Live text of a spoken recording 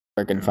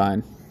Working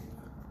fine.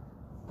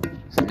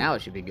 So now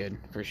it should be good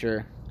for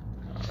sure.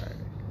 All right.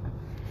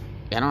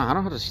 Yeah, I don't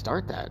know how to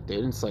start that,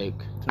 dude. It's like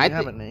Do you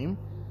have a name?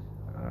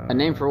 a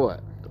name for what?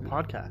 The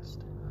podcast.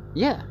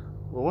 Yeah,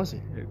 What was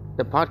it?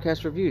 the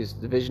podcast reviews,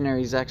 the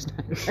visionary Zack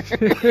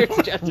Snyder.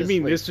 You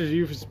mean this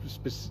review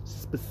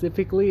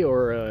specifically,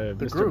 or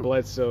Mr. group.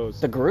 Bledsoe's?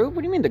 The group?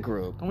 What do you mean the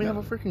group? Don't we have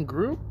a freaking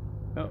group?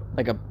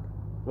 Like a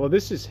Well,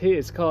 this is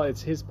his.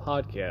 It's his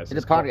podcast.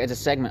 it's a podcast. It's a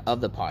segment of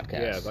the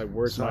podcast. Yeah, like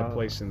where's my So-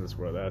 place in this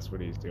world? That's what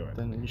he's doing.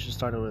 Then you should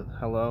start it with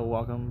hello,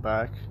 welcome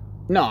back.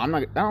 No, I'm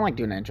not. I don't like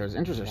doing intros.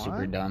 Intros are super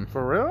What? dumb.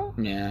 For real?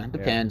 Yeah,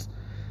 depends.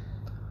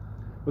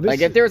 Well, this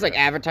Like if is- there was like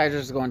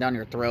advertisers going down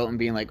your throat and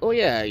being like, "Oh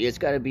yeah, it's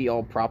got to be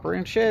all proper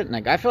and shit." And,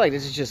 like I feel like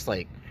this is just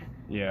like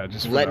yeah,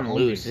 just for letting the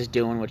loose, homies. just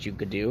doing what you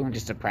could do,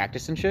 just to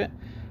practice and shit.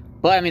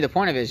 But I mean, the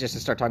point of it is just to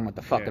start talking about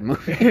the fucking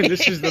movie.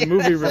 This is the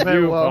movie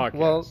review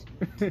podcast.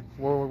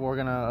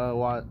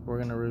 We're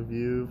gonna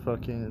review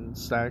fucking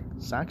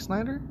Zack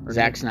Snyder. Or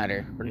Zack Nick,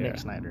 Snyder, or Yeah. Nick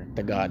Snyder.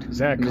 the god.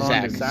 Zack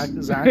Zack.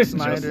 Condon. Zack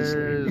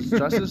Snyder's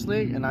Justice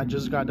League, and I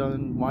just got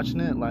done watching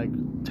it like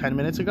 10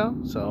 minutes ago.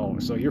 So Oh,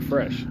 so you're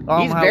fresh.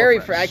 He's very.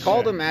 I fresh.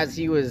 called him as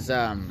he was.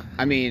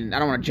 I mean, I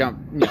don't want to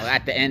jump,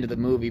 at the end of the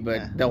movie, but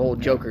Yeah. the whole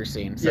Joker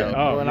scene. So Yeah.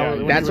 Oh, when yeah.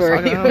 when That's was where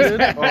talking he about was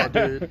it, at.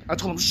 Oh, dude. I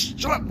told him,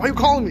 shut up. Why you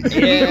calling me?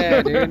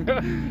 yeah,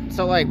 dude.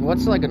 So like,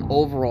 what's like an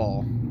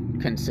overall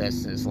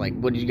consensus? Like,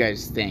 what did you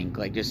guys think?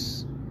 Like,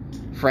 just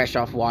fresh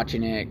off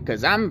watching it?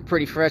 Because I'm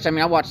pretty fresh. I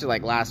mean, I watched it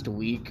like last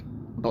week,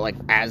 but like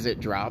as it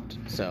dropped.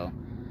 So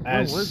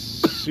As what?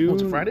 soon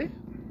Was it Friday?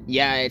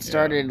 yeah, it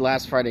started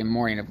last Friday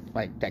morning,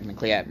 like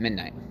technically at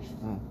midnight.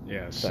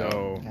 Yeah. So,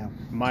 So yeah.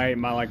 my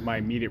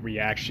immediate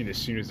reaction as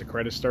soon as the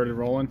credits started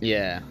rolling,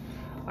 Yeah.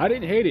 I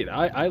didn't hate it.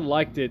 I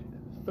liked it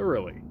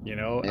thoroughly.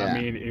 Yeah. I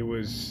mean, it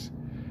was.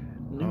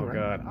 New, Oh right?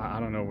 god, I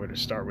don't know where to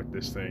start with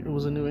this It thing.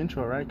 was a new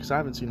intro, right? Because I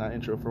haven't seen that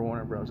intro for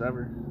Warner Bros.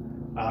 ever.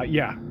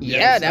 Yeah.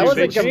 Yeah, that was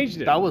they like a- changed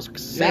it. That was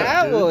sick,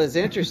 That dude. was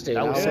interesting.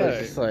 That was I sick.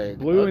 just like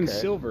blue and okay.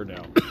 silver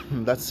now.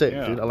 That's sick,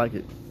 Yeah. dude. I like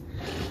it.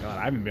 God,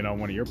 I haven't been on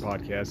one of your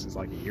podcasts since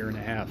like a year and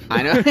a half.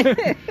 I know.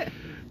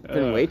 It's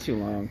been way too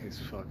long. It's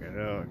fucking.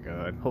 Oh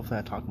god. Hopefully,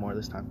 I talk more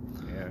this time.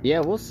 Yeah. Yeah,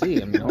 we'll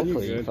see. I mean, You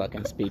hopefully you good.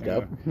 fucking speak Yeah.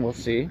 up. We'll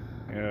see.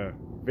 Yeah.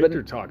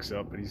 Victor talks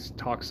up, but he's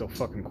talks so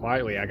fucking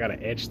quietly. I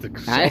gotta edge the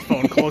I- cell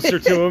phone closer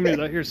to him. He's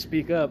like, "Here,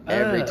 speak up."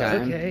 Every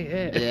time.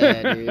 Okay,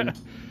 Yeah, dude.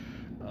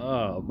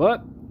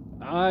 But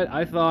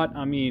I thought,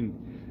 I mean,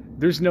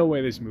 there's no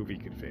way this movie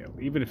could fail,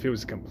 even if it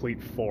was a complete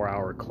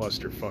 4-hour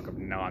clusterfuck of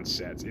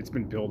nonsense. It's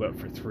been built up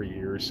for 3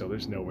 years, so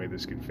there's no way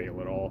this could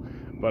fail at all.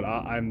 But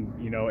I'm,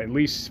 at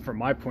least from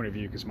my point of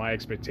view, because my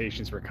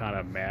expectations were kind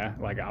of meh.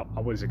 Like I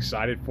was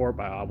excited for it,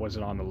 but I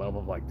wasn't on the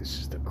level of like, this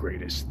is the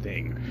greatest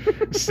thing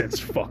since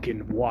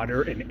fucking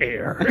water and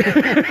air.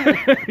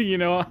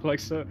 Like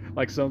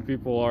some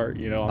people are.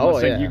 I'm not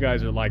saying yeah. you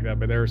guys are like that,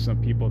 but there are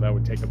some people that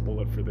would take a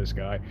bullet for this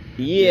guy.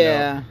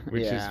 Yeah.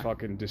 Which is yeah.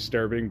 fucking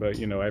disturbing, but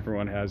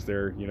everyone has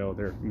their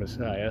their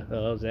messiah.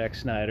 Oh, Zack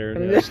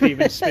Snyder,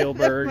 Steven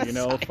Spielberg,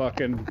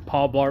 fucking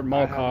Paul Blart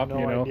Mall I have Cop,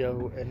 no idea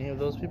who any of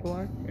those people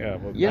are. Yeah,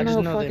 well, You I know just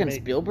who know they fucking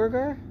make- Spielberg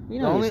are? You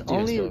The know only who's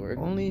Steven Spielberg.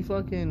 only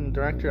fucking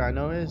director I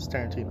know is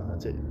Tarantino.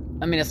 That's it.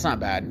 I mean, it's not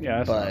bad. Yeah,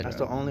 that's but not That's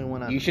the only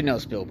one I. you should know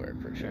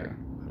Spielberg for sure.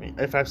 I mean,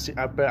 if I've seen,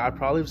 I bet I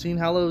probably have seen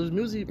Hallow's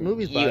movies.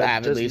 But You I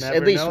have at just least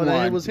never know that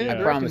one. It was him Yeah. I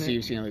directing promise it.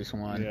 you've seen at least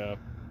one. yeah.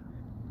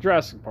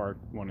 Jurassic Park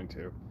 1 and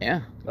 2.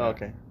 Yeah. Oh,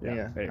 okay. Yeah,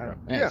 Yeah. there you go.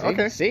 Yeah, see?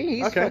 Okay. See,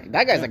 he's Okay. fucking,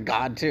 that guy's a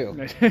god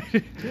too.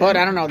 But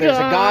I don't know. There's a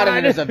god and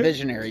then there's a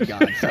visionary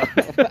god. So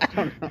I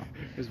don't know.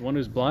 There's one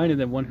who's blind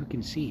and then one who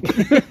can see.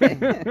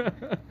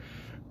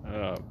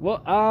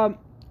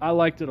 I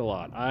liked it a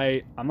lot.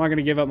 I'm not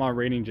gonna give up my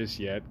rating just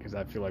yet because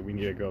I feel like we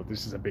need to go.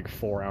 This is a big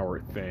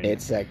 4-hour thing.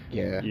 It's like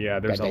yeah.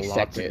 There's a gotta lot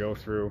dissect to it. go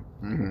through,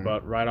 Mhm.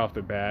 but right off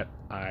the bat,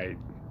 I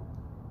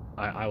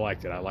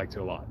liked it. I liked it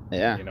a lot.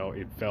 Yeah.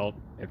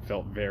 It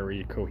felt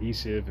very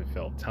cohesive. It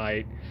felt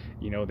tight.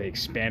 They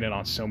expanded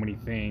on so many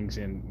things,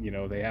 and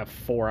they have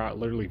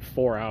literally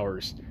 4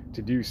 hours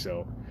to do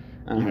so.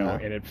 Uh-huh.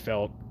 And it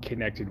felt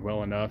connected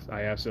well enough. I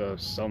have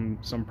some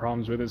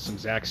problems with it, some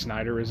Zack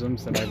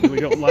Snyderisms that I really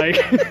don't like.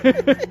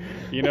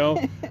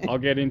 I'll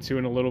get into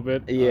in a little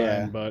bit.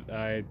 Yeah. But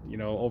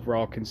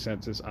overall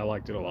consensus, I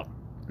liked it a lot.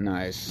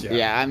 Nice.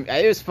 Yeah. Yeah,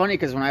 it was funny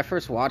because when I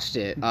first watched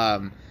it,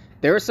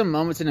 there were some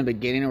moments in the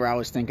beginning where I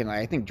was thinking, like,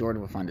 I think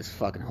Jordan would find this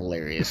fucking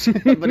hilarious,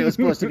 but it was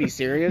supposed to be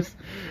serious.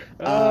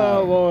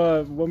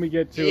 When we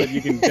get to it,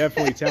 you can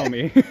definitely tell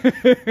me.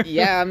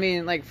 Yeah, I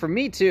mean, like, for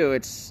me, too,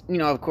 it's,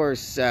 of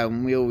course,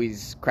 we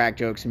always crack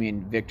jokes, me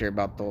and Victor,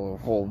 about the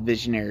whole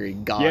visionary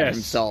god Yes,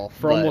 himself.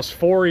 for but almost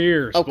 4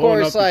 years. of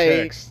blowing course, up the like,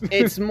 text.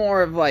 it's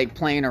more of, like,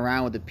 playing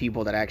around with the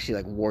people that actually,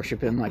 like,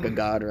 worship him like a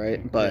god,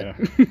 right? But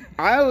Yeah.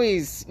 I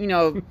always,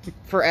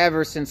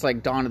 forever since,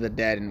 like, Dawn of the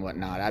Dead and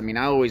whatnot, I mean,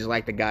 I always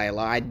liked the guy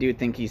I do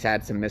think he's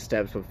had some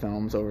missteps with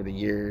films over the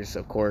years,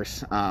 of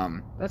course.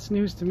 That's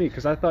news to me,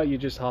 because I thought you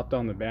just hopped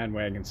on the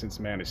bandwagon since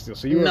Man of Steel.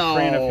 So you were a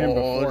fan of him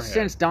beforehand.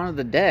 Since Dawn of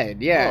the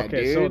Dead, yeah,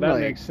 okay, dude. so that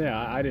makes sense.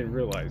 I didn't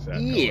realize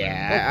that.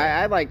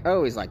 Yeah, okay. I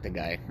always liked the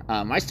guy.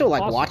 I still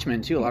like Awesome.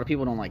 Watchmen, too. A lot of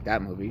people don't like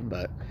that movie,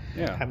 but...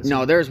 Yeah.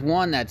 No, there's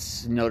one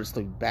that's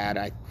noticeably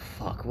bad.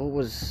 What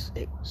was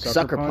it?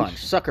 Sucker Punch.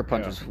 Sucker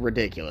Punch was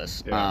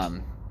ridiculous. Yeah.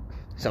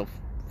 So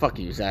fuck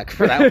you, Zach,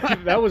 for that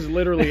one. That was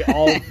literally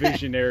all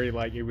visionary,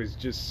 like it was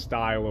just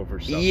style over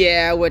something.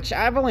 Yeah, which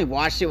I've only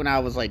watched it when I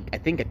was like, I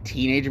think a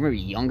teenager, maybe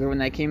younger when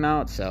that came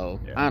out, so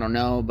I don't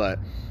know, but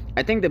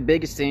I think the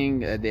biggest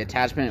thing, the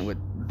attachment with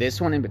this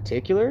one in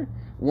particular,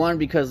 one,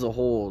 because the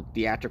whole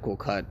theatrical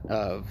cut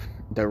of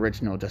the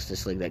original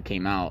Justice League that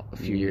came out a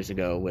few years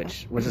ago,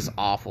 which was just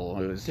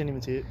awful. It was. Didn't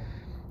even see it.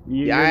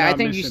 Yeah, I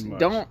think you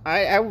don't.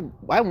 I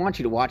want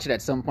you to watch it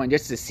at some point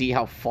just to see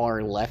how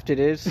far left it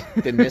is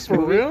than this For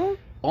movie. real?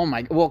 Oh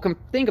my! Well,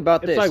 think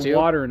about this. It's like dude.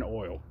 water and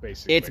oil,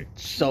 basically. It's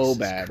so Jesus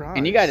bad, Christ.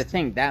 and you got to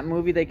think that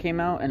movie that came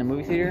out in a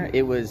movie theater,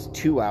 it was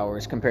 2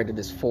 hours compared to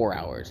this 4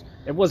 hours.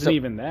 It wasn't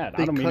even that.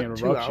 They I don't mean to cut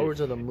interrupt 2 hours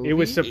you. of the movie? It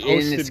was supposed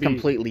And to it's be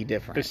completely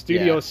different. The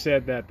studio Yeah.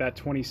 said that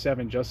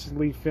 27 Justice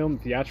League film,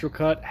 theatrical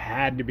cut,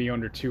 had to be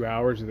under 2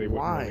 hours, or they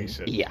wouldn't Why? release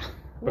it. Yeah.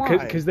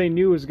 Because they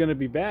knew it was going to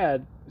be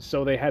bad,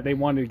 so they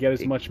wanted to get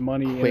as much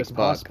money in Quick as buck.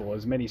 possible,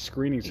 as many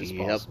screenings as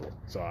Yep. possible.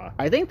 So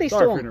I think they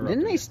sorry still for interrupting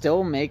didn't they you.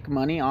 still make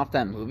money off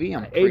that movie.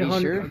 I'm pretty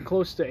 800, sure.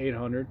 close to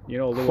 800. You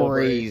know, a little over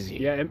Crazy.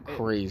 yeah,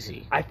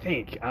 Crazy. I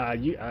think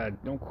you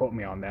don't quote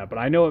me on that, but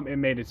I know it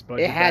made its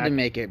budget. It had back, to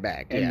make it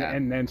back. and, Yeah.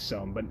 and then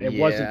some, but it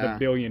wasn't the Yeah. $1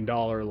 billion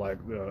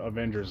like the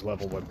Avengers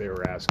level what they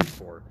were asking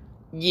for.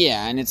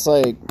 Yeah, and it's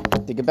like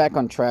to get back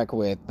on track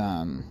with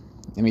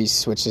let me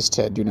switch this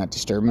to do not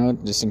disturb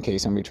mode just in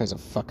case somebody tries to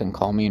fucking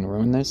call me and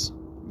ruin this.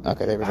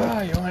 Okay, there we go.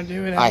 You want to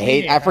do it?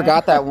 I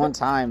forgot that one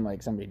time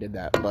like somebody did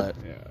that, but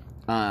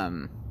Yeah.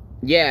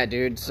 yeah,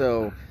 dude.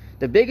 So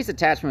the biggest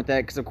attachment with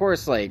that, because of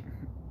course, like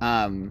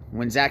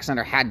when Zack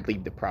Snyder had to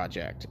leave the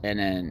project, and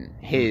then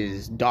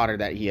his daughter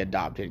that he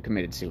adopted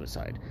committed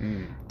suicide,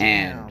 and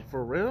Damn,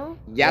 for real?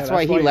 that's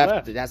why he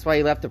left. That's why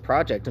he left the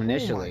project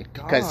initially,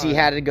 God. because he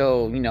had to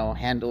go,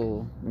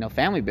 handle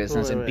family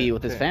business and be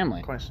with his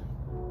family. Question.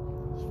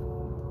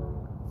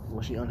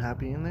 Was she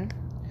unhappy in there?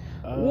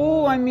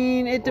 Well, I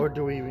mean, Or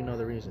do we even know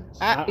the reasons?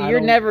 I you're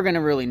don't- never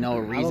gonna really know a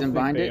I don't reason think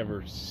behind they it.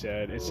 ever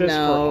said. It says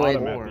No, for it-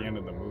 autumn at the end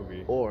of the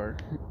movie. Or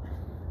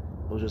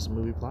it was just a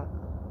movie plot?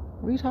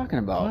 What are you talking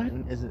about?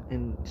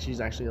 And she's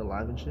actually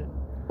alive and shit?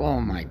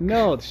 Oh my god.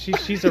 No,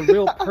 she's a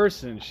real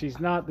person. She's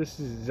not. This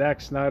is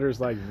Zack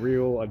Snyder's like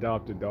real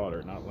adopted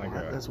daughter, not like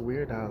a. That's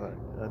weird how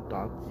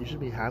you should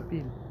be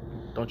happy,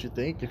 don't you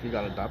think, if you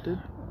got adopted?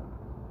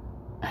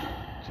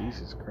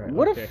 Jesus Christ.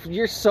 What okay. if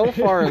you're so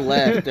far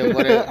left that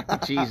what a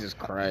Jesus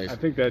I Christ.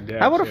 think that.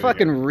 How about a dad's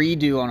fucking gonna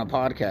redo on a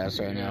podcast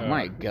right now? Yeah.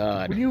 My What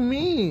god. do you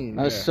mean?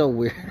 That was Yeah. so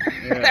weird.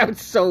 Yeah. That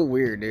was so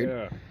weird, get- dude.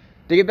 Yeah.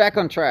 To get back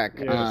on track,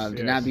 Yes, to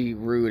yes. not be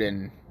rude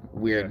and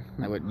weird,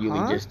 like what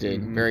Yuli just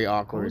did. Mhm. Very How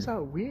awkward. was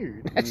that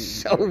weird? That's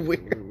so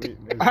weird.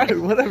 Alright,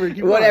 whatever.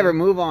 keep Whatever, going.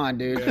 move on,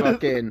 dude. Yeah.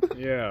 Fucking.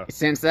 Yeah.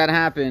 Since that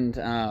happened,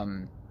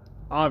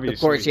 Obviously. of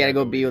course, he had to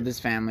go that be movie. with his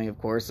family. Of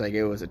course, like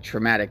it was a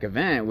traumatic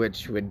event,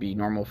 which would be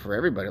normal for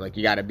everybody. Like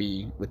you got to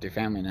be with your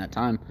family in that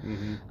time.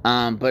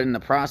 Mhm. But in the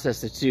process,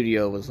 the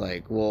studio was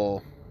like,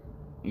 "Well,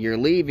 you're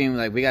leaving.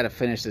 Like we got to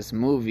finish this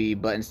movie."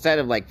 But instead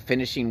of like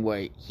finishing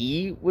what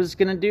he was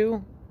gonna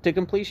do to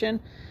completion,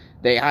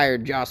 they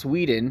hired Joss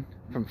Whedon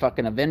from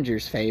fucking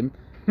Avengers fame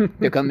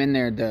to come in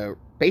there to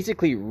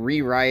basically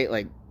rewrite,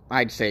 like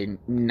I'd say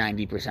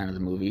 90% of the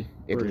movie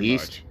at Pretty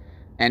least. much.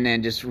 And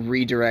then just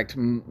redirect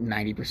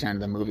 90% of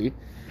the movie.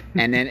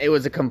 And then it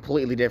was a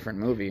completely different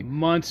movie.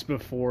 Months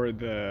before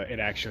it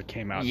actually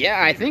came out.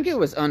 Yeah, I think it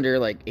was under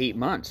like 8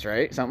 months,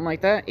 right? Something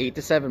like that. 8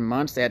 to 7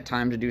 months. They had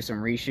time to do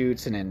some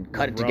reshoots and then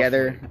cut it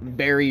together.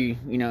 Very,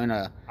 in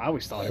a I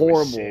always thought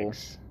horrible. It was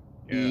 6.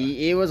 Yeah.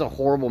 It was a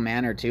horrible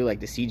manner too. Like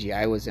the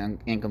CGI was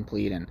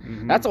incomplete, and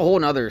Mhm. that's a whole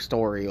nother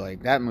story.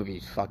 Like that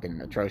movie's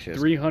fucking atrocious.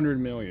 300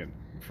 million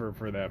for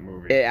that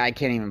movie. I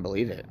can't even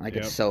believe it. Like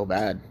Yep. it's so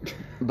bad.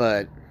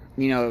 But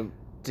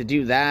to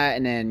do that,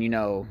 and then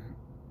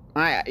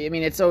I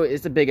mean it's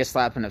the biggest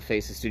slap in the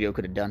face the studio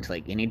could have done to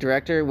like any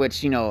director.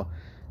 Which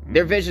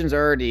their vision's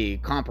already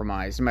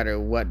compromised, no matter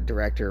what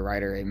director or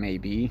writer it may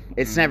be.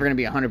 It's never going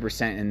to be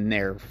 100% in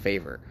their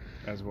favor.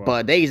 As well.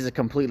 But they just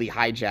completely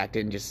hijacked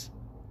it and just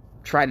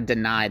try to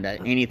deny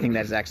that anything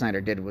that Zack Snyder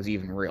did was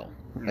even real.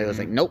 It was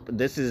like, nope,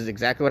 this is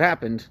exactly what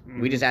happened.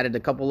 We just added a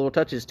couple little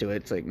touches to it.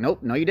 It's like, nope,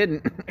 no, you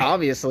didn't.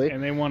 Obviously.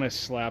 And they want to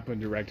slap and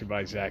directed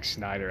by Zack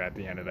Snyder at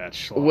the end of that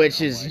slot.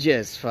 Which is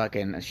just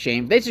fucking a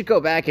shame. They should go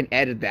back and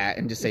edit that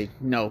and just say,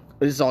 no,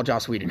 this is all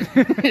Joss Whedon.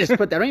 Just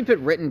put that. Don't even put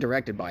written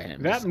directed by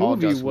him. That It's all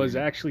movie Joss was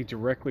Whedon. actually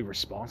directly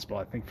responsible,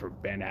 I think, for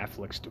Ben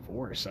Affleck's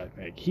divorce. I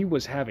think he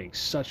was having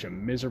such a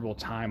miserable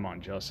time on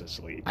Justice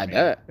League. I man.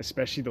 bet.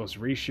 Especially those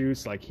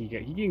reshoots. Like he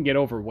can get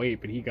overweight,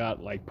 but he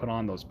got like put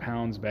on those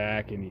pounds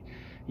back, and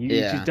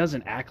He just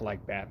doesn't act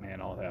like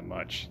Batman all that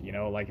much, you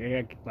know. Like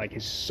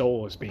his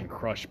soul is being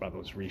crushed by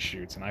those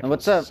reshoots, and I feel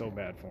so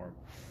bad for him.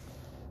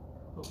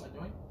 What am I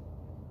doing?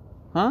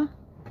 Huh?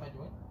 What am I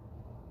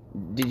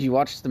doing? Did you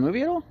watch the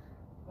movie at all?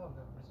 Oh, no, I'm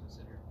just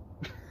gonna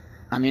sit here.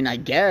 I mean, I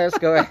guess.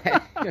 Go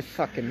ahead, you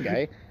fucking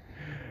guy.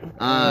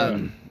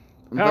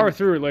 Power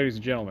through it, ladies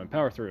and gentlemen.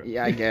 Power through it.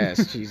 Yeah, I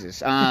guess.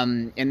 Jesus.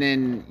 And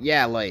then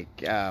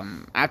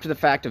after the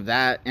fact of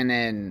that, and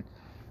then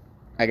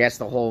I guess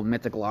the whole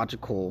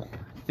mythological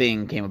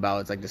thing came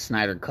about. It's like the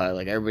Snyder cut.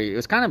 Like everybody, it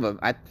was kind of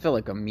I feel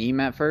like a meme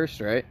at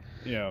first, right?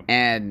 Yeah.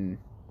 And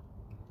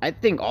I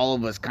think all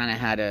of us kind of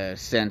had a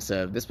sense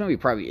of this movie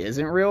probably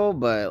isn't real,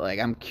 but like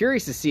I'm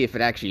curious to see if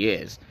it actually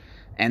is.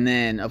 And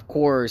then, of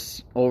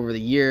course, over the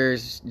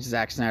years,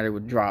 Zack Snyder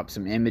would drop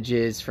some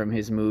images from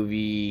his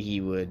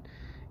movie.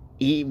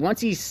 Once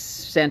he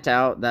sent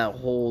out that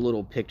whole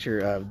little picture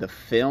of the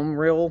film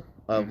reel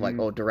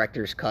of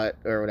director's cut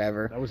or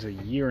whatever. That was a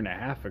year and a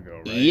half ago,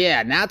 right?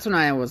 Yeah, and that's when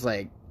I was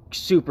like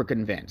super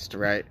convinced,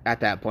 right? At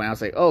that point, I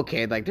was like,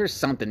 okay, like there's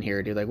something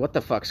here, dude. Like, what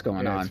the fuck's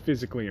going on? It's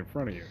physically in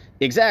front of you.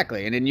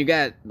 Exactly, and then you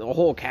got the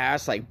whole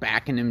cast like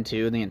backing him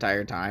too the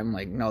entire time.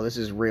 Like, no, this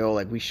is real.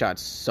 Like, we shot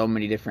so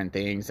many different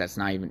things that's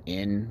not even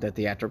in the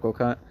theatrical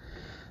cut.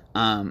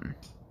 And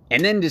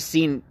then just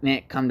seeing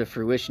it come to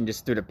fruition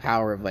just through the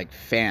power of like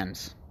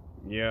fans.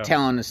 Yeah.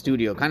 Telling the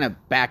studio, kind of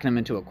backing him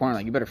into a corner,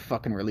 like, you better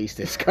fucking release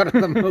this cut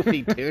of the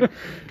movie, dude.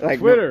 Like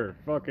Twitter,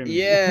 fucking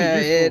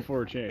it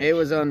for a change. It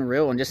was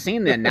unreal, and just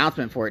seeing the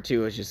announcement for it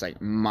too was just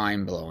like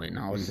mind blowing.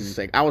 I was just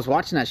like, I was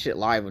watching that shit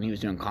live when he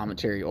was doing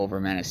commentary over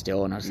Man of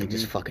Steel, and I was like,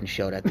 just fucking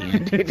show it at the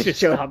end, dude. Just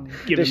stop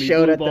giving me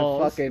show it blue at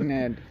balls. the fucking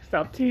end.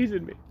 Stop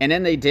teasing me. And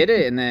then they did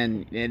it, and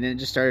then it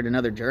just started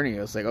another journey.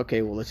 I was like,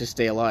 okay, well, let's just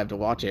stay alive to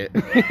watch it.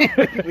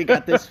 We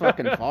got this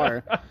fucking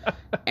far.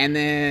 And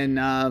then,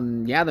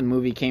 the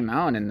movie came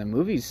out, and the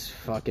movie's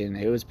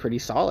it was pretty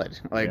solid.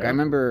 Like, I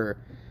remember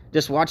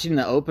just watching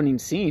the opening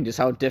scene, just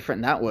how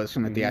different that was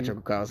from the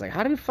theatrical cut. I was like,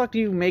 how the fuck do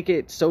you make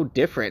it so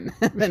different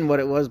than what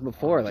it was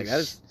before? Like, that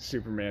is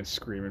Superman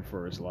screaming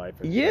for his life.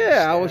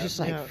 Yeah, I was just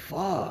like,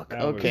 fuck,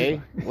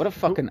 okay. What a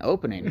fucking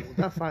opening.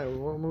 That fight,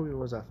 what movie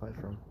was that fight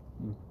from?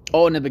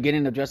 Oh, in the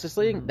beginning of Justice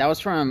League? That was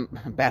from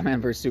Batman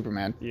vs.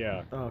 Superman.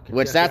 Yeah. Oh, okay.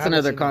 Which, that's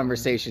another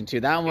conversation, too.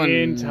 That one...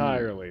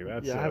 Entirely.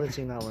 I haven't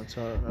seen that one,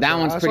 so... That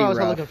one's pretty rough. That's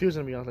why I was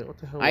confusing me. I was like, what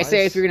the hell? I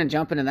say if you're going to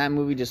jump into that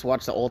movie, just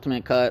watch the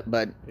Ultimate Cut,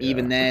 but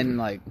even then,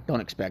 like,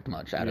 don't expect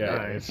much out of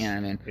it. You know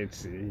what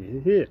I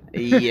mean?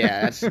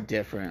 Yeah, that's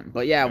different.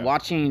 But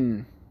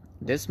watching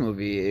this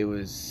movie, it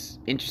was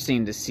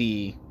interesting to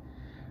see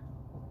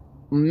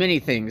many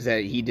things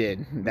that he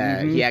did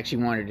that he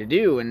actually wanted to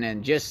do, and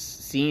then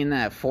just seeing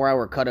that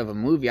 4-hour cut of a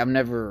movie, I've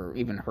never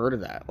even heard of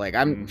that. Like,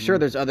 I'm sure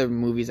there's other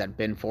movies that have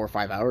been 4 or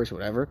 5 hours,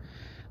 whatever,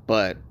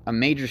 but a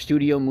major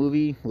studio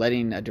movie,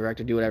 letting a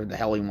director do whatever the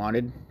hell he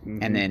wanted,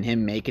 and then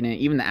him making it,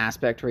 even the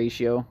aspect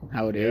ratio,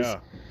 how it is,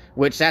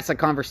 which that's a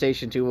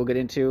conversation too we'll get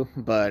into,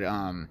 but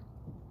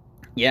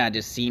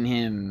just seeing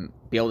him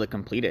be able to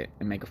complete it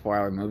and make a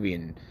 4-hour movie,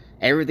 and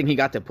everything he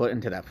got to put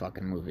into that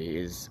fucking movie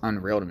is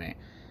unreal to me.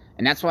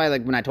 And that's why,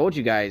 like, when I told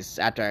you guys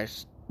after I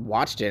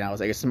watched it, I was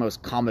like, it's the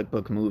most comic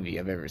book movie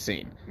I've ever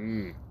seen.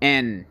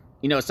 And,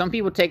 you know, some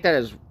people take that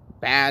as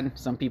bad.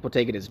 Some people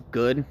take it as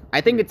good.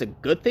 I think it's a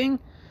good thing.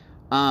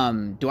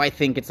 Do I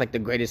think it's, like, the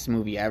greatest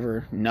movie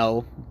ever?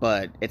 No.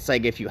 But it's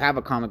like if you have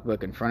a comic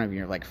book in front of you,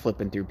 you're, like,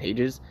 flipping through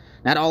pages.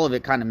 Not all of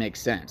it kind of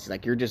makes sense.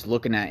 Like, you're just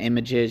looking at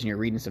images and you're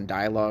reading some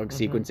dialogue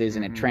sequences,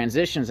 and it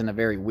transitions in a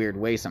very weird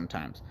way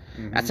sometimes.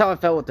 That's how I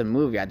felt with the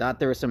movie. I thought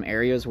there were some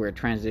areas where it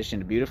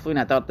transitioned beautifully, and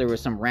I thought there were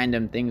some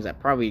random things that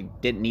probably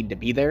didn't need to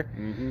be there.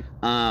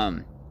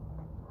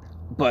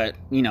 But,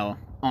 you know,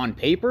 on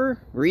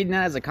paper, reading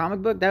that as a comic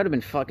book, that would have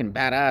been fucking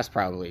badass,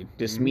 probably.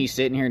 Just me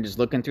sitting here and just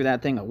looking through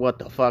that thing, like, what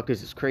the fuck,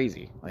 this is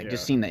crazy. Like,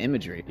 just seeing the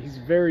imagery. He's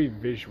very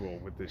visual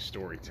with this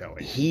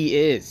storytelling. He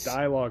is.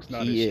 Dialogue's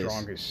not his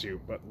strongest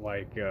suit, but,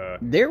 like...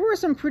 there were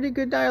some pretty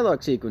good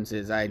dialogue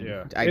sequences, I'd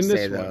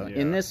say, though. One,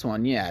 in this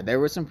one, there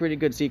were some pretty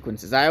good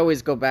sequences. I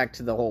always go back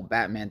to the whole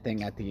Batman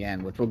thing at the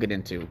end, which we'll get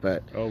into,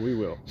 but... Oh, we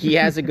will. He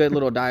has a good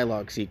little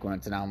dialogue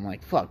sequence, and I'm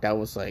like, fuck, that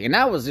was like... And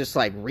that was just,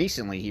 like,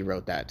 recently he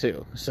wrote that,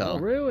 too, so... Oh,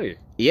 really?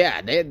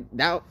 Yeah,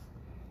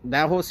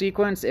 that whole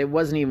sequence, it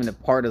wasn't even a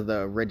part of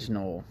the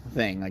original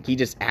thing. Like, he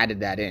just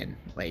added that in,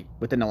 like,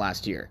 within the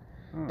last year.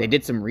 They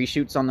did some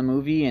reshoots on the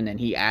movie, and then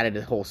he added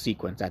a whole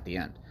sequence at the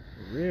end.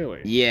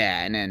 Really?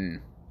 Yeah, and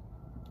then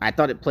I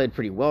thought it played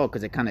pretty well,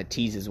 because it kind of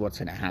teases what's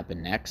going to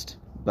happen next.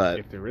 But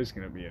if there is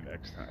going to be a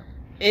next time.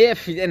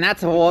 And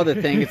that's a whole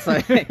other thing. It's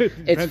like,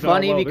 it's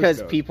funny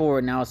because people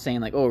are now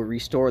saying, like, oh,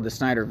 restore the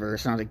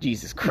Snyderverse. And I was like,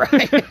 Jesus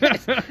Christ.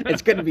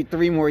 It's going to be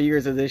 3 more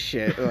years of this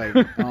shit.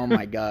 Like, oh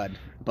my God.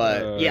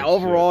 But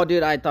overall,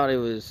 dude, I thought it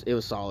was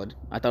solid.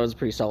 I thought it was a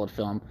pretty solid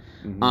film.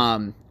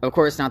 Of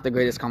course, not the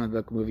greatest comic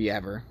book movie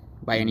ever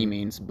by any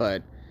means,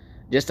 but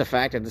just the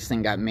fact that this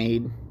thing got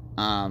made.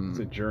 It's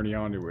a journey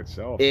onto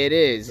itself. It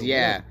is,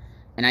 yeah.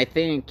 And I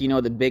think,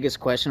 the biggest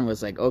question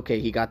was like,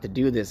 okay, he got to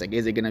do this. Like,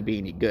 is it going to be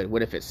any good?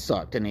 What if it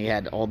sucked? And he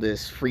had all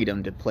this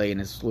freedom to play in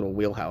his little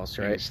wheelhouse,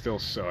 right? And it still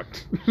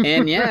sucked.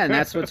 And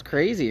that's what's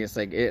crazy. It's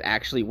like, it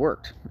actually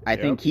worked. I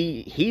think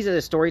he's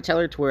a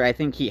storyteller to where I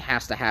think he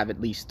has to have at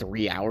least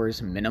 3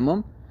 hours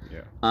minimum.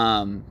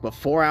 Yeah. But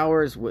 4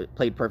 hours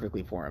played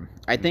perfectly for him.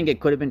 I think it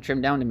could have been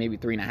trimmed down to maybe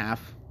 3.5,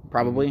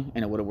 probably,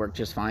 and it would have worked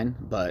just fine.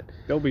 But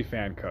there'll be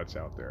fan cuts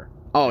out there.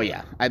 Oh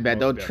yeah, I bet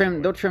they'll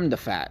trim the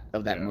fat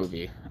of that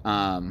movie.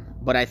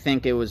 But I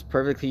think it was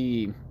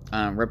perfectly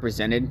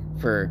represented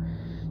for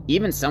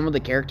even some of the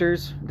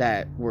characters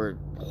that were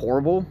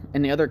horrible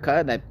in the other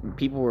cut that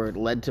people were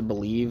led to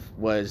believe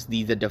was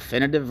the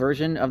definitive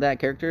version of that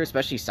character,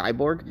 especially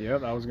Cyborg. Yeah,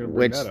 I was going to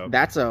bring that up.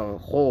 That's a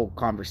whole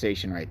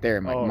conversation right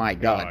there. Like, my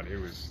God, it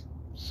was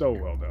so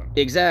well done.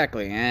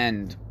 Exactly,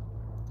 and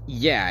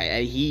yeah,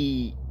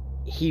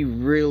 he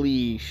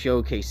really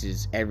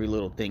showcases every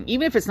little thing,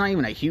 even if it's not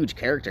even a huge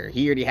character.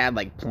 He already had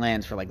like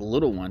plans for like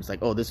little ones, like,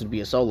 oh, this would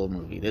be a solo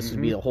movie, this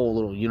would be a whole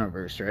little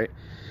universe, right?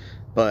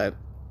 But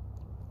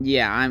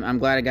yeah, I'm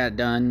glad I got it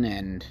done,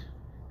 and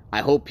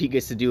I hope he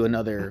gets to do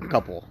another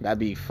couple. That'd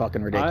be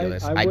fucking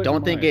ridiculous. I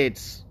don't think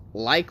it's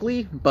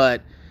likely,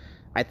 but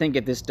I think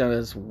if this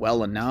does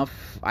well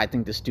enough, I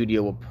think the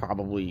studio will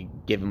probably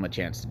give him a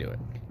chance to do it.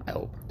 I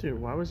hope.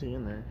 Dude, why was he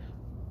in there?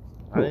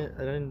 I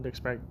didn't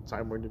expect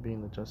Cyborg to be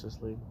in the Justice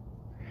League.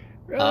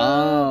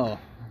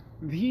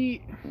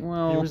 He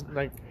was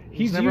like,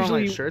 he's never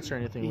usually on like shirts or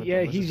anything.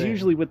 He's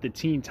usually with the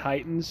Teen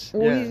Titans.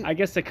 Yeah. I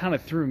guess they kind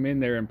of threw him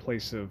in there in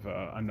place of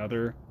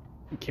another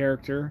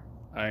character.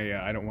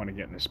 I don't want to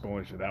get into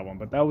spoilers for that one,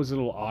 but that was a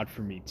little odd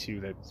for me too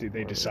that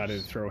they decided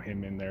to throw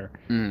him in there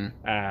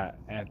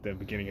at the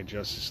beginning of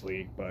Justice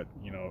League. But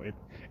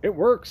it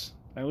works.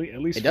 At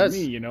least it for does.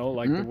 me,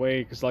 like the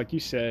way, because like you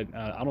said,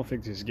 I don't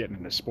think this is getting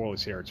into spoiler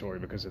territory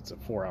because it's a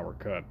 4-hour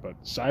cut.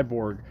 But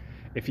Cyborg,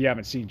 if you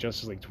haven't seen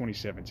Justice League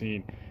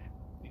 2017,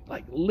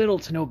 like little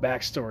to no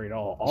backstory at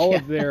all. All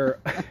of their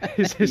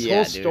his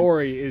whole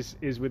story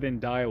is within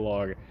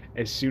dialogue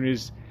as soon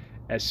as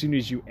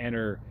you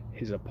enter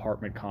his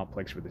apartment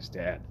complex with his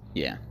dad.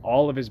 Yeah.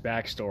 All of his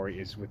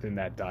backstory is within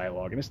that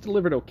dialogue, and it's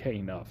delivered okay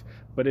enough.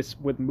 But it's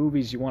with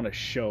movies you want to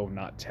show,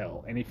 not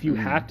tell. And if you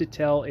have to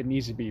tell, it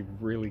needs to be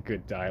really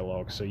good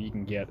dialogue so you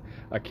can get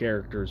a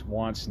character's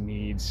wants,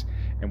 needs,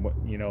 and what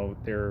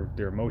their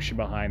emotion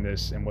behind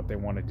this and what they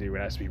want to do. It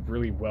has to be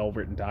really well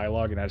written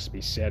dialogue, and it has to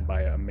be said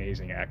by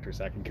amazing actors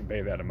that can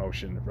convey that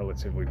emotion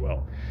relatively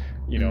well.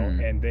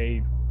 And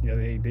they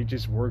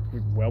just worked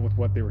well with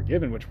what they were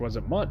given, which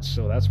wasn't much.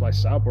 So that's why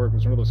Cyborg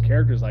was one of those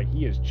characters, like,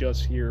 he is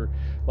just here,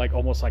 like,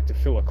 almost like to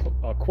fill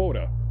a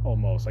quota,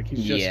 almost. Like,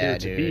 he's just here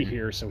to be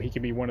here so he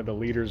can be one of the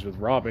leaders with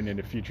Robin in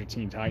a future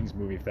Teen Titans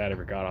movie if that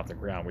ever got off the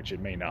ground, which it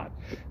may not,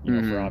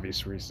 for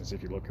obvious reasons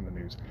if you look in the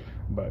news.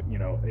 But,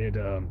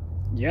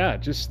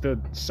 just the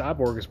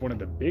Cyborg is one of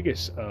the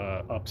biggest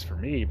ups for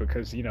me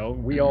because,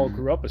 we all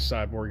grew up with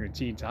Cyborg and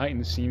Teen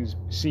Titans,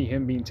 see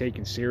him being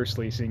taken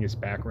seriously, seeing his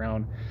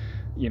background,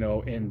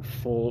 in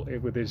full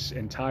with his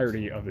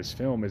entirety of this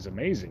film is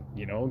amazing.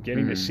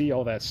 Getting to see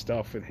all that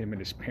stuff with him and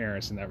his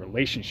parents and that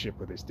relationship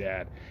with his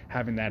dad,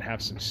 having that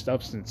have some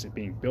substance and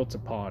being built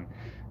upon,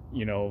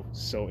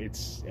 so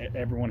it's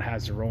everyone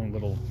has their own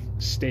little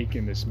stake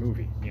in this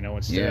movie,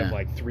 instead of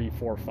like 3,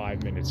 4,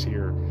 5 minutes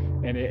here,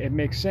 and it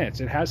makes sense.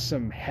 It has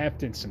some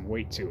heft and some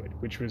weight to it,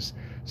 which was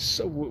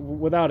so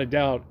without a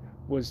doubt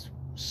was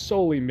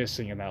solely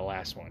missing in that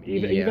last one.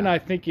 Even I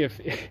think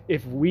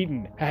if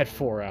Whedon had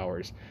 4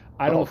 hours,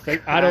 I don't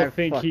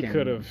think he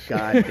could have.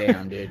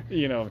 Goddamn, dude.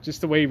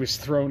 Just the way he was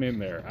thrown in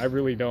there. I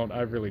really doubt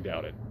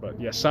it. But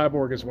yeah,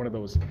 Cyborg is one of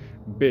those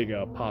big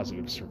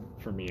positives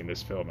for me in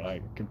this film, and I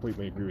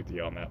completely agree with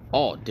you on that.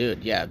 Oh,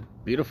 dude, yeah,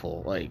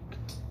 beautiful. Like,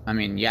 I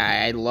mean,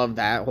 yeah, I love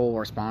that whole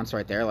response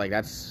right there. Like,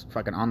 that's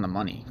fucking on the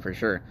money for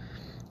sure.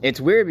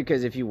 It's weird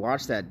because if you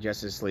watch that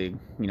Justice League,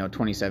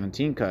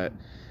 2017 cut,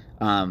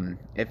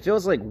 it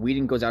feels like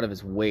Whedon goes out of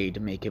his way to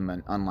make him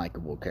an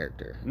unlikable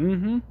character.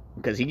 Mm-hmm.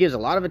 Because he gives a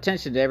lot of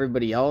attention to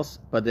everybody else,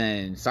 but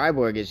then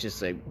Cyborg is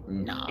just like,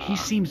 nah. He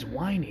seems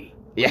whiny.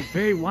 Yeah. Like,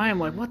 very whiny. I'm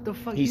like, what the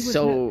fuck? He's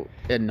so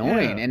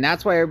annoying. Yeah. And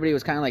that's why everybody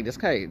was kind of like, this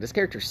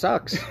character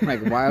sucks.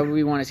 Like, why would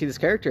we want to see this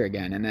character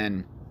again? And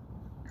then,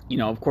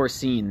 of course,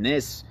 seeing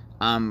this,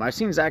 I've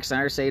seen Zack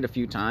Snyder say it a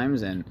few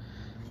times, and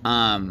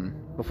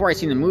before I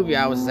seen the movie,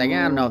 I was like,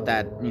 I don't know if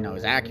that,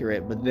 is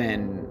accurate, but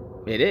then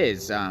it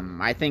is.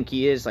 I think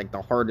he is like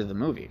the heart of the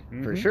movie,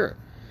 for sure.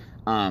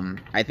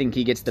 I think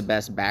he gets the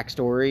best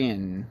backstory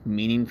and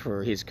meaning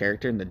for his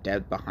character and the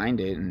depth behind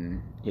it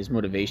and his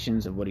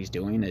motivations of what he's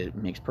doing. It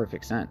makes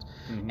perfect sense.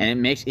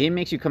 And it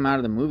makes you come out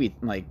of the movie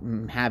like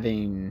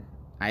having,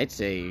 I'd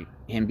say,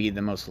 him be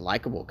the most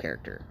likable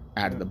character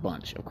out of the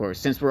bunch. Of course,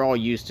 since we're all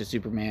used to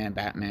Superman,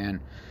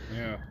 Batman,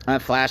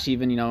 Flash,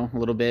 even, a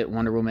little bit,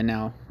 Wonder Woman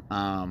now.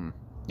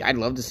 I'd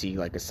love to see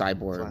like a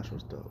cyborg Flash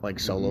was dope. like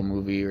solo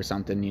movie or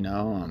something, you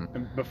know.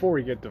 And before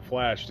we get to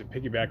Flash, to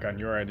piggyback on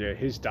your idea,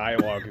 his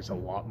dialogue is a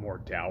lot more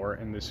dour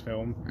in this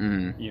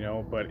film, you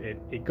know, but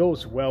it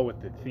goes well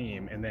with the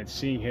theme, and then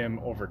seeing him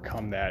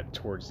overcome that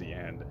towards the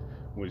end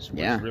was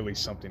really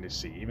something to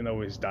see, even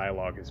though his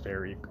dialogue is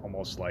very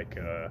almost like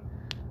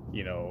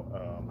you know,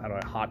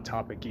 hot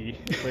topic-y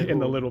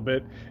in a little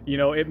bit. You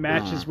know, it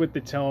matches with the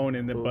tone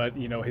and but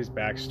you know, his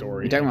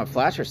backstory. You talking about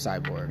Flash or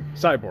Cyborg?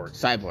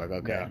 Cyborg,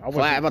 okay. Yeah,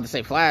 I'm about to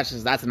say Flash,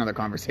 that's another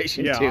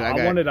conversation too.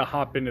 I wanted to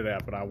hop into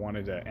that, but I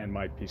wanted to end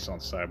my piece on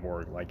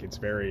Cyborg. Like,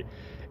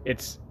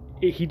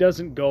 he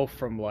doesn't go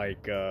from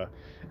like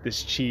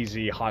this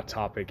cheesy Hot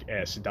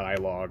Topic-esque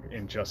dialogue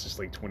in Justice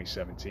League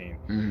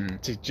 2017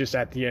 to just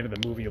at the end of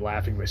the movie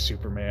laughing with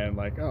Superman,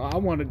 like, oh, I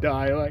want to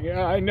die. Like,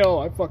 yeah, I know,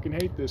 I fucking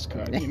hate this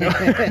guy. You know,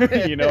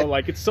 you know,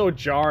 like, it's so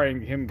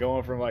jarring him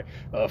going from like,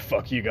 oh,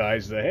 fuck you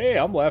guys, to, hey,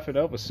 I'm laughing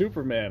up with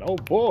Superman. Oh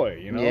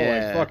boy, you know,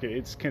 like, fuck it.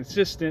 It's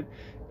consistent,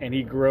 and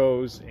he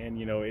grows, and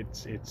you know, it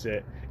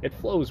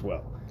flows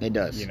well. It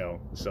does. You know,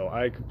 so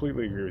I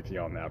completely agree with you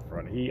on that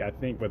front. I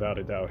think without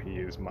a doubt, he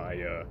is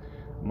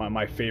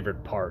my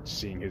favorite part,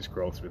 seeing his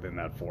growth within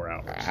that 4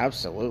 hours.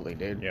 Absolutely,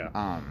 dude.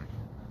 Yeah.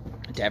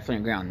 Definitely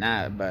agree on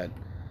that. But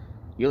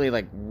Yuli,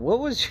 like, what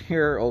was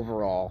your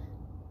overall?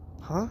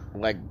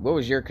 Like, what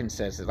was your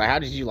consensus? Like, how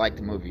did you like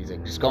the movies?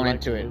 Like, just going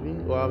into it.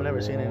 Well, I've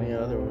never seen any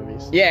other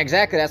movies. Yeah,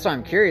 exactly. That's why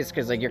I'm curious,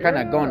 because like you're kind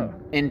of going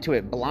into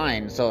it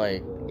blind. So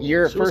like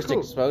your first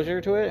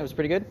exposure to it was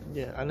pretty good.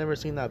 Yeah, I never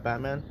seen that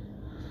Batman.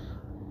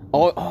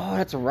 Oh,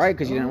 that's right,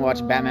 because you didn't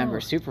watch Batman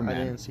vs Superman.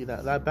 I didn't see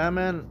that. That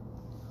Batman,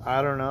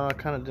 I don't know. I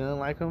kind of didn't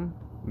like him.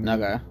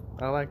 Okay.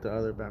 I like the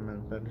other Batman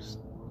better.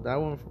 That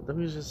one, that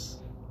was just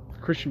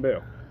Christian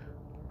Bale.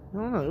 I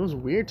don't know. It was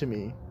weird to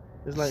me.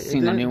 It's like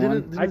Seen the new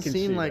one? didn't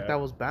seem like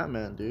that was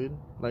Batman, dude.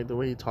 Like the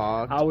way he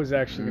talked. I was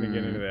actually going to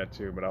get into that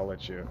too, but I'll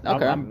let you.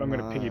 Okay. I'm going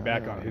to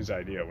piggyback on his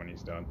idea when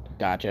he's done.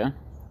 Gotcha.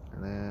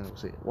 And then,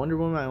 let's see. Wonder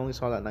Woman, I only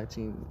saw that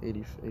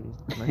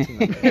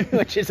 1990.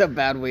 Which is a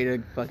bad way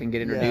to fucking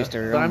get introduced to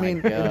her. But Oh I my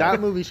mean, God. in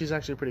that movie, she's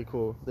actually pretty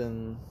cool.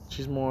 Then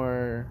she's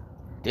more.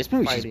 This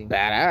movie, fighting. she's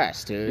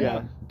badass, dude.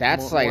 Yeah.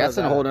 That's More that's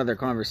of a whole that. other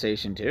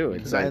conversation too.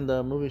 It's like, In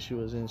the movie she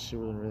was in, she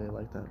wasn't really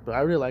like that. But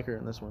I really like her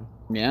in this one.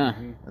 yeah,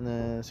 And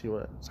then, let's see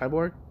what?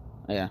 Cyborg?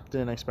 yeah,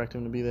 Didn't expect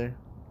him to be there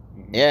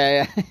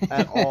yeah.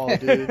 at all,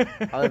 dude.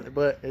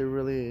 But it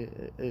really,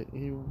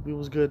 he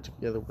was good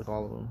together with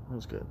all of them. It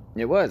was good.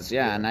 It was,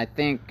 yeah, and I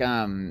think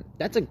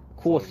that's a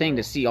cool thing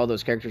to see all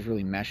those characters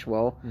really mesh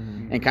well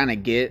and kind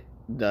of get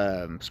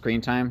the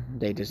screen time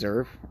they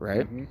deserve,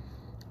 right?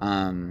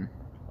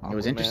 It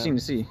was interesting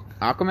to see.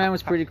 Aquaman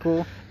was pretty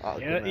cool.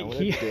 Aquaman, what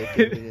a dick in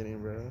the beginning,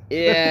 bro.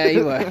 Yeah,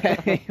 he was.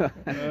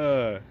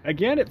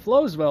 Again, it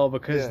flows well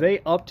because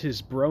they upped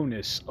his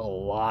broness a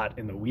lot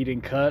in the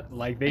Whedon cut.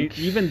 Like,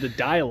 even the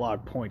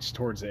dialogue points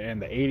towards the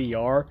end, the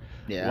ADR,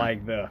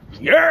 like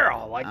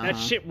that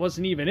shit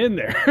wasn't even in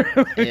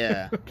there.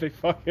 Yeah.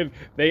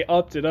 They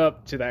upped it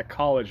up to that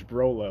college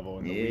bro level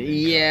in the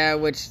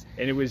Whedon cut.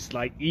 And it was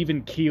like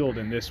even keeled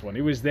in this one.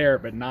 It was there,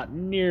 but not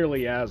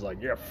nearly as like,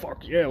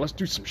 let's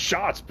do some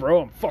shots,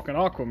 bro. I'm fucking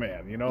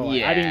Aquaman, you know?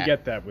 Like, I didn't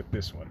get that with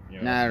this one. You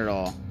know? Not at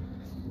all.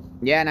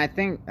 Yeah, and I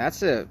think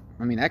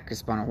that could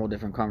spawn a whole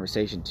different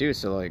conversation too.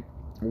 So like,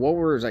 what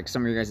were like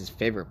some of your guys'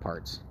 favorite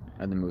parts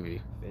of the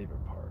movie?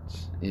 Favorite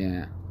parts?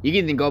 Yeah. You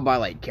can even go by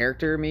like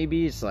character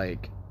maybe. It's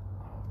like,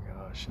 oh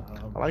gosh.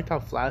 I liked how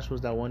Flash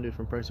was that one dude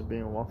from Perks of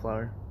Being a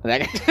Wallflower.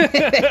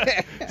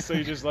 So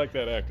you just like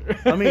that actor?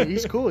 I mean,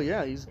 he's cool.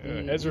 Yeah, he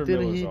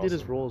did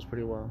his roles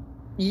pretty well.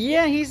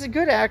 Yeah, he's a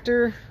good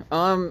actor.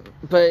 But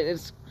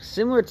it's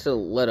similar to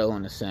Leto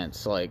in a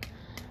sense. Like,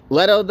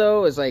 Leto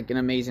though is like an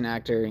amazing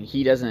actor.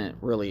 He doesn't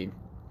really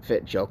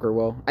fit Joker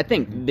well. I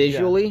think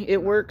visually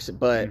it works,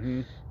 but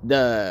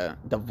the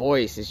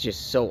voice is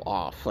just so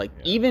off. Like,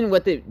 even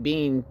with it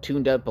being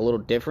tuned up a little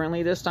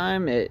differently this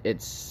time,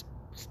 it's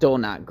still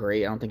not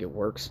great. I don't think it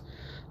works.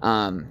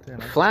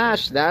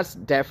 Flash, that's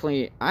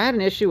definitely, I had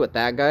an issue with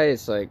that guy.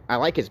 It's like, I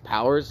like his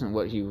powers and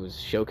what he was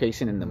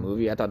showcasing in the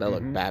movie. I thought that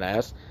looked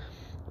badass,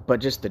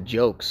 but just the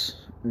jokes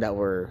that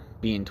were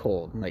being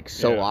told like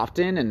so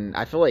often, and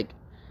I feel like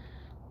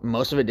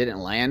most of it didn't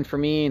land for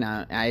me, and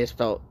I just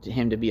felt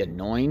him to be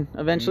annoying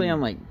eventually. I'm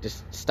like,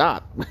 just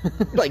stop.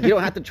 Like, you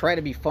don't have to try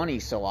to be funny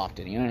so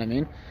often, you know what I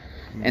mean?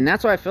 And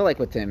that's what I feel like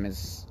with him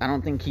is I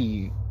don't think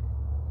he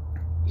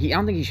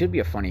should be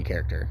a funny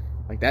character.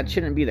 Like, that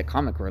shouldn't be the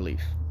comic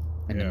relief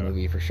in the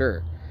movie for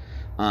sure.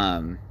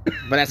 But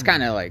that's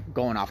kind of like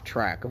going off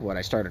track of what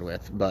I started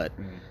with, but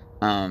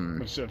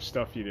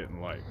stuff you didn't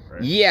like,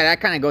 right? Yeah,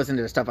 that kind of goes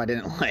into the stuff I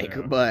didn't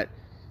like, but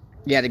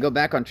yeah, to go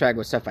back on track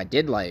with stuff I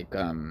did like,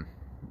 a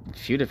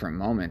few different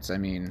moments. I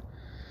mean,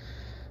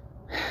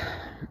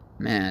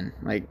 man,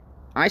 like,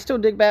 I still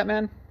dig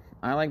Batman.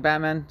 I like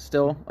Batman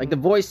still. Like the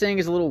voice thing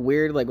is a little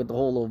weird, like with the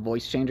whole little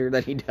voice changer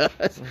that he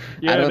does.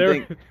 Yeah, I don't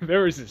think...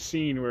 there was a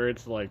scene where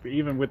it's like,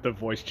 even with the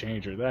voice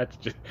changer, that's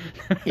just...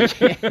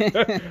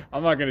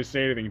 I'm not gonna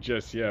say anything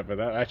just yet, but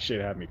that shit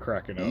had me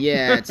cracking up.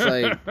 Yeah, it's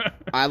like,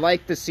 I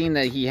like the scene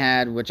that he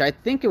had, which I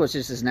think it was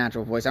just his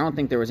natural voice. I don't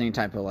think there was any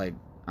type of like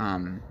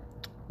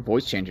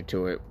voice changer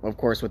to it. Of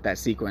course, with that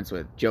sequence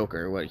with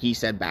Joker, what he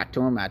said back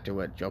to him after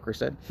what Joker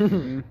said.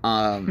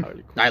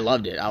 I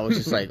loved it. I was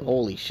just like,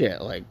 holy shit,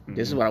 like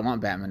this is what I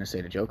want Batman to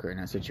say to Joker in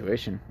that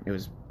situation. It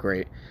was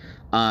great.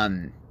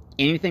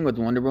 Anything with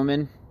Wonder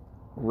Woman,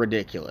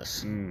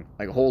 ridiculous.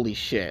 Like holy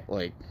shit,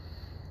 like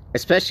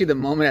especially the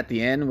moment at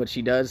the end what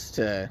she does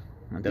to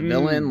the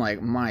villain,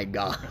 like my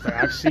god. Like,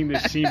 I've seen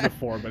this scene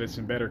before, but it's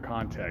in better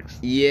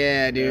context.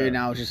 Yeah, dude. And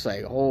I was just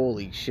like,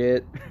 holy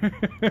shit.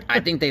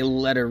 I think they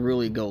let her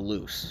really go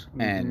loose,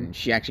 and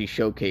she actually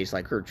showcased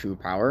like her true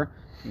power.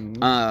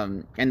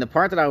 And the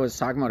part that I was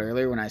talking about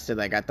earlier when I said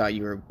like I thought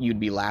you'd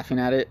be laughing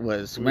at it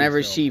was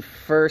whenever she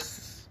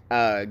first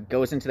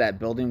goes into that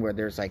building where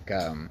there's like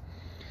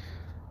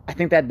I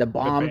think they had the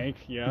bomb. The bank,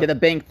 yeah. The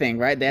bank thing,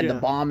 right? They had the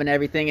bomb and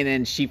everything, and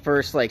then she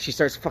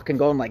starts fucking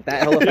going like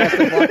that hella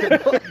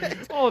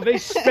fast. Oh, they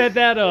sped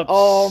that up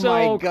oh so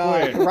my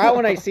god. quick. Right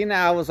when I seen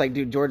that, I was like,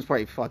 dude, George's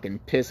probably fucking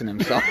pissing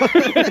himself.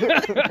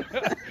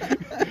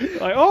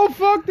 Like, oh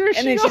fuck, there's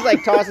and then she's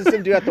like tosses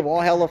some dude at the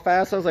wall hella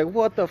fast. I was like,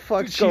 what the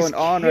fuck's going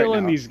on right now? She's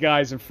killing these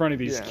guys in front of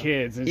these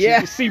kids, and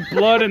Yeah. you see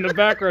blood in the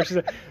background. She's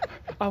like,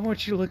 I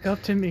want you to look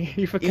up to me.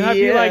 If I can't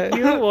be like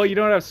you, well, you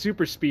don't have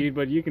super speed,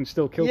 but you can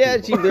still kill people.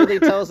 Yeah, she literally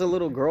tells the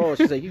little girl,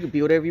 she's like, you can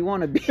be whatever you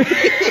want to be.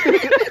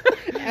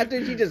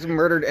 After she just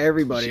murdered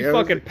everybody. She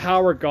fucking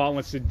power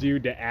gauntlets the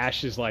dude to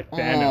ashes like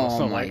Thanos.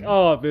 Oh, I'm like,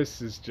 oh,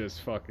 this is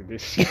just fucking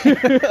this.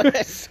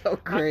 That's so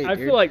great. I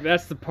feel like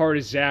that's the part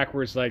of Zack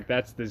where it's like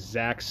that's the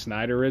Zack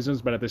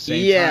Snyderisms, but at the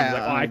same time,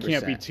 like, oh, I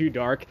can't be too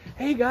dark.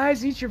 Hey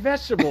guys, eat your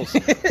vegetables.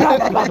 Yeah,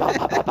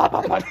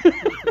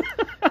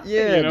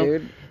 you know?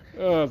 dude.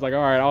 I was like, all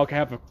right, I'll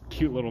have a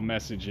cute little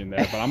message in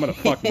there, but I'm gonna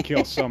fucking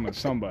kill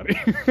somebody.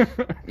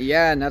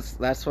 Yeah, and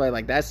that's why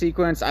like that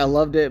sequence, I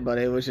loved it, but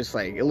it was just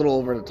like a little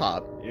over the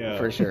top. Yeah,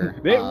 for sure.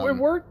 It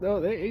worked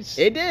though.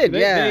 It did.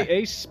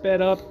 They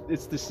sped up.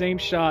 It's the same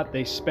shot.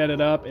 They sped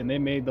it up, and they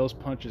made those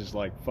punches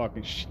like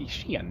fucking.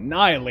 She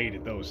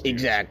annihilated those dudes.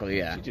 Exactly.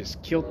 Yeah. She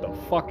just killed the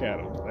fuck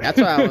out of them.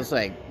 That's why I was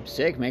like,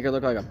 sick. Make her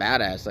look like a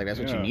badass. Like that's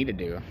what you need to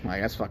do.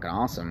 Like that's fucking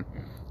awesome.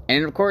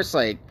 And of course,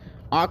 like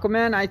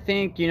Aquaman, I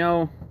think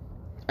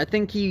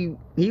he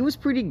was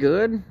pretty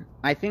good.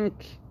 I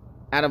think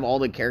out of all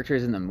the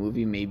characters in the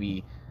movie,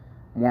 maybe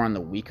more on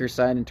the weaker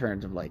side in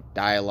terms of like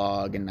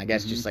dialogue and I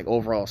guess just like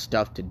overall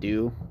stuff to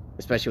do,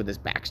 especially with his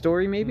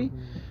backstory maybe.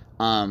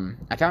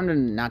 I found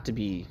him not to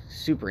be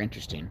super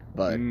interesting,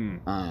 but I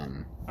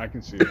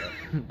can see that.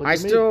 I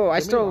still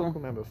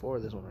Aquaman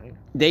before this one, right?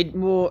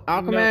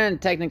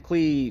 Aquaman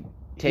technically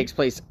takes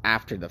place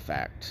after the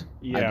fact.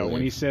 Yeah,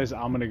 when he says,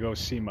 I'm going to go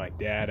see my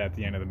dad at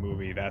the end of the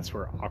movie, that's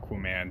where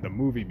Aquaman, the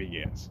movie,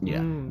 begins.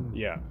 Yeah.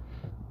 Yeah.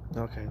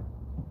 Okay.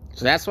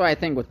 So that's why I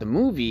think with the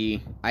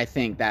movie, I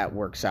think that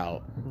works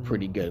out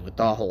pretty good with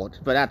the whole,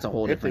 but that's a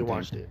whole different thing. If they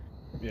watched it.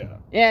 Yeah.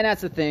 Yeah, and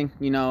that's the thing,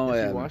 you know.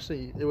 If you watched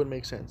it, it would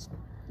make sense.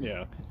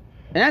 Yeah.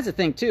 And that's the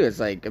thing, too. It's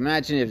like,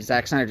 imagine if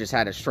Zack Snyder just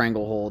had a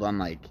stranglehold on,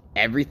 like,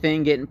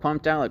 everything getting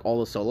pumped out, like, all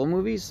the solo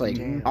movies. Like,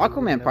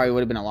 Aquaman probably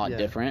would have been a lot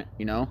different,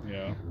 you know?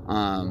 Yeah.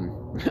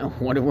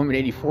 Wonder Woman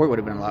 84 would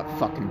have been a lot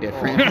fucking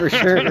different, for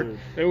sure.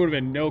 There would have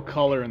been no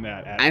color in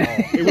that at all.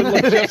 It would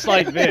look just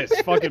like this.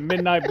 Fucking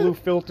midnight blue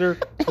filter,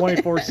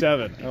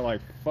 24/7. They're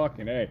like,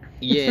 fucking A.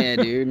 Yeah,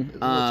 dude.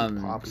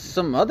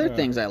 Some other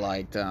things I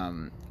liked.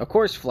 Of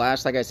course,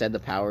 Flash, like I said, the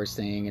powers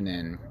thing, and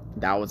then...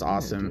 That was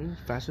awesome.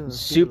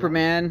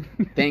 Superman,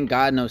 thank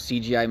God no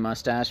CGI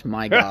mustache.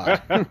 My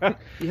God.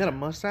 He had a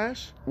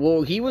mustache?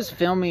 Well, he was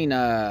filming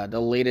the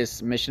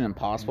latest Mission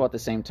Impossible at the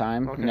same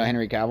time. Okay. You know,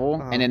 Henry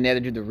Cavill. And then they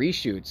had to do the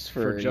reshoots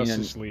for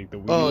Justice League.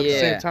 At the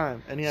same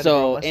time. And he had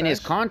so in his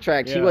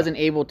contract, he wasn't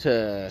able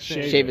to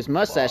shave his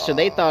mustache. So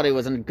they thought it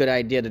was a good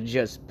idea to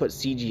just put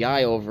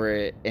CGI over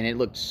it. And it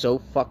looked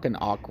so fucking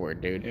awkward,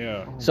 dude.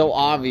 Yeah. So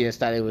obvious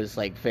that it was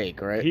like fake,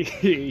 right?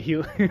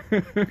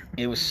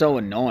 It was so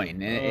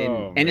annoying.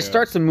 And it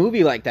starts the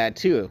movie like that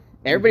too.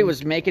 Everybody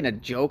was making a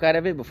joke out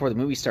of it before the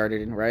movie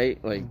started,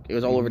 right? Like it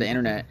was all over the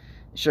internet.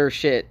 Sure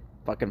shit,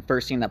 fucking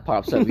first scene that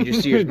pops up, you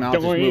just see his mouth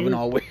just moving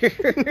all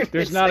weird.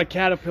 The's not a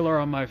caterpillar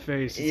on my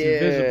face. It's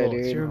invisible. Dude.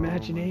 It's your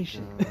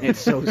imagination. It's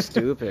so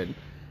stupid.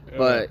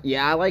 But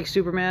yeah, I like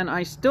Superman.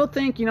 I still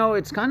think, you know,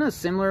 it's kind of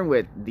similar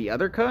with the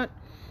other cut.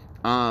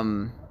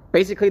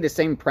 Basically the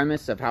same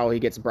premise of how he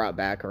gets brought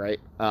back, right?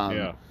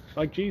 Yeah,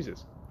 like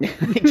Jesus.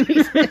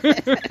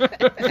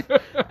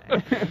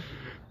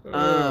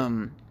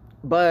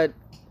 But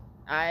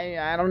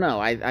I don't know.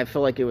 I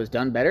feel like it was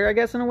done better, I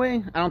guess, in a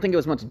way. I don't think it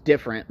was much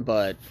different,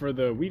 but For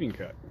the Whedon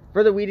cut.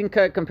 for the Whedon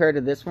cut compared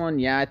to this one,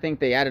 yeah, I think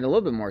they added a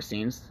little bit more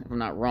scenes, if I'm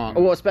not wrong.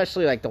 Well,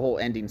 especially like the whole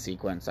ending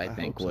sequence, I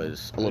think, hope so.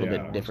 was a little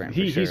bit different.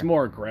 For sure. He's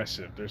more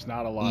aggressive. There's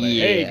not a lot of,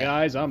 Yeah. hey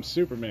guys, I'm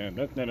Superman.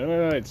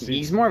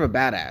 He's more of a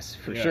badass,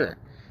 for sure.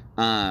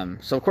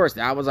 So of course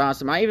that was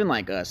awesome. I even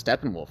like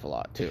Steppenwolf a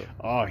lot too.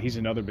 Oh, he's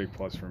another big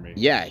plus for me.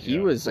 Yeah, he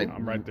was like,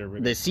 I'm right there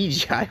with the you.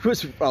 CGI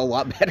was a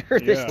lot better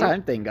this Yeah.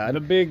 time, thank God.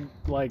 The big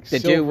like The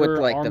silver dude with,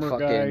 like, the armor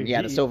fucking- guy.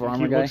 yeah, the silver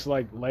armor guy. He looks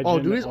like Legend. Oh,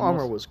 dude, his almost.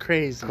 armor was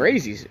crazy.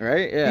 Crazy,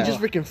 right? Yeah. He just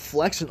freaking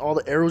flexed and all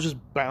the arrows just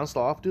bounced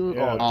off, dude.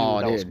 Yeah.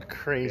 Oh, dude, that dude. was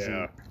crazy.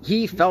 Yeah.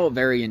 He felt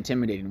very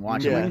intimidating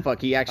watching. Yeah. Like, fuck,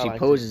 he actually I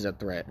liked poses a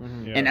threat.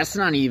 Mhm. Yeah. And that's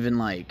not even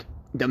like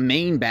the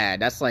main bad.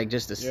 That's like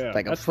just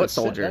like a that's foot the-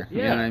 soldier. You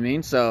know yeah. what I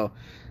mean? So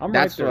I'm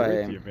that's right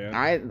there why with you,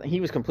 man. he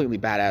was completely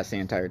badass the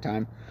entire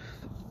time.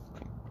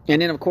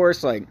 And then of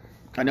course, like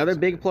another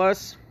big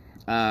plus,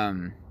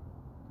 the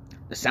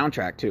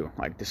soundtrack too.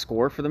 Like the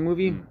score for the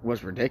movie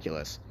was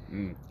ridiculous.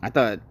 I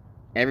thought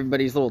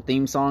everybody's little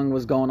theme song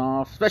was going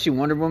off, especially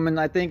Wonder Woman.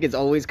 I think is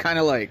always kind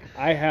of like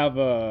I have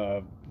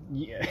a.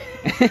 Yeah.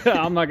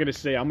 I'm not gonna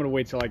say. I'm gonna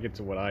wait till I get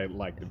to what I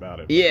liked about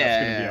it. But Yeah,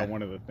 that's gonna yeah. be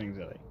one of the things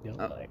that I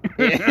don't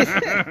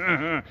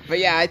like. But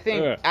yeah, I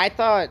think Yeah. I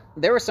thought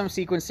there were some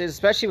sequences,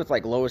 especially with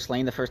like Lois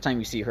Lane. The first time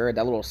you see her,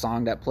 that little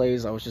song that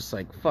plays, I was just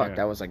like, "Fuck!" Yeah.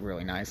 That was like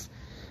really nice.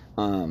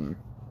 And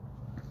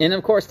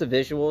of course the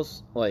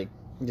visuals, like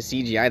the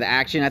CGI, the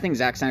action. I think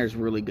Zack Snyder's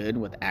really good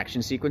with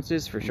action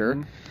sequences for sure.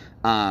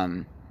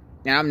 And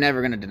I'm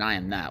never gonna deny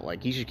him that.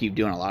 Like he should keep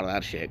doing a lot of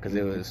that shit because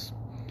it was.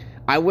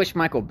 I wish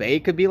Michael Bay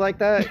could be like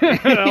that. You know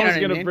I what was I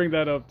gonna mean? bring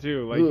that up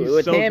too. Like Ooh, he's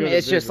with so him, good at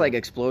it's just like visuals.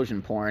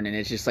 explosion porn, and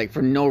it's just like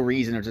for no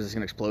reason, it's just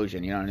an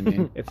explosion. You know what I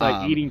mean? It's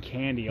like eating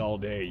candy all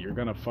day. You're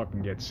gonna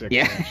fucking get sick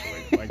Yeah.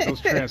 eventually. Like those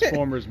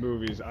Transformers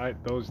movies,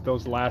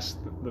 those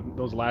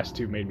last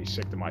two made me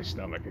sick to my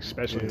stomach,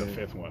 especially the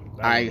fifth one.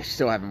 That I was-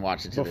 still haven't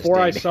watched it to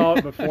before this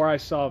day. before I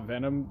saw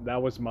Venom,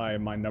 that was my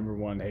number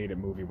one hated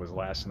movie was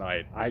Last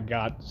Night. I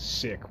got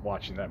sick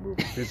watching that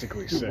movie,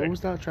 physically Dude, sick. what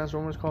was that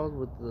Transformers called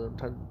with the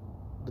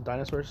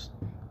dinosaurs?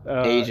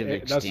 Age of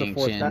That's the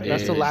fourth Extinction, one.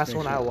 That's the Age of last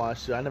one I Extinction.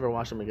 watched. Dude. I never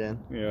watched them again.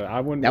 Yeah, I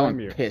wouldn't That blame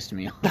one you. pissed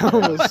me off. That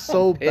one was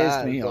so Pissed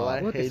bad. me bro. off. I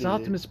Look, hated it's it.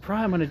 Optimus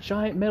Prime on a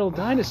giant metal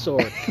dinosaur.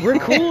 We're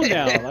cool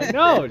now. Like,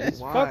 no,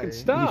 just Why? fucking You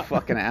stop.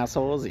 fucking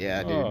assholes.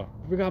 Yeah, dude. Oh,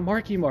 we got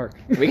Marky Mark.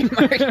 We can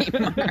Marky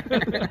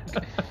Mark.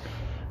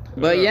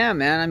 But yeah,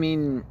 man. I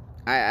mean,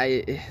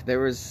 I there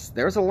was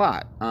a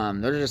lot.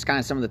 Those are just kind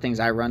of some of the things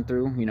I run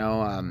through. You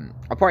know,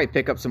 I'll probably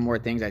pick up some more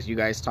things as you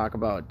guys talk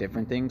about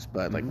different things.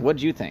 But like,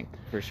 what'd you think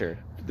for sure?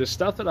 The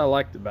stuff that I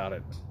liked about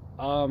it,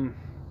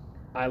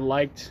 I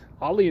liked,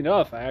 oddly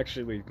enough, I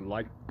actually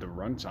liked the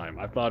runtime.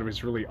 I thought it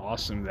was really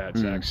awesome that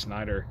Zack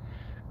Snyder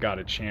got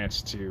a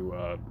chance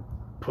to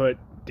put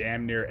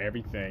damn near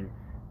everything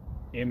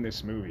in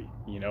this movie.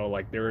 You know,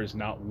 like there is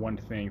not one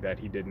thing that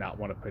he did not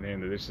want to put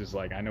in. This is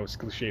like, I know it's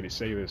cliche to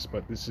say this,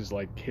 but this is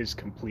like his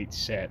complete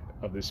set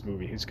of this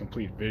movie, his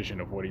complete vision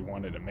of what he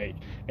wanted to make.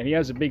 And he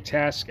has a big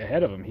task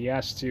ahead of him. He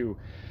has to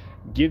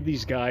give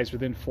these guys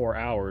within 4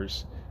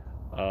 hours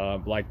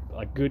like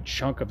a good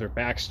chunk of their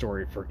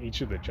backstory for each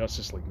of the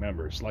Justice League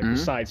members, like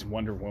besides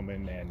Wonder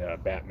Woman and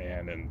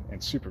Batman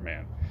and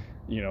Superman,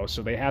 you know.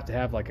 So they have to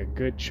have like a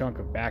good chunk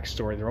of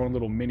backstory, their own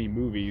little mini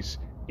movies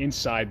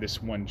inside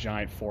this one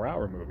giant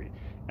 4-hour movie.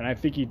 And I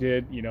think he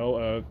did, you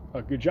know,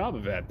 a good job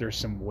of that. There's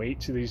some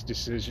weight to these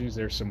decisions.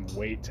 There's some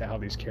weight to how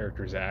these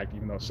characters act,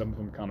 even though some of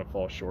them kind of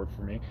fall short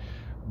for me.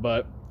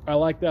 But I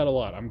like that a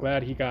lot. I'm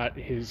glad he got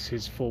his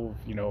full,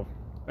 you know,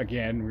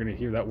 again, we're going to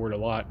hear that word a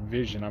lot,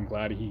 vision. I'm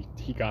glad he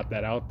got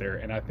that out there,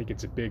 and I think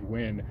it's a big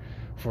win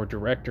for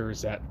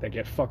directors that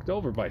get fucked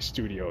over by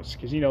studios,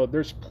 because, you know,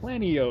 there's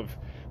plenty of,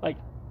 like,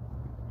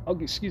 I'll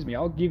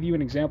give you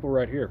an example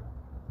right here.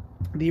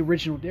 The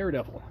original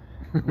Daredevil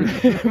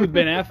with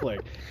Ben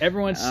Affleck.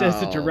 Everyone says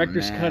the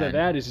director's cut of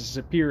that is a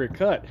superior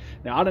cut.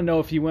 Now, I don't know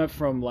if he went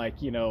from,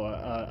 like, you know,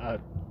 a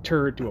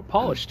turd to a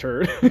polished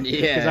turd,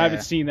 because I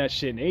haven't seen that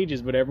shit in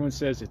ages, but everyone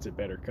says it's a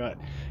better cut.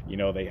 You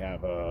know, they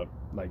have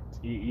like,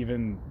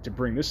 even to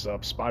bring this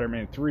up,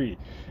 Spider-Man 3,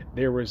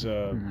 there was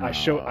I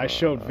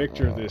showed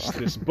Victor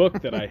this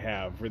book that I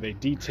have where they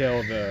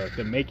detail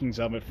the makings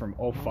of it from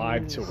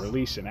 2005 to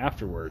release and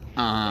afterward.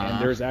 And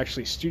there's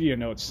actually studio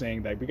notes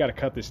saying that we got to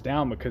cut this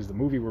down because the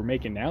movie we're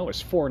making now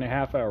is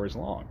 4.5 hours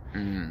long,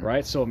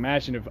 right? So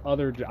imagine if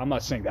I'm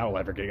not saying that'll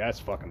ever get, that's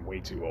fucking way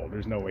too old.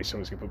 There's no way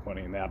someone's gonna put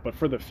money in that. But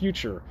for the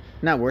future,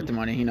 not worth the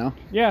money, you know.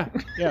 Yeah,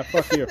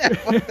 fuck you.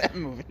 Fuck that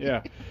movie.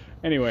 Yeah.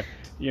 Anyway,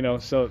 you know,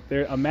 so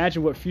there.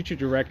 Imagine what future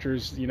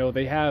directors, you know,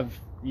 they have,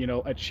 you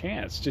know, a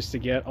chance just to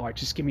get. Oh,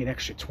 just give me an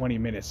extra 20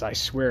 minutes. I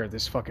swear,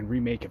 this fucking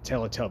remake of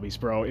Teletubbies,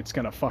 bro, it's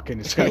gonna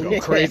go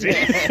crazy.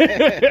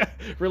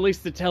 Release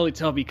the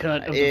Teletubby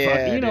cut of the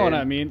fucking. You know what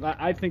I mean?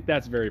 I think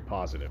that's very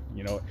positive.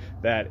 You know,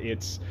 that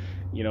it's,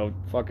 you know,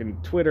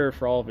 fucking Twitter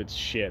for all of its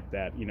shit,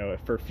 that, you know,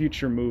 for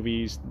future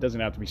movies, it doesn't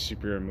have to be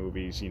superhero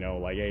movies, you know,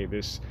 like, hey,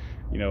 this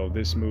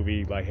this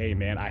movie, like, hey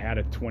man, I had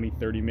a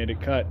 20-30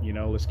 minute cut,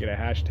 let's get a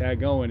hashtag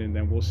going and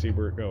then we'll see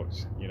where it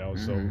goes,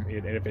 so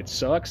and if it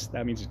sucks,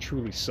 that means it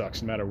truly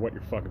sucks no matter what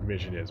your fucking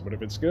vision is. But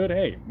if it's good,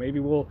 hey, maybe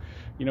we'll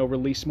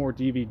release more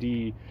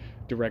DVD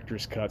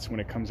director's cuts when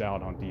it comes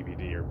out on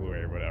DVD or Blu-ray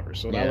or whatever.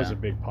 So that was a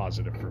big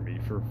positive for me,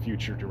 for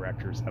future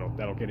directors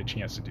that'll get a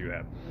chance to do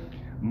that.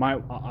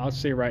 I'll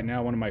say right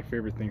now, one of my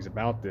favorite things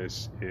about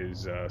this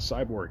is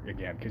Cyborg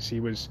again, because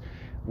he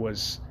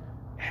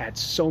had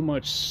so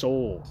much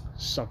soul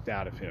sucked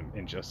out of him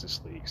in Justice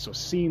League. So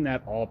seeing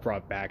that all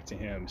brought back to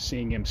him,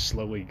 seeing him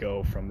slowly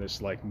go from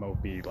this like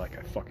mopey, like,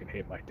 I fucking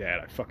hate my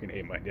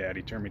dad,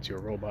 he turned me to a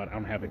robot, I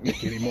don't have a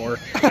dick anymore,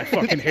 I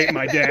fucking hate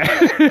my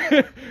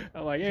dad.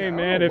 I'm like, hey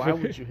man, why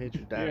would you hate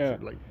your dad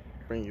for like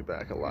bring you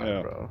back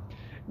alive, bro?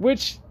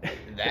 Which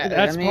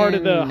that's part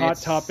of the hot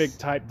topic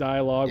type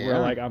dialogue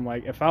where I'm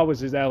like, if I was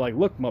his dad, like,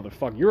 look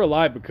motherfucker, you're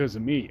alive because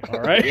of me,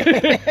 all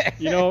right?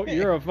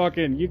 You're a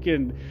fucking, you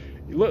can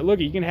look,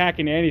 you can hack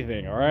into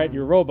anything, all right?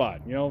 You're a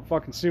robot,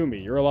 fucking sue me,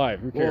 you're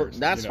alive, who cares? Well,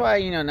 that's why,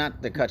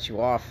 not to cut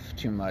you off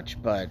too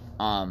much, but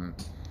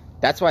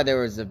that's why there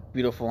was a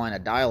beautiful line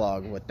of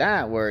dialogue with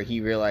that where he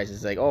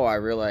realizes, like, oh, I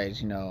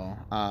realize,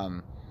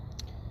 I'm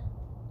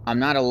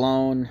not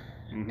alone.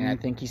 And I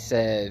think he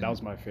said... That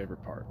was my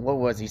favorite part. What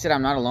was he? He said,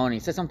 I'm not alone. He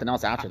said something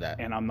else after that.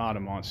 And I'm not a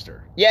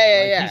monster.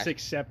 Yeah. He's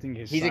accepting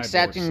his He's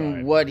accepting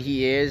side. what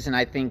he is, and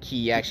I think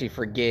he actually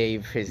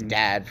forgave his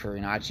dad for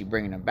actually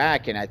bringing him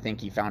back, and I think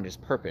he found his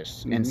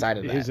purpose inside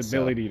of that. His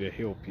ability to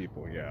heal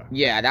people,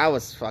 Yeah, that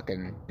was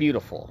fucking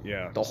beautiful.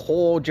 Yeah. The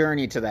whole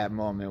journey to that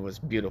moment was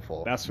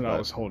beautiful. That's what I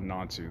was holding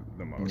on to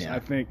the most. Yeah. I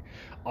think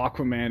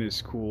Aquaman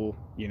is cool.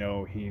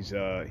 He's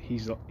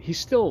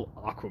still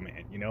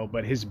Aquaman,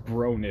 but his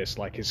broness,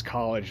 like his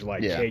college,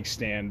 cake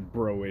stand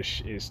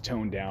bro-ish, is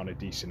toned down a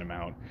decent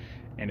amount,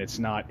 and it's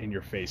not in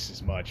your face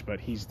as much, but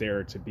he's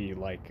there to be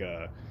like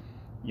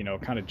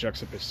kind of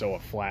juxtaposed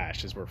of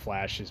Flash, is where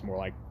Flash is more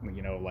like,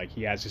 like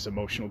he has his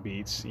emotional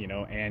beats,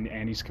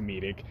 and he's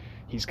comedic.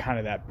 He's kind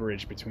of that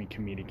bridge between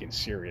comedic and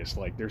serious.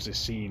 Like, there's a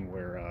scene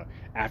where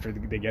after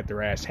they get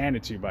their ass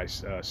handed to by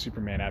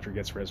Superman after he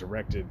gets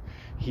resurrected,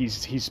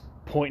 he's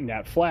pointing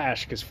at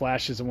Flash because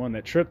Flash is the one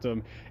that tripped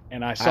him.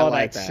 And I saw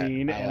that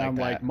scene, and I'm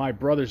like, my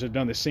brothers have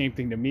done the same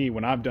thing to me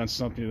when I've done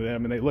something to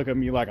them, and they look at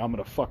me like I'm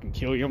gonna fucking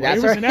kill you. Like,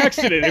 it was an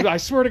accident. I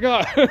swear to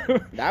God.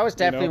 That was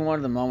definitely one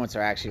of the moments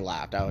where I actually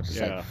laughed. I was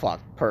just like, fuck,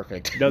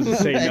 perfect. Doesn't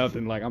say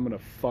nothing like, I'm gonna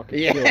fucking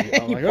kill you.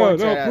 I'm like, oh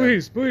no,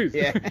 please.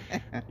 Yeah.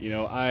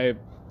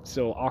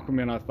 So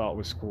Aquaman I thought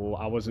was cool.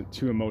 I wasn't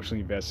too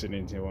emotionally invested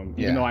into him,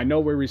 even though I know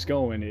where he's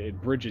going.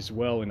 It bridges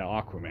well into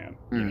Aquaman,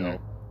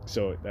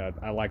 So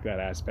I like that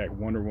aspect.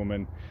 Wonder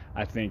Woman,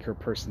 I think her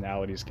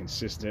personality is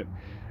consistent.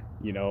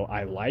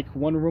 I like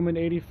Wonder Woman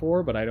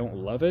 84, but I don't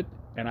love it,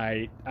 and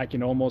I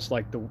can almost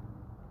I keep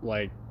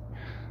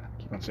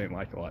on saying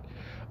like a lot,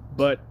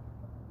 but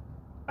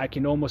I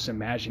can almost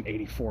imagine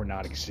 84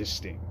 not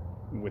existing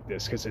with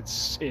this, because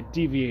it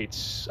deviates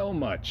so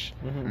much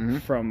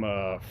from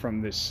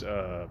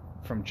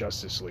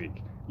Justice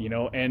League,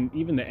 and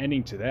even the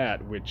ending to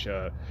that, which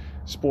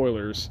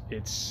spoilers,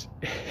 it's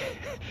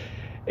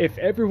if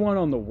everyone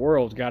on the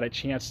world got a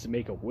chance to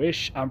make a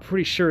wish, I'm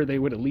pretty sure they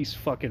would at least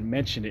fucking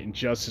mention it in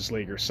Justice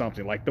League or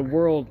something. Like, the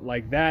world,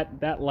 like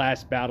that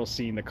last battle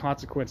scene, the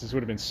consequences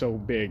would have been so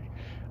big.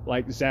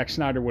 Like, Zack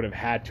Snyder would have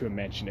had to have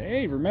mentioned it.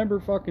 Hey, remember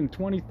fucking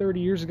 20, 30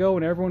 years ago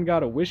when everyone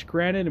got a wish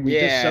granted and we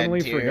just suddenly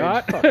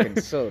forgot?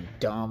 Fucking so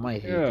dumb. I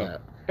hate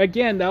that.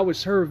 Again, that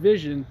was her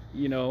vision,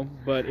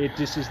 but it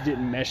just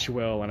didn't mesh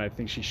well, and I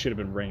think she should have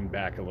been reined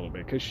back a little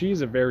bit, because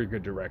she's a very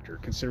good director,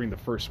 considering the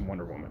first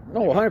Wonder Woman.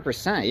 Oh,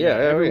 100%,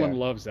 everyone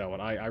loves that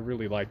one. I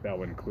really like that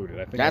one included.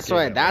 I think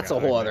that's a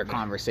whole other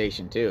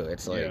conversation, too.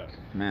 It's like,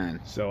 man.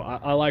 So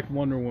I like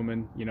Wonder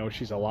Woman.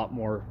 She's a lot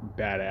more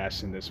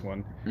badass in this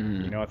one.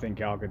 I think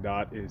Gal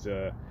Gadot is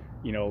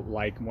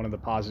like one of the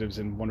positives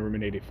in Wonder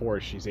Woman 84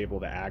 is she's able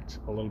to act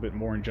a little bit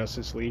more in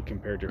Justice League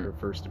compared to her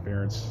first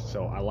appearance.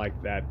 So I like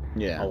that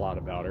a lot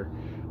about her.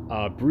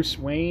 Bruce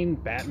Wayne,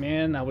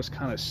 Batman, I was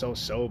kind of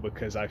so-so,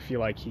 because I feel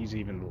like he's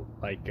even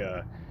like,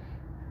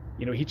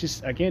 he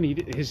just, again,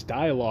 his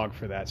dialogue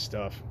for that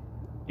stuff,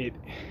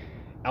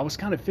 I was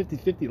kind of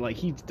 50-50. Like,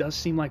 he does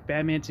seem like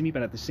Batman to me,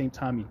 but at the same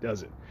time, he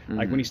doesn't.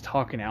 Like, when he's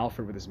talking to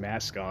Alfred with his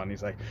mask on,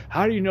 he's like,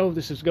 how do you know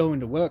this is going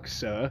to work,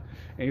 sir?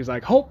 And he's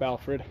like, hope,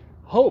 Alfred.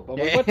 Hope. I'm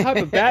like, what type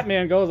of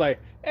Batman goes like,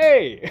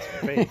 hey,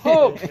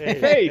 hope,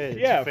 faith,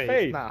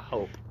 faith, not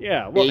hope.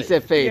 Yeah, well, he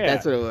said faith.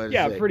 That's what it was.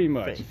 Yeah, like, pretty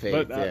much.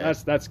 Faith,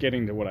 but that's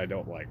getting to what I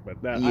don't like.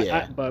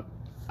 But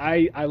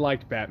I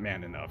liked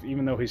Batman enough,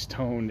 even though his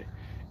tone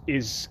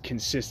is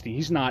consistent.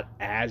 He's not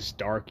as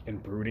dark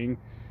and brooding,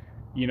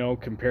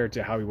 compared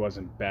to how he was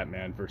in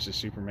Batman versus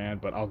Superman.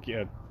 But I'll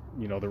get.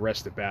 The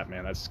rest of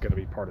Batman, that's going to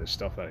be part of the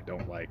stuff that I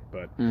don't like.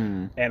 But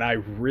and I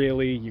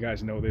really, you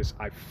guys know this,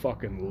 I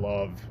fucking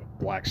love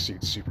Black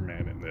Suit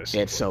Superman in this.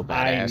 It's so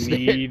badass. I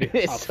need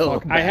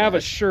I have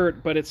a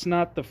shirt, but it's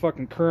not the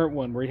fucking current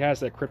one where he has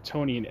that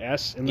Kryptonian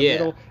S in the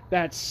middle.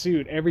 That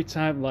suit, every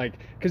time, like,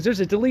 because there's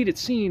a deleted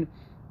scene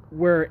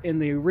where in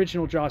the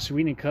original Joss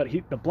Whedon cut,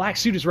 the black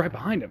suit is right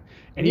behind him,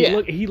 and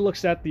he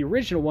looks at the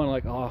original one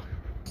like, oh,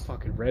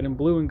 fucking red and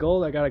blue and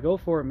gold, I gotta go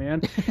for it,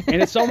 man.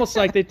 And it's almost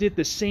like they did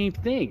the same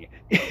thing.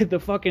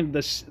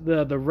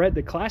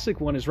 The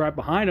classic one is right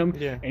behind him,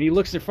 and he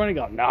looks in front and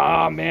goes,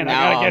 nah, man,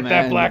 I gotta get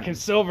that black and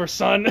silver,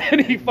 son.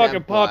 And he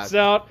fucking pops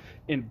out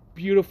in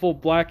beautiful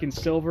black and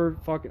silver.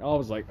 Fucking, I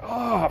was like,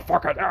 oh,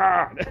 fuck it,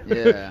 ah.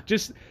 Yeah.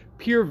 Just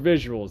pure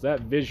visuals.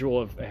 That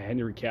visual of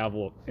Henry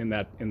Cavill in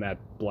that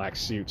black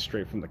suit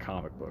straight from the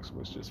comic books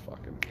was just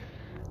fucking,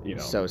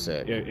 so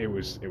sick. It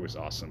was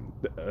awesome.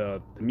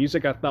 The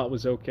music I thought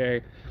was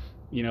okay.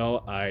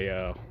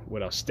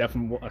 What else?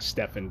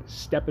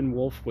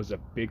 Steppenwolf was a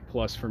big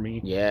plus for me.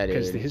 Yeah, dude.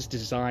 Because his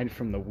design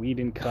from the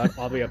Whedon cut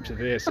all the way up to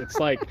this, it's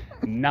like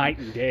night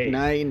and day.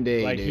 Night and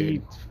day, like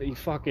dude.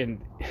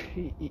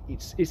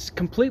 It's a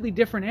completely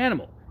different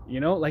animal.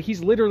 Like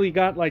he's literally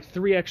got like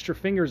 3 extra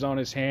fingers on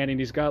his hand, and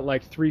he's got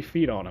like 3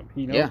 feet on him.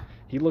 Yeah.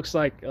 He looks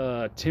like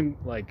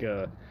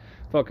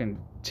fucking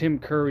Tim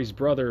Curry's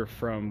brother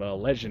from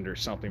Legend or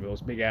something with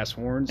those big ass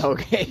horns.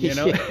 Okay.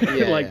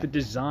 Like the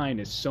design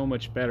is so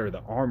much better,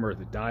 the armor,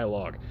 the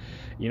dialogue.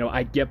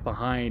 I get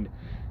behind,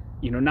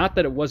 not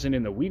that it wasn't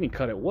in the Whedon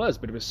cut, it was,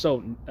 but it was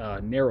so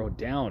narrowed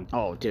down.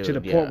 Oh, dude, to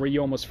the point where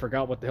you almost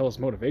forgot what the hell his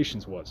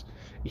motivations was.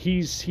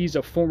 He's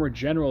a former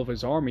general of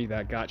his army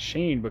that got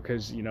shamed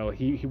because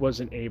he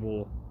wasn't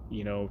able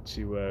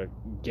to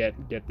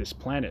get this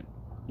planet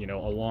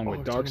along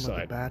with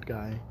Darkseid. The bad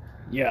guy.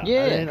 Yeah.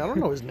 I don't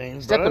know his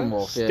name.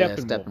 Steppenwolf. Yeah,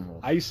 Steppenwolf.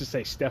 I used to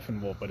say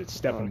Steppenwolf, but it's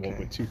Steppenwolf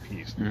with 2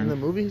 P's. In the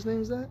movie, his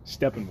name is that?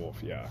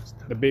 Steppenwolf, yeah.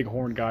 The big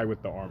horn guy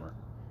with the armor.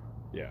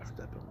 Yeah.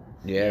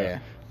 Steppenwolf. Yeah.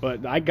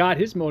 But I got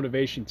his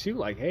motivation too.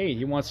 Like, hey,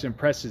 he wants to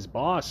impress his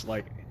boss.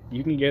 Like,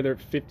 you can gather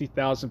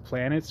 50,000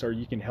 planets, or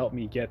you can help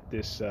me get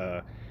this.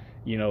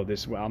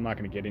 This. Well, I'm not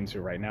going to get into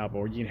it right now,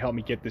 but you can help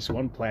me get this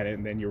one planet,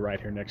 and then you're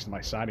right here next to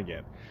my side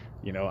again.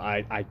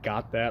 I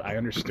got that. I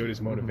understood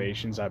his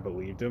motivations. I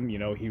believed him.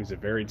 He was a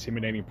very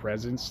intimidating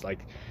presence.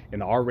 Like in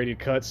the R-rated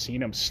cut,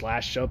 seeing him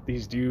slash up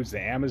these dudes, the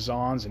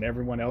Amazons, and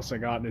everyone else that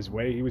got in his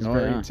way, he was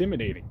very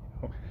intimidating.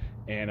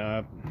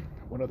 And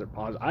what other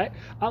positive?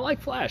 I like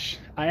Flash.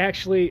 I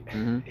actually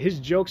his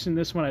jokes in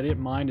this one I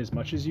didn't mind as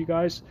much as you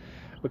guys,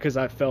 because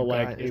I felt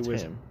like it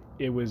was.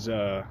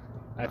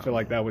 I feel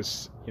like that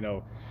was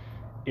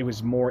it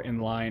was more in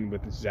line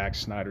with Zack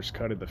Snyder's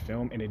cut of the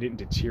film, and it didn't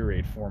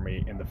deteriorate for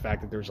me. And the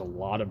fact that there's a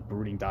lot of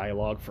brooding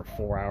dialogue for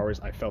 4 hours,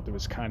 I felt it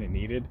was kind of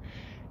needed.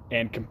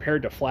 And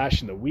compared to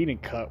Flash in the Whedon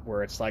cut,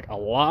 where it's like a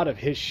lot of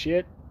his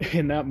shit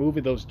in that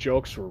movie, those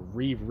jokes were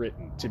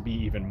rewritten to be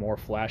even more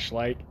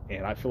Flash-like.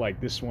 And I feel like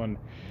this one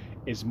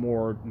is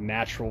more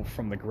natural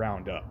from the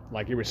ground up.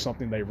 Like it was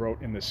something they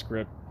wrote in the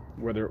script,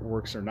 whether it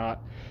works or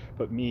not.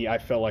 But me, I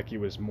felt like it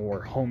was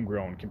more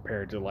homegrown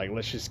compared to like,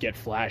 let's just get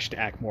Flash to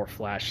act more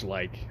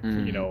Flash-like,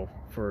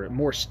 for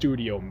more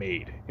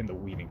studio-made in the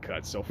Whedon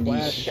cut. So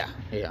Flash,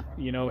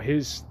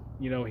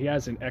 he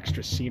has an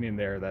extra scene in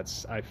there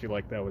that's, I feel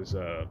like that was,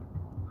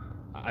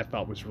 I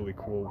thought was really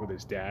cool with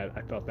his dad.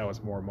 I thought that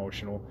was more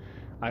emotional.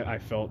 I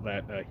felt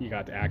that he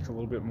got to act a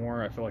little bit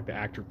more. I felt like the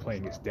actor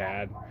playing his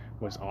dad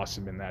was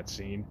awesome in that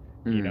scene,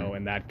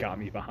 and that got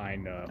me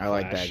behind Flash I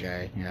like that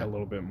guy, a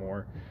little bit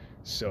more.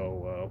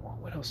 So,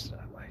 what else did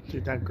I like?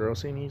 Dude, that girl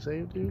scene he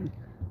saved, dude.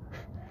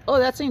 Oh,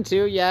 that scene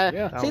too,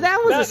 yeah. See,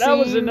 that was that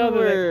was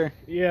another.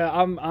 Yeah,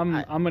 I'm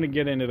gonna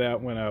get into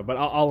that when, but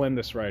I'll end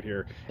this right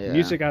here. Yeah.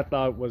 Music I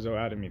thought was.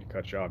 I didn't mean to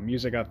cut you off.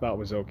 Music I thought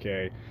was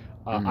okay.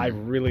 I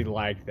really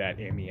liked that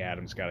Amy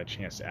Adams got a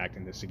chance to act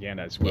in this again,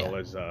 as well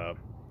as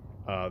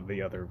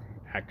the other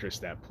actress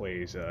that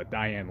plays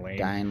Diane Lane.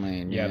 Diane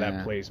Lane, yeah,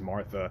 that plays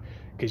Martha.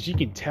 Because you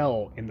can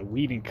tell in the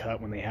Whedon cut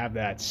when they have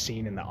that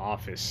scene in the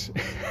office,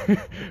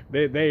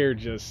 they are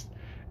just,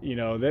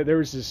 there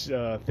was this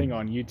thing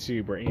on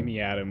YouTube where Amy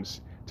Adams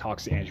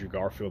talks to Andrew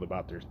Garfield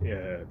about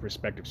their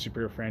respective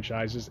superhero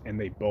franchises, and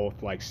they both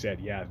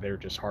said, yeah, they're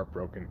just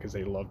heartbroken because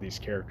they love these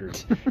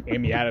characters.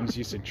 Amy Adams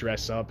used to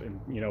dress up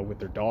and with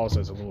their dolls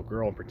as a little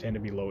girl and pretend to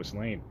be Lois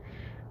Lane,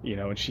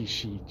 and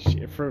she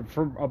for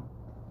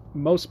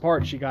most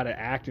part she got to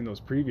act in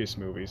those previous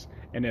movies,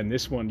 and then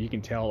this one you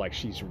can tell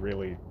she's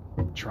really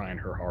trying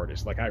her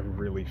hardest. I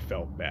really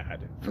felt bad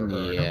for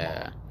her and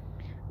her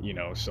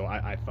mom. So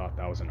I thought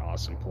that was an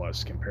awesome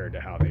plus compared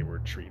to how they were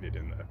treated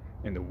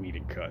in the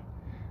Whedon cut.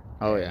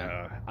 Oh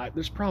yeah.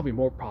 There's probably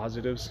more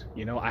positives.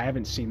 I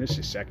haven't seen this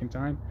a second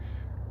time.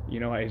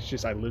 It's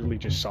just I literally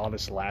just saw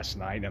this last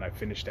night and I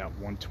finished at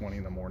 1:20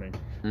 in the morning.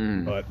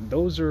 But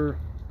those are,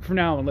 for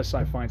now, unless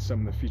I find some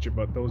in the future,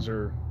 but those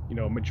are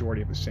a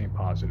majority of the same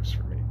positives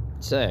for me.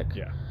 Sick.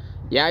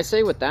 Yeah, I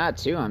say with that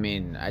too. I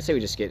mean, I say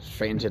we just get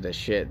straight into the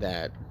shit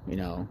that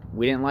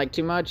we didn't like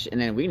too much, and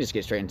then we can just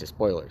get straight into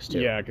spoilers too.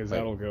 Yeah, because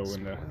that'll go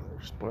in the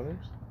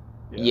spoilers.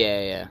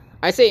 Yeah.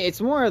 I say it's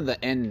more of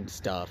the end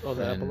stuff. Oh,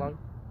 the epilogue.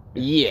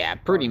 Yeah,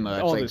 pretty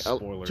much. All the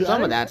spoilers. Dude,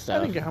 some of that stuff.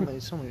 I didn't get how many.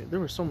 There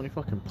were so many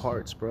fucking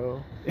parts,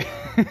 bro.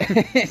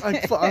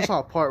 I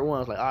saw part 1. I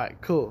was like, all right,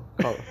 cool.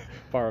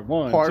 Part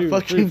 1, Part 2, 3,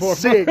 fucking 4,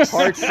 6.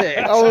 Part 6.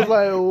 I was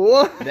like,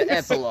 what? The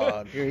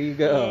epilogue. Here you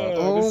go.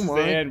 Oh this is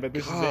my the end, but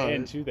this is the God.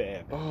 end to the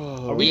end.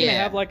 Oh. Are we Yeah. gonna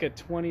have like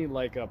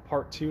a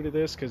part 2 to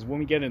this? Because when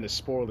we get into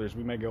spoilers,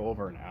 we may go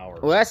over an hour.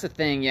 Well, that's the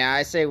thing. Yeah,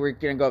 I say we're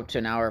gonna go up to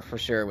an hour for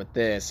sure with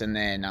this, and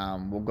then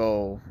we'll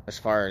go as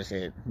far as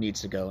it needs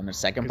to go in the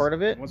second part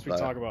of it. Once we but-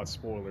 talk about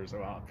spoilers,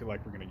 I feel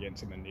like we're gonna get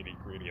into the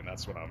nitty gritty, and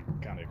that's what I'm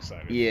kind of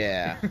excited.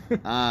 Yeah.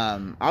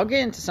 I'll get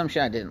into some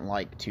shit I didn't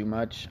like too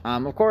much.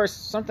 Of course,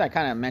 something I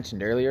kind of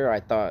mentioned earlier. I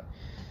thought,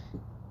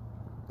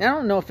 I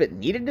don't know if it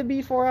needed to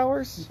be 4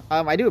 hours.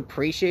 I do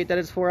appreciate that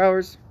it's 4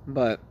 hours,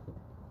 but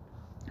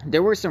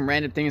there were some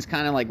random things,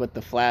 kind of like with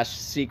the Flash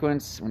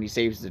sequence when he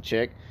saves the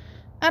chick.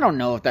 I don't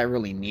know if that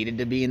really needed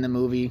to be in the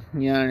movie.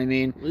 You know what I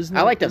mean?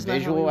 I like the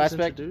visual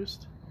aspect.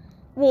 Introduced?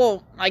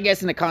 Well, I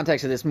guess in the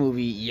context of this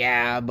movie,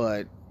 yeah,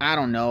 but I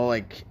don't know.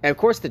 Like, of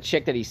course, the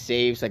chick that he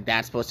saves, like,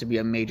 that's supposed to be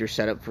a major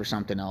setup for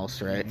something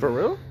else, right? For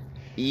real?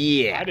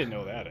 Yeah. I didn't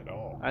know that at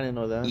all. I didn't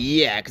know that.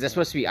 Yeah, because that's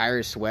supposed to be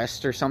Iris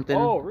West or something.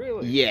 Oh,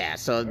 really? Yeah,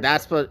 so Okay.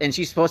 that's and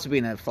she's supposed to be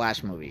in the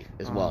Flash movie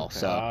as well.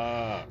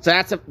 okay.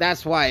 So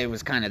that's why it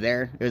was kind of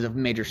there. It was a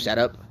major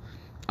setup.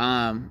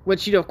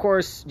 Which, you know, of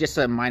course, just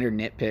a minor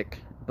nitpick,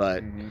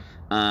 but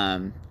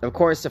of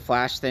course, the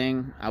Flash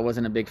thing, I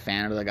wasn't a big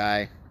fan of the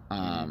guy.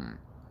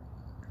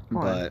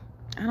 But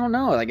I don't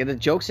know, like, the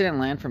jokes didn't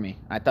land for me.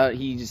 I thought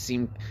he just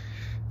seemed,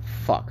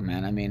 fuck,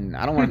 man. I mean,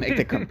 I don't want to make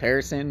the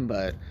comparison,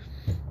 but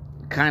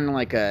kind of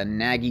like a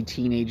naggy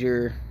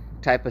teenager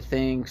type of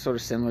thing, sort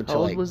of similar to, How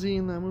old like, was he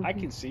in that movie? I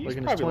can see he's Like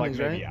in his probably like 20s,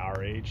 maybe right?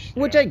 our age.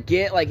 which yeah. I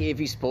get, like, if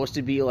he's supposed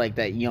to be like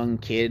that young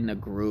kid in a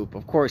group,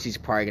 of course he's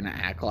probably gonna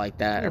act like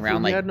that Yeah, around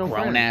he like had no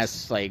grown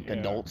ass friends. like Yeah.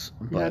 adults.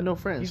 He But had no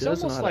friends. He's He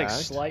doesn't know almost how to like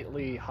act.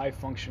 slightly high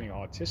functioning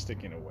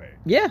autistic in a way.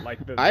 yeah,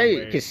 Like the I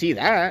way- could see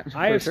that. I for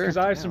have sure. because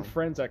I have some Damn.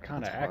 friends that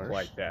kind of That's act harsh.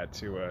 like that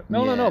too. Yeah.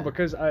 No,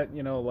 because I,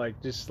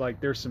 like just like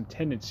there's some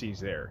tendencies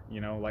there.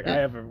 Like I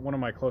Yeah. have one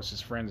of my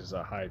closest friends is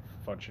a high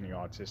functioning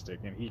autistic,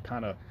 and he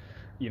kind of,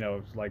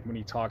 like when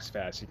he talks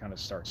fast, he kind of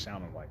starts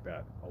sounding like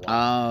that a lot.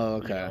 Oh,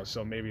 okay.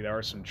 So maybe there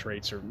are some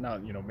traits, or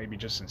not, maybe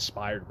just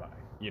inspired by,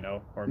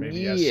 or maybe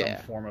he has Yeah.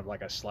 some form of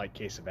like a slight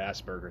case of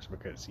Asperger's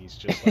because he's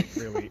just like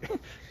really,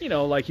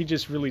 like he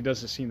just really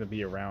doesn't seem to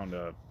be around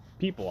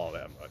people all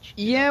that much.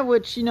 Yeah,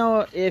 which if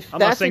I'm that's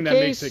not saying the that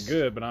case, makes it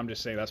good, but I'm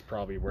just saying that's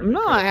probably where. they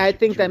No, could have I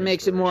think that drew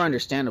makes it more inspiration.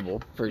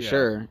 understandable for Yeah.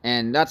 sure,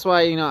 and that's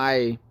why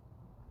I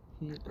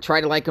try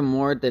to like him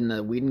more than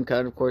the Whedon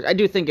cut. Of course, I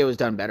do think it was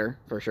done better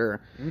for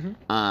sure.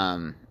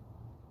 Mhm.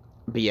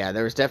 But yeah,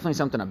 there was definitely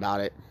something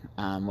about it.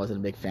 Wasn't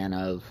a big fan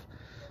of.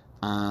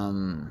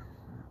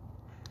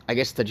 I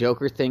guess the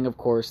Joker thing, of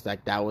course,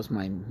 that was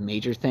my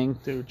major thing.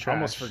 Dude, I trash.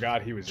 almost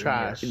forgot he was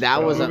Trash. in there. That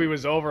When was the a- movie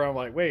was over. I'm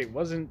like, wait,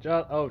 wasn't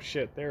Joss? Oh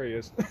shit, there he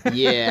is.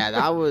 Yeah,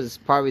 that was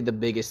probably the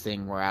biggest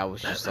thing where I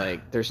was just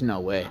like, "There's no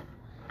way."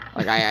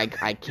 Like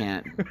I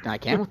can't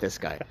with this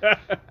guy.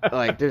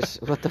 Like,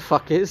 what the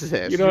fuck is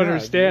this? You don't Yeah,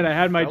 understand. dude. I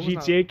had my That was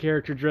GTA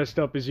character dressed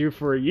up as you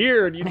for a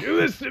year, and you do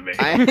this to me.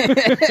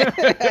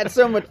 I had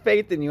so much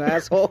faith in you,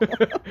 asshole.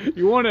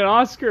 You won an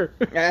Oscar.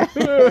 You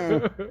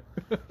won an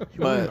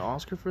But-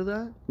 Oscar for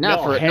that? Not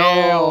No, for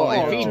hell no.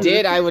 If he no.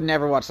 did, I would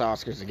never watch the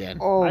Oscars again.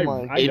 Oh I-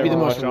 my I god. It'd be the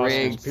never most watched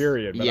Oscars, rigged.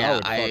 period. But Yeah,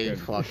 I I would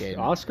fucking-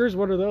 Oscars.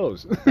 What are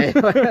those?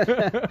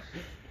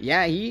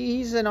 Yeah,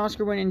 he's an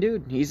Oscar-winning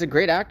dude. He's a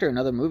great actor in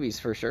other movies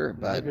for sure.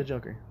 Not a But good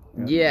Joker.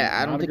 yeah, I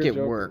Not don't a think good it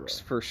Joker, works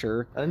bro. for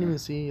sure. I didn't even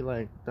see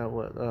like that.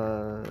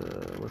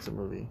 What's the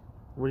movie?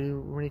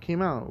 When he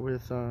came out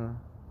with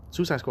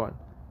Suicide Squad.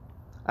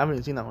 I haven't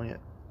even seen that one yet.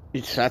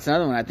 That's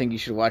another one I think you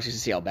should watch just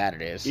to see how bad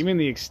it is. Even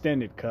the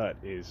extended cut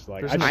is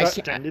like There's I no tried-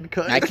 extended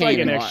cut. I it's can't like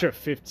even an watch. extra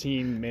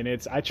 15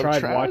 minutes. I tried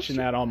trash? watching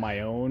that on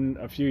my own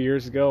a few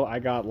years ago. I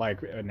got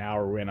like an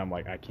hour in. I'm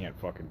like, I can't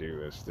fucking do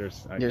this.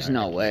 There's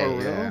no way. For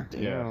real? Yeah.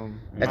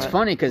 Damn. It's I-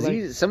 funny because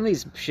like- some of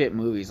these shit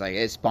movies, like,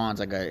 it spawns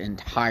like an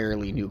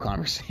entirely new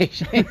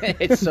conversation.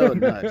 It's so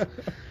nuts.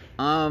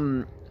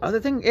 Other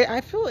thing,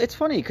 I feel it's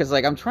funny because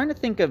like I'm trying to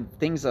think of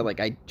things that like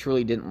I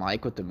truly didn't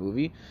like with the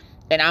movie,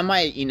 and I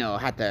might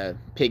have to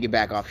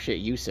piggyback off shit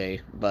you say,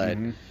 but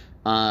Mhm.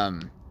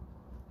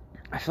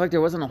 I feel like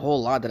there wasn't a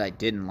whole lot that I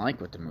didn't like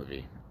with the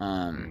movie.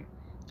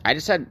 I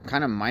just had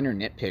kind of minor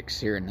nitpicks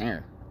here and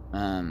there.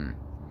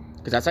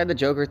 Because outside the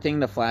Joker thing,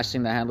 the Flash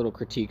thing that I had little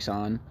critiques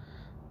on.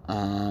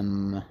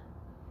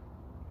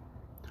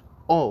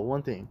 Oh,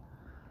 one thing.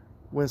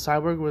 When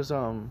Cyborg was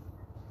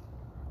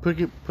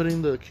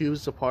putting the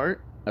cubes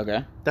apart,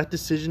 Okay. that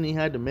decision he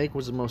had to make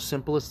was the most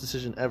simplest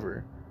decision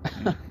ever.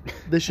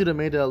 They should have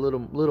made it a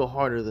little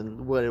harder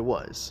than what it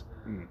was.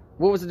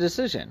 What was the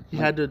decision? He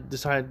had to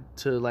decide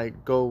to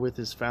like go with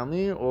his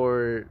family,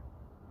 or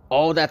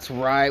Oh, that's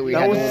right. We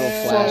that had a was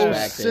little so flashback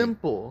thing.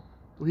 simple.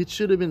 It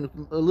should have been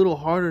a little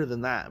harder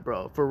than that,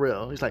 bro. For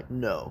real. He's like,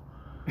 no.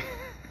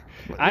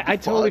 I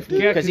totally fuck, dude?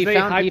 forget Because he they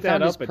found hyped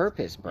that his up.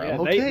 purpose, bro. Yeah,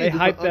 Okay, they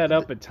hyped that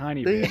up a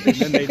tiny they- bit, and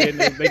then they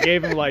didn't. They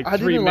gave him like I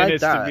 3 didn't like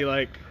minutes to that. be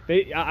like.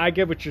 I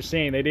get what you're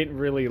saying. They didn't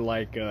really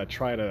like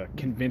try to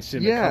convince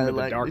him to Yeah, come to the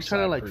like dark they try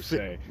to side like per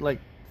se.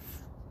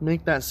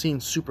 make that scene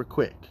super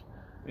quick.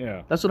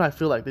 Yeah. That's what I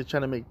feel like. They're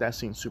trying to make that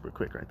scene super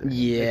quick right there.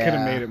 Yeah. They could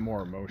have made it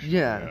more emotional.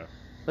 Yeah.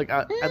 Like,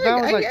 I Yeah, thought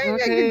I was like, I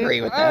okay.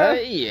 agree with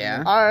that.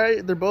 Yeah.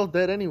 Alright, they're both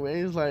dead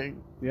anyways. Like,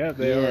 Yeah,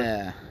 they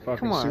Yeah. are fucking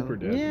Come on. super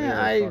dead.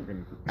 Yeah, They are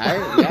fucking...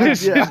 yeah.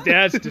 his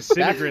dad's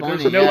disintegrated.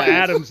 That's There's funny, no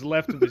yeah. atoms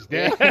left of his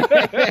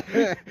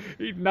dad.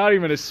 He's not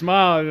even a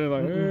smile. They're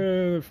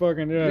like,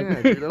 fucking,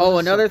 yeah, dude, that Oh,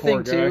 was another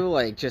poor thing guy. too,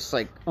 like just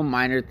like a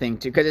minor thing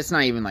too, because it's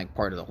not even like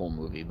part of the whole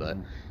movie, but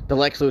the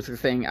Lex Luthor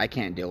thing, I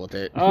can't deal with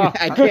it. Oh.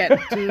 I can't.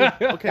 Dude,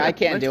 okay, I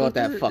can't Lex deal with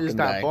that Luthor fucking is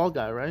that guy. bald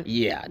guy, right?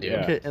 Yeah, dude.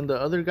 Yeah. Okay, and the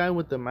other guy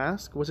with the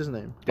mask, what's his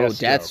name? Oh,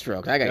 Deathstroke.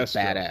 Deathstroke. That guy's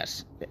Deathstroke.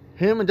 badass.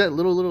 Him and that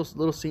little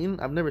scene.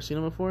 I've never seen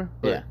him before.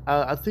 But Yeah.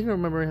 I think I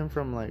remember him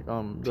from like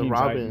the Teen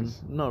Robin.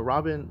 Titans. No,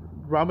 Robin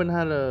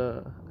had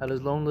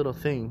his own little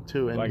thing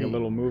too, and Like a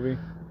little movie.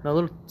 no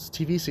little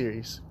TV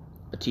series.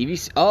 A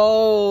TV.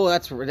 Oh,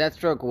 that's where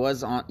Deathstroke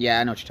was on. Yeah,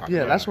 I know what you're talking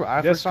Yeah, about. that's where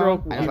I first saw him.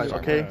 Deathstroke I was was-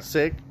 like, okay, yeah.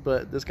 sick.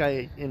 But this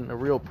guy in a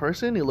real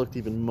person, he looked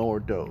even more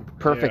dope.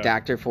 Perfect Yeah.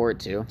 actor for it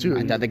too.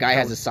 Dude, The guy that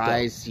has the was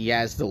size. He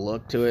has the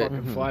look to it.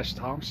 Fucking Flash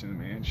Thompson,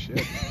 man. Shit.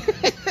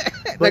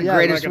 The But yeah,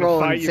 greatest I'm not gonna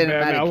role in fight you, man. I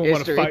cinematic won't want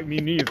to history. fight me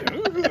neither.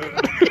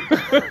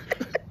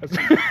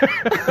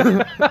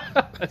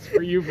 That's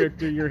for you,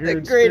 Victor. You're here The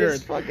in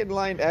greatest spirit. fucking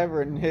line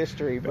ever in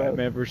history, bro.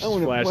 Batman versus I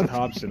wouldn't Flash want-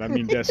 Thompson. I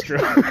mean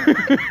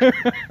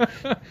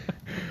Deathstroke.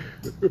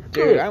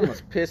 Dude, I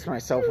almost pissed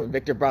myself when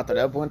Victor brought that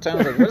up one time. I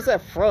was like, what is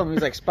that from?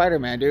 He's like,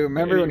 Spider-Man, dude.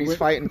 Remember when he's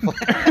fighting Flash?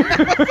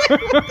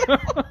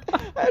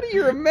 How do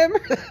you remember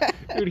that?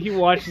 Dude, he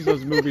watches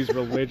those movies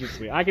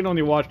religiously. I can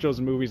only watch those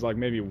movies like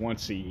maybe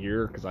once a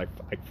year because I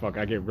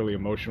get really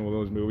emotional with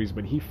those movies.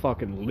 But he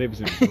fucking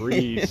lives and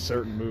breathes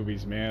certain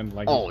movies, man.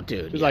 Like, Oh,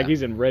 dude. it's Yeah. like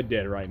he's in Red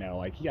Dead right now.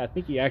 Like, I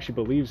think he actually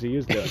believes he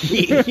is dead.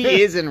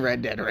 he is in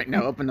Red Dead right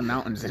now, up in the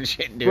mountains and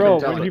shit, dude. Bro, I'm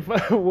telling when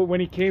you. when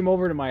he came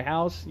over to my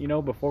house, you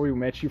know, before we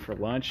met you for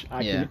lunch,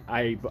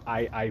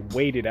 I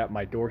waited at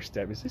my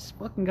doorstep. Is this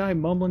fucking guy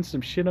mumbling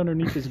some shit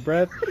underneath his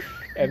breath?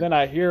 And then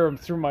I hear him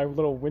through my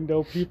little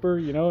window peeper,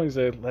 you know, he's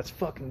like, "Let's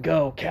fucking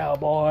go,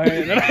 cowboy."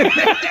 And then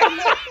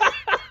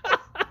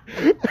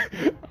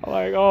I'm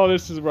like, oh,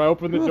 this is where I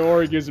open the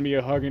door. He gives me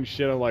a hug and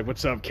shit. I'm like,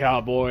 "What's up,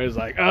 cowboy?" He's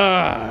like,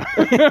 ah.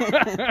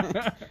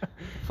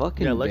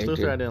 Fucking Yeah, Lex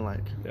Victor. Luthor I didn't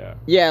like. Yeah.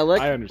 Yeah,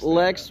 I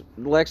understand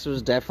Lex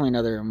was definitely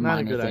another Not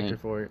a minor good thing. actor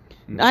for it.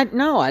 I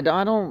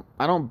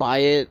don't buy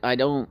it.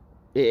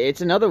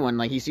 It's another one.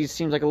 Like he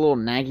seems like a little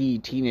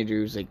naggy teenager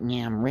who's like,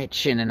 yeah, I'm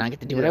rich and I get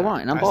to do what I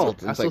want and I'm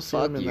bald. I It's still like, see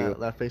fuck him in you.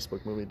 that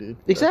Facebook movie, dude.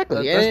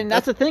 Exactly, and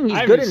that's the thing. He's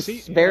I good in haven't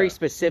seen- very yeah.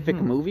 specific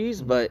Mhm.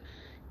 movies, but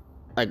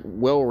like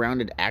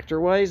well-rounded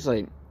actor-wise,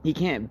 like he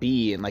can't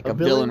be in like a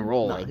villain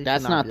role. No, like he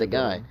that's cannot not be the a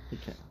guy. villain. He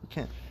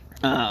can't.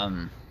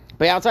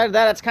 But outside of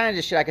that, that's kind of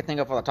just shit I could think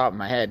of off the top of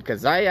my head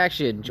because I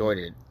actually enjoyed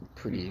it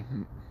pretty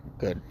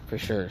good for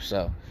sure.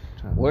 So,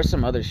 what's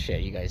some other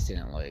shit you guys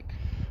didn't like?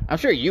 I'm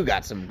sure you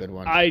got some good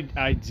ones.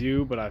 I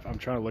do, but I'm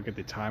trying to look at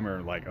the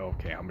timer. Like,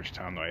 okay, how much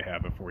time do I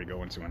have before we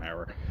go into an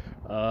hour?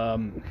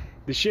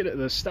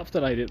 The stuff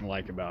that I didn't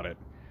like about it.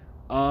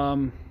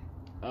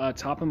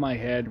 Top of my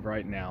head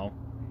right now,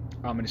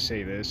 I'm gonna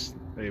say this.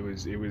 It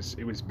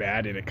was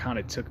bad, and it kind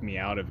of took me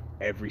out of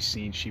every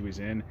scene she was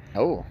in.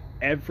 Oh,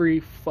 Every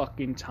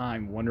fucking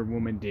time Wonder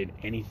Woman did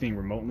anything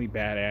remotely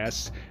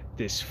badass,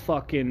 this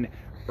fucking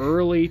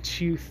early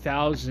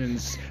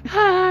 2000s.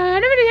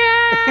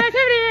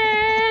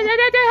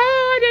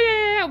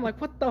 I'm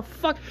like, what the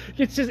fuck?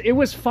 It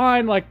was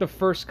fine like the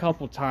first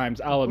couple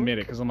times, I'll admit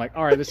it, because I'm like,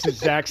 all right, this is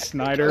Zack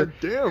Snyder. God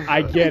damn,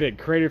 I bro. get it,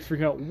 creative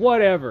freaking out,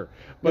 whatever.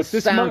 But the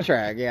this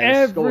soundtrack, yeah, the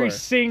every score.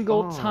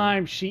 single Oh.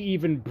 time she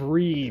even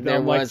breathed, There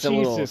I'm like, was a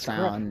little Jesus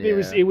sound,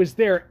 Christ. yeah. It was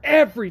there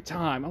every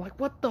time. I'm like,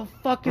 what the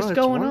fuck Bro, is it's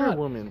going Wonder on?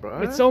 Woman,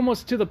 bro. It's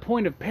almost to the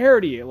point of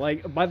parody.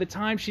 Like by the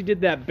time she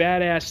did that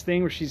badass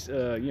thing where she's,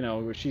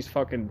 where she's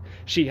fucking,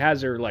 she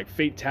has her like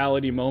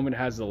fatality moment,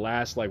 has the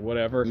last like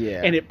whatever,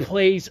 Yeah. and it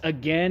plays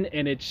again,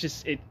 and it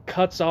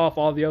cuts off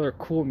all the other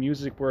cool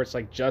music where it's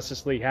like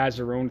Justice League has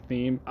her own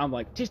theme. I'm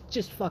like, just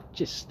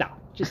stop.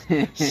 Just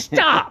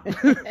stop.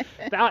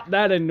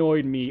 That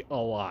annoyed me a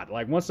lot.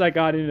 Like once I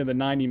got into the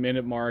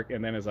 90-minute mark,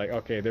 and then it's like,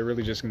 okay, they're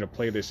really just gonna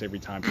play this every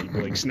time she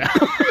blinks now.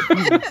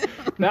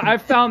 Now I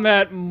found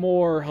that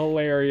more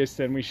hilarious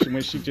than when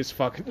she just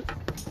fucking.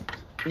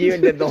 you even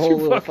did the whole She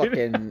little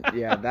fucking- fucking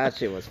yeah. That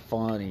shit was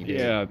funny, dude.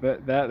 Yeah,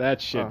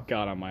 that shit Oh.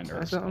 got on my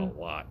nerves a That's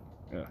lot.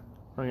 Yeah.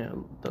 Oh yeah,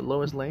 the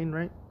Lois Lane,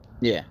 right?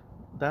 Yeah.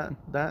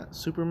 That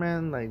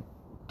Superman like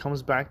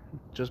comes back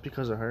just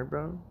because of her,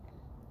 bro.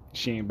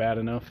 She ain't bad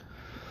enough.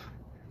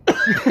 No,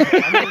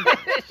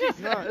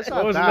 it's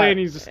not Lois bad. Lane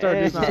needs to start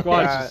It's doing not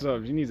squads bad. and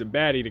stuff. She needs a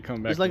baddie to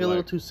come back. It's like to a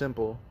little life. too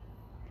simple.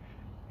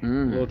 a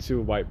little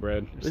too white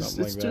bread or It's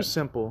something like too that.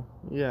 simple.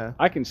 Yeah.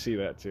 I can see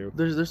that too.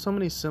 There's so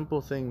many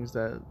simple things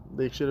that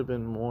they should have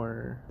been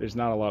more There's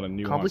not a lot of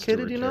nuance complicated,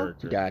 to her you know?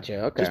 character.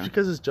 Gotcha. Okay. just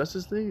because it's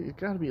Justice League. It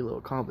gotta be a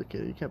little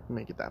complicated. You can't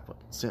make it that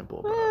fucking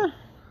simple, bro. Eh,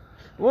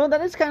 well,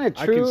 that is kind of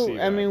I can true. see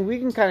I that. mean, we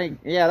can kind of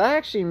yeah. That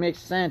actually makes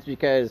sense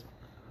because,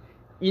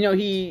 you know,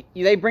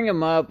 they bring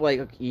him up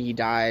like he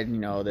died, you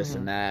know, this Mhm.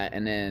 and that,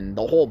 and then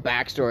the whole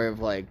backstory of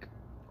like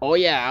Oh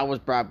yeah, I was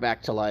brought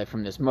back to life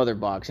from this mother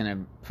box, and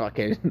a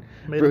fucking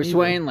Made Bruce him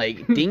Wayne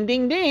like ding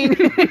ding ding.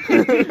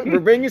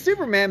 We're bringing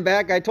Superman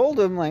back. I told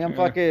him like I'm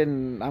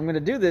gonna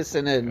do this,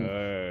 and then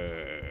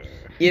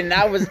and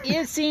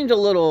it seemed a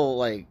little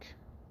like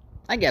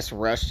I guess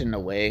rushed in a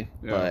way,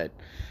 but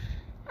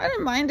I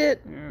didn't mind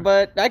it. Yeah.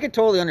 But I could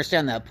totally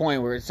understand that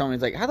point where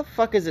someone's like, how the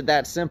fuck is it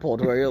that simple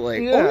to where you're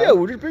like, oh yeah,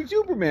 we'll just bring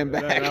Superman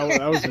back.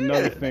 That was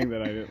another thing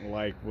that I didn't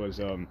like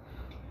was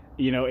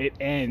you know, it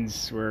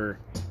ends where,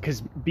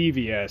 because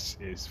BVS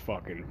is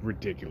fucking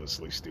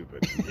ridiculously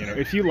stupid. You know,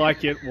 if you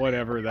like it,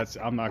 whatever.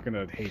 I'm not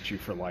gonna hate you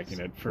for liking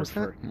it.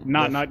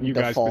 Not you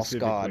guys false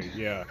specifically. god.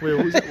 Yeah. Wait,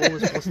 what's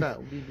that?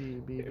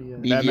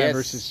 BVS? Batman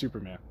versus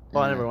Superman.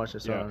 Oh, I never watched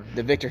it. So Yeah.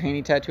 The Victor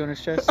Haney tattoo on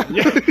his chest.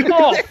 Yeah.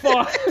 Oh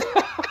fuck.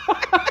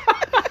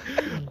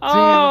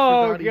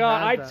 Oh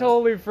god, I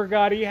totally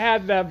forgot he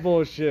had that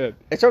bullshit.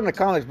 It's from the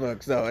comic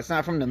books though. It's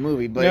not from the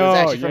movie, but No, it was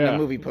actually from yeah. the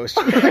movie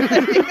poster.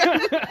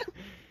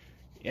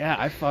 Yeah,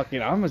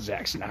 I'm a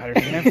Zack Snyder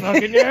fan.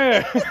 Fucking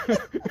yeah.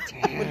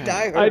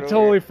 I Damn.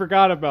 totally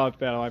forgot about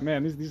that. I'm like,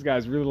 man, these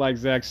guys really like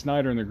Zack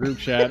Snyder in the group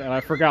chat, and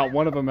I forgot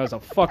one of them has a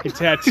fucking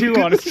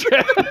tattoo on his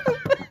chest.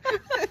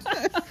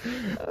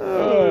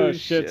 Oh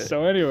shit.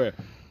 So anyway,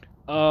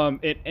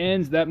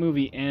 that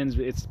movie ends.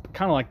 It's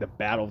kind of like the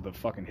battle of the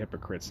fucking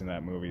hypocrites in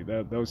that movie.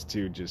 Those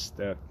two just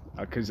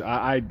because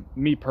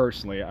me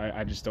personally,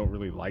 I just don't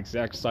really like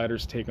Zack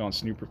Snyder's take on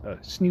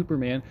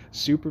Superman.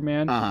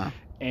 Uh-huh.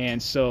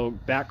 And so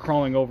that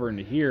crawling over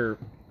into here,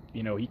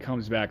 you know, he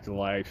comes back to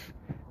life,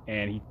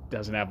 and he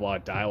doesn't have a lot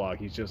of dialogue.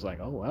 He's just like,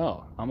 oh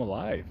well, I'm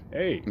alive.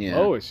 Hey,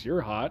 Lois, you're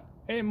hot.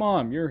 Hey,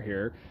 Mom, you're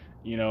here.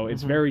 You know,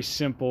 it's very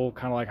simple,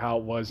 kind of like how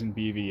it was in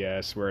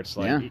BVS, where it's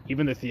like,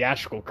 even the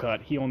theatrical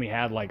cut, he only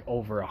had like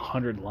over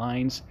 100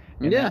 lines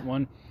in that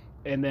one.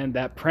 And then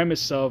that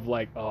premise of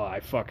like, oh,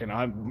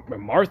 I'm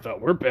Martha,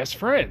 we're best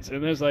friends.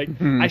 And there's like,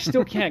 I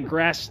still can't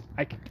grasp,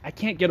 I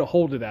can't get a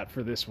hold of that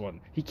for this one.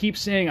 He keeps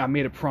saying I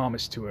made a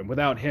promise to him.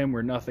 Without him,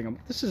 we're nothing.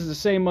 This is the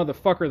same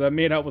motherfucker that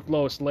made out with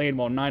Lois Lane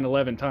while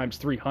 9/11 times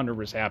 300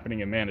 was happening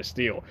in Man of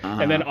Steel.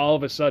 And then all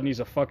of a sudden he's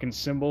a fucking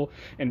symbol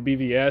in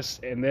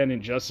BVS. And then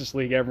in Justice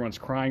League, everyone's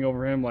crying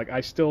over him. Like, I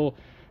still...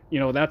 You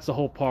know, that's the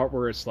whole part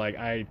where it's like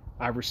I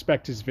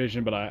respect his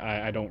vision, but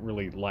I don't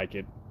really like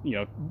it, you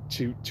know,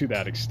 to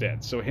that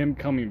extent. So him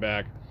coming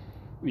back,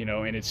 you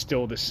know, and it's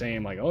still the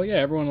same, like, oh yeah,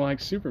 everyone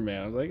likes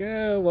Superman. I was like,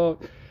 well,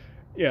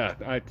 yeah,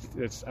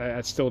 I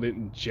still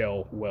didn't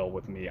gel well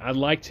with me. I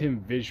liked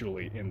him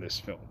visually in this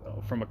film,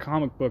 though. From a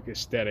comic book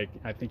aesthetic,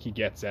 I think he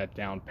gets that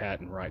down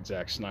pat and right,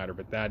 Zack Snyder,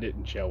 but that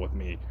didn't gel with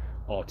me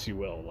all too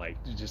well, like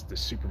just the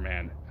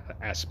Superman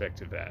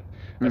aspect of that,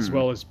 as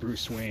well as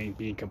Bruce Wayne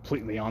being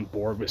completely on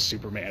board with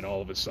Superman all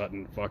of a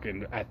sudden.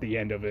 Fucking at the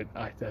end of it,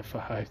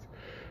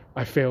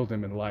 I failed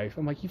him in life.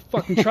 I'm like, you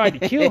fucking tried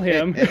to kill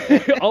him.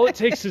 All it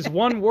takes is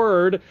one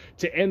word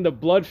to end the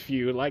blood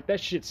feud. Like, that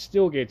shit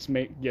still gets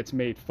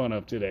made fun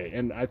of today,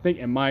 and I think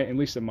at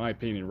least in my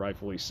opinion,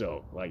 rightfully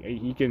so. Like,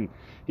 he can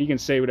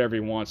say whatever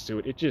he wants to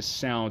it. It just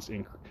sounds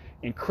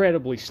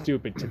incredibly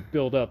stupid to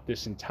build up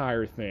this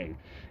entire thing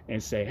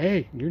and say,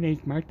 hey, your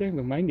name's Martha,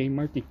 well, my name's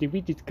Martha, did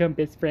we just become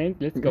best friends?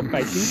 Let's go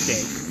fight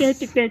Tuesday.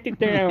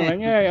 I'm like,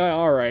 yeah,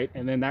 all right.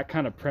 And then that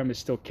kind of premise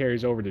still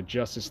carries over to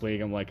Justice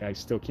League. I'm like, I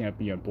still can't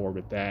be on board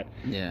with that.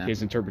 Yeah.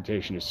 His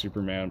interpretation of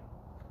Superman,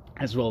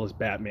 as well as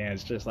Batman,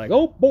 is just like,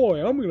 oh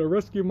boy, I'm gonna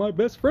rescue my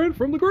best friend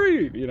from the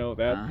grave. You know,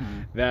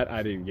 that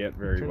I didn't get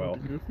very well.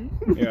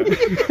 Yeah.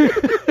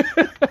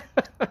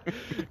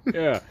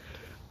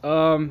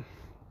 Yeah.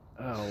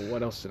 Oh,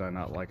 what else did I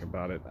not like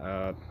about it?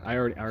 I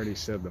already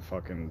said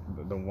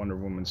the Wonder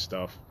Woman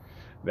stuff.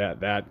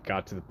 That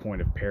got to the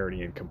point of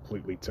parody and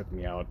completely took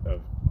me out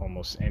of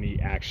almost any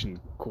action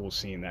cool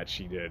scene that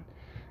she did,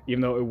 even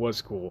though it was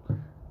cool.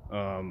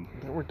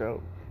 That worked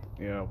out.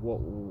 Yeah.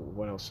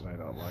 What else did I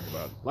not like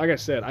about it? Like I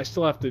said, I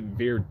still have to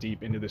veer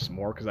deep into this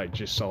more because I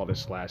just saw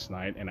this last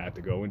night and I have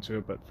to go into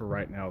it. But for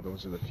right now,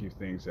 those are the few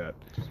things that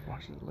just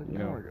watched it like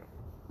an hour ago.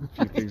 A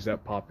few things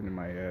that pop into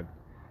my head.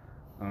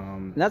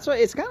 That's why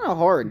it's kind of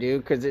hard,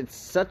 dude, because it's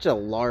such a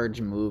large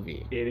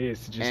movie. It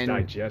is to just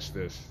digest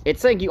this.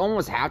 It's like you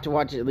almost have to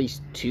watch it at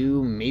least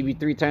 2, maybe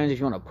 3 times if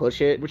you want to push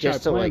it. Which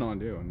just I plan on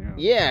doing,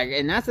 yeah. Yeah,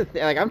 and that's the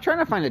thing. Like, I'm trying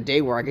to find a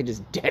day where I could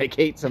just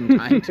dedicate some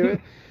time to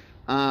it.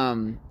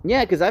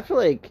 Yeah, because I feel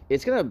like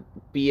it's gonna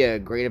be a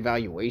great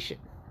evaluation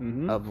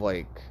of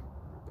like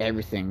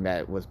everything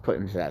that was put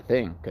into that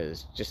thing.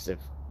 Because just the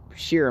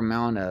sheer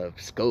amount of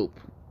scope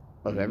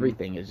of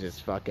everything is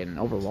just fucking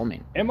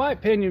overwhelming. In my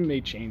opinion,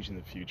 may change in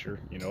the future.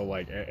 You know,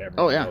 like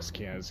everyone else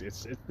can.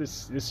 This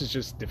is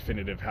just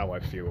definitive how I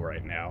feel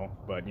right now.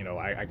 But you know,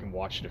 I can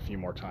watch it a few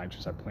more times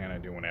because I plan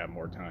on doing it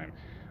more time.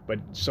 But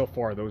so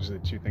far, those are the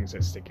 2 things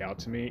that stick out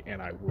to me,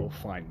 and I will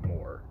find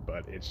more.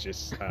 But it's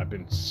just I've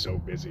been so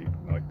busy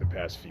like the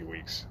past few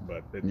weeks.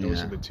 But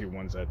those are the 2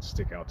 ones that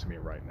stick out to me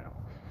right now.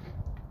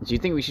 Do you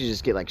think we should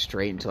just get like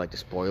straight into like the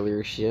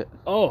spoiler shit?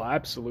 Oh,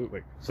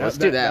 absolutely. So let's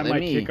do that. That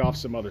might kick off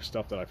some other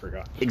stuff that I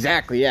forgot.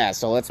 Exactly, yeah.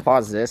 So let's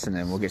pause this and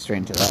then we'll get straight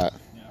into that.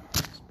 Yeah.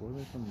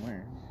 Spoiler from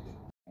where?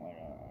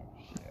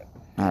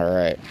 All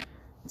right.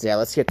 So yeah,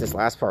 let's get this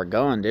last part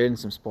going, dude, and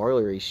some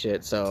spoilery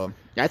shit. So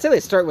I'd say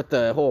let's start with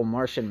the whole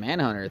Martian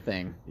Manhunter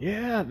thing.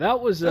 Yeah,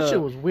 that was That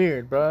shit was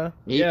weird, bro.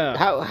 Yeah.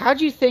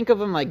 How'd you think of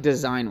him, like,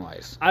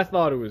 design-wise? I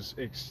thought it was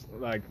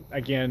like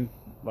again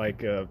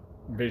like a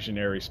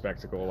visionary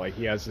spectacle. Like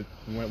he has it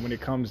when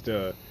it comes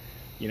to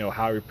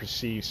how he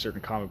perceives certain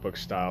comic book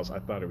styles. I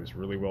thought it was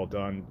really well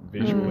done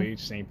visually.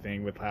 Same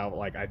thing with how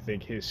like I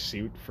think his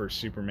suit for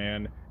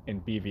Superman in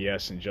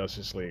BVS and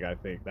Justice League. I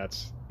think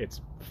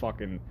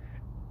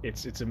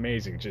it's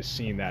amazing just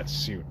seeing that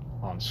suit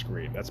on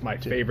screen. That's my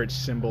favorite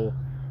symbol,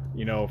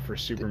 for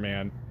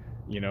Superman.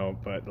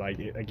 But like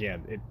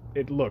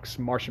it looks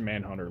Martian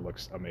Manhunter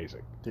looks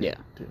amazing. Dude, Yeah.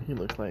 Dude, he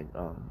looks like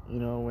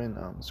when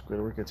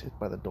Squidward gets hit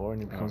by the door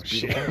and he becomes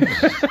shit.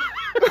 beautiful.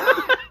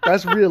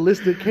 That's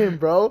realistic him,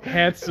 bro.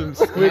 Handsome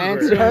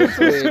Squidward.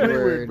 Handsome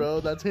Squidward, bro.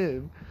 That's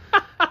him.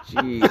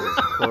 Jesus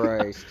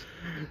Christ.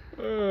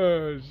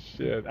 Oh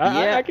shit!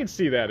 Yeah. I can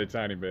see that a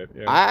tiny bit.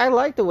 Yeah. I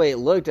like the way it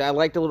looked. I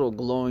like the little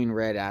glowing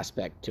red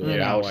aspect to it.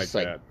 Yeah, I was I like just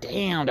like, that.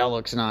 damn, that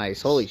looks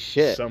nice. Holy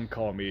shit. Some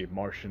call me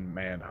Martian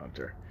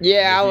Manhunter.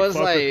 Yeah, I If you was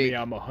fuck like, with me,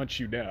 I'm gonna hunt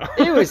you down.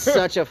 it was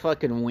such a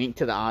fucking wink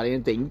to the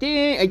audience thing.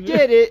 Dang, I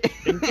get it.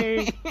 Ding,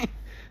 ding.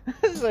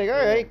 It's like,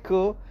 all right,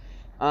 cool.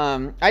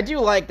 I do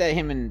like that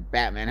him and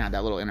Batman had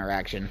that little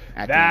interaction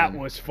at That the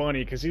end. was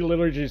funny because he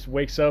literally just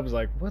wakes up and is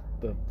like, "What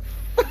the?"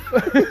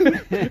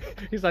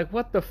 He's like,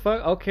 "What the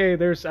fuck?" Okay,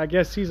 I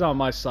guess he's on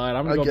my side.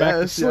 I'm gonna I go back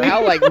to guess, sleep. yeah.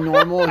 How like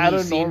normal Out he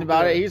of seemed nowhere.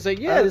 about it. He's like,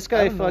 yeah, Out- this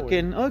guy out of nowhere.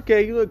 fucking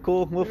okay. You look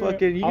cool. We'll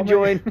fucking you I'm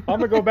join.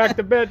 gonna go back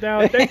to bed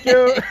now. Thank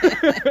you.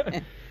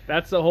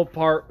 That's the whole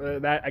part.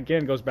 That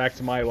again goes back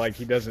to my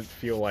he doesn't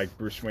feel like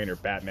Bruce Wayne or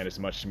Batman as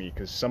much to me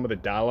because some of the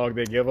dialogue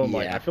they give him,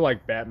 Yeah. I feel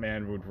like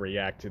Batman would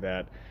react to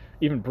that.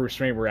 Even Bruce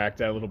Wayne would react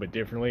to that a little bit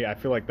differently. I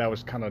feel like that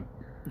was kind of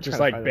just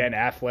Kinda like Ben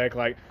Affleck,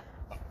 like,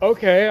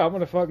 okay, I'm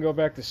gonna fucking go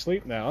back to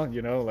sleep now.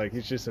 Like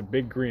he's just a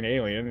big green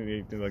alien.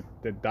 And like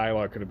the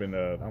dialogue could have been,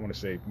 I want to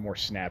say, more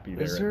snappy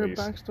there. Is there at a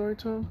least. backstory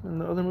to him in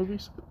the other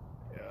movies?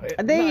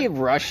 They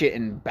rush it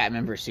in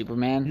Batman vs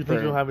Superman. You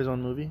think he'll have his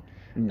own movie?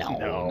 No,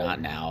 No. not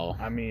now.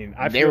 I mean,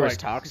 I There feel was like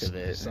talks of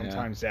it,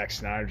 Sometimes Zack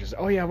Snyder just,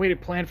 oh yeah, wait, it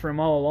planned for him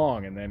all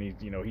along, and then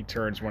he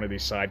turns one of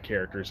these side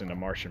characters into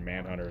Martian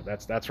Manhunter.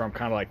 That's where I'm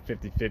kind of like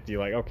 50-50.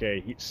 Like,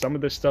 okay, some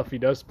of the stuff he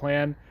does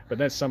plan, but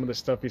then some of the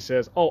stuff he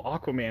says, oh,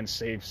 Aquaman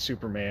saved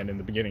Superman in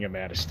the beginning of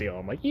Man of Steel.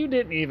 I'm like, you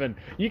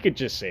could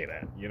just say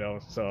that,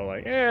 So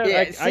like,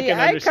 I can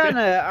understand.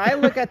 I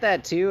look at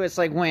that too. It's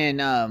like when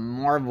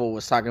Marvel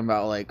was talking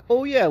about like,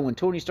 oh yeah, when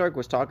Tony Stark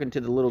was talking to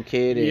the little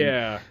kid. And,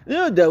 Yeah.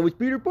 Yeah, that was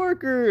Peter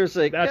Parker. It's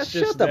like, That's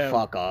shut just the them.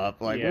 fuck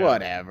up. Like, Yeah.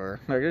 whatever.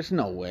 Like, there's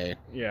no way.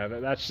 Yeah,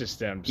 that's just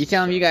them. You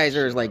tell me you guys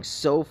are like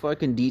so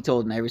fucking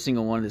detailed in every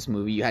single one of this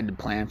movie. You had to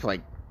plan for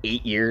like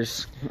 8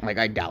 years. Like,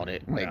 I doubt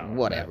it. Like, No,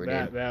 whatever,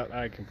 dude. That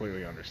I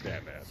completely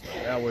understand that.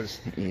 But that was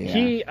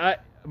Yeah.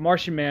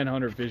 Martian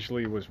Manhunter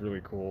visually was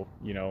really cool,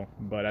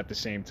 but at the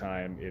same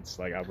time, it's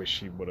like I wish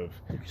he would have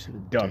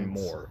done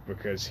more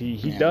because he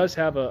Yeah. does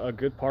have a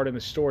good part in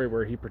the story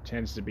where he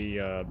pretends to be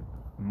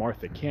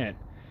Martha Kent,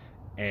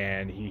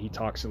 and he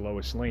talks to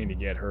Lois Lane to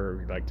get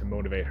her to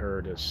motivate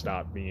her to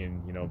stop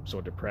being so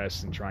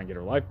depressed and try and get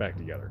her life back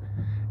together.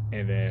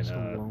 And then So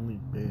lonely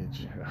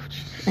bitch.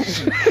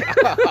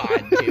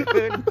 God,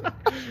 dude.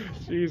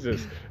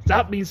 Jesus,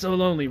 stop being so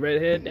lonely,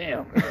 redhead.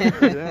 Damn.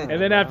 Damn,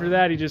 And then after wow.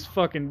 that, he just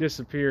fucking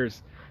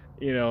disappears,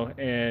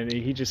 and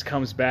he just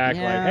comes back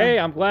Yeah. like, "Hey,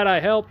 I'm glad I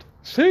helped.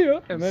 See ya."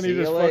 And then See he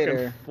just ya fucking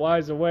later.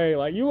 flies away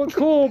like, "You were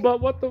cool,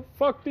 but what the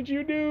fuck did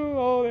you do?"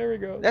 Oh, there we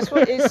go. That's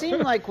what it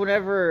seemed like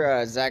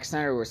whenever Zack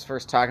Snyder was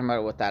first talking about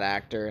it with that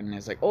actor, and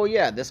it's like, oh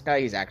yeah, this guy,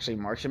 he's actually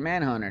Martian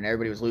Manhunter, and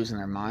everybody was losing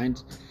their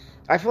minds.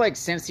 I feel like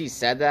since he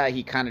said that,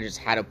 he kind of just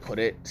had to put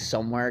it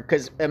somewhere,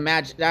 because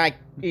imagine,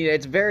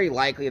 it's very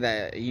likely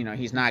that,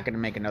 he's not going to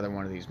make another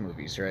one of these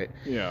movies, right?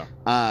 Yeah.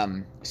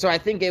 So I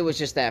think it was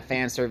just that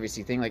fan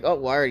servicey thing, like, oh,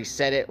 well, I already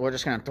said it, we're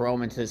just going to throw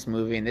him into this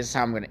movie, and this is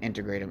how I'm going to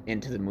integrate him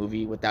into the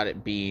movie without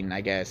it being, I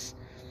guess,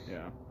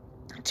 Yeah.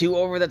 too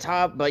over the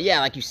top. But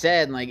yeah, like you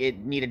said, like,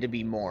 it needed to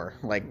be more.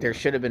 Like, there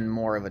should have been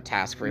more of a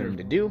task for him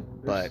to do,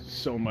 but There's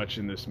so much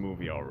in this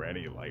movie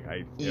already. Like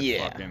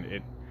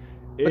Yeah.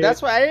 But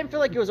that's why I didn't feel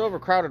like it was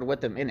overcrowded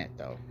with them in it,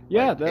 though.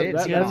 Yeah, Like, that- it didn't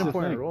that- seem He had that's an off.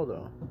 important thing. role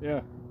though. Yeah.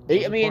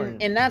 I mean,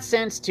 important. in that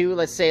sense too,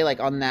 let's say like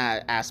on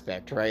that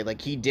aspect, right?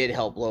 Like he did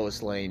help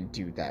Lois Lane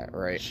do that,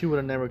 right? She would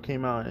have never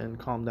came out and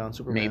calmed down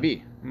Superman.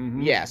 Maybe.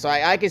 Mm-hmm. Yeah, so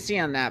I could see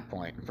on that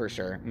point for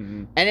sure.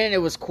 Mm-hmm. And then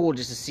it was cool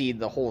just to see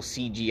the whole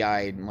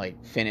CGI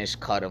like finished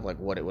cut of like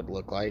what it would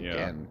look like.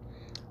 Yeah. And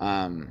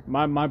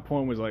My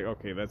point was like,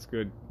 okay, that's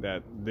good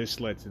that this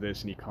led to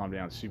this and he calmed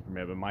down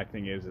Superman. But my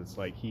thing is, it's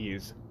like he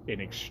is an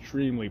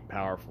extremely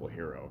powerful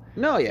hero.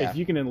 no, yeah. If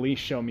you can at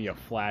least show me a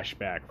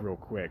flashback real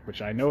quick,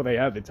 which I know they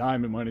have the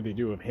time and money to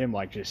do, of him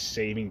like just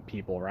saving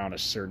people around a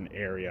certain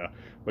area,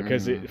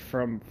 because it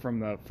from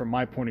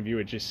my point of view,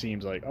 it just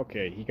seems like,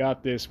 okay, he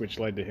got this, which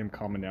led to him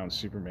calming down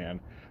Superman.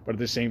 But at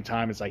the same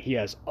time, it's like he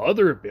has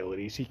other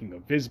abilities. He can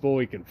go visible,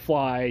 he can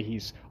fly,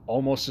 he's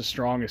almost as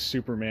strong as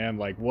Superman.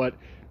 Like what?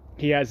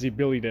 he has the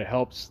ability to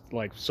help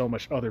like so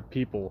much other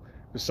people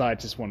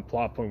besides just one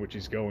plot point which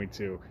he's going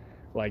to.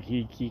 Like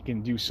he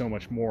can do so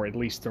much more. At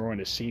least throw in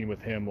a scene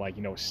with him, like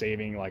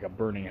saving like a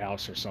burning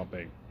house or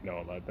something.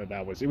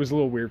 That was, it was a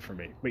little weird for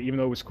me. But even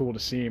though it was cool to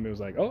see him, it was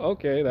like, oh,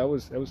 okay, that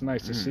was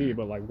nice to see.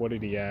 But like, what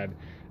did he add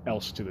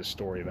else to the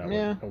story that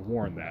would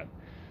warrant that?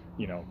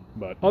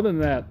 But other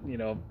than that,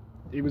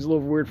 it was a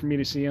little weird for me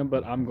to see him.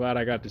 But I'm glad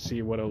I got to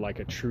see what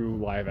a true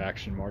live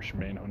action Martian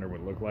Manhunter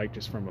would look like,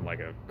 just from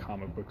a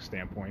comic book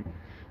standpoint.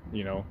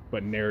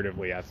 But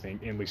narratively, I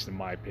think, at least in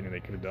my opinion, they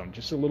could have done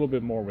just a little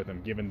bit more with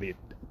him, given the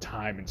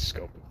time and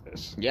scope of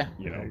this. Yeah,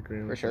 I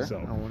agree for sure. So,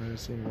 I wanted to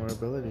see more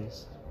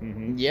abilities.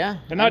 Mm-hmm. Yeah,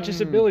 and not just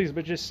abilities,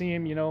 but just see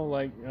him,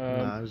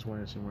 I just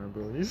wanted to see more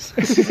abilities.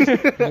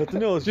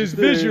 Nothing else. Just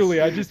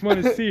visually, I just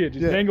want to see it.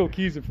 Just dangle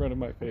keys in front of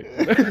my face.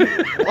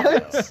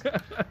 What?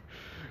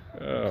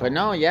 But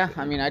no, yeah,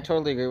 I mean, I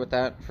totally agree with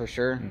that for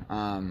sure.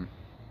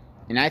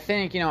 And I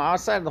think,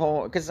 outside of the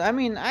whole, because I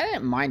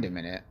didn't mind him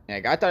in it.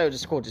 Like, I thought it was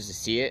just cool just to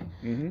see it.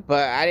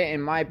 But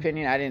in my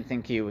opinion, I didn't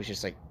think he was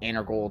just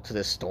integral to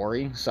this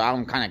story. So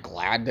I'm kind of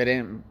glad they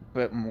didn't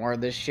put more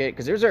of this shit,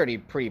 because it was already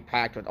pretty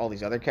packed with all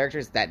these other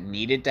characters that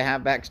needed to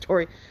have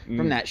backstory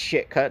from that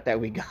shit cut that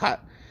we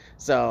got.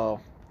 So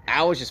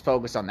I was just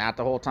focused on that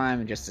the whole time,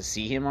 and just to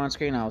see him on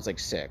screen, I was like,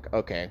 sick.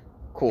 Okay,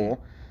 cool.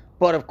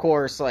 But of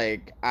course, I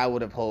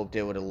would have hoped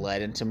it would have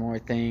led into more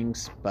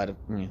things. But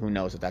who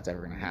knows if that's ever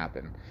going to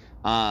happen.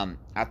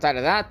 Outside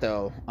of that,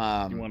 though,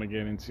 you want to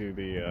get into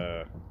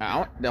the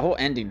whole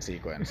ending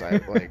sequence,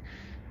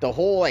 the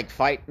whole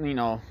fight,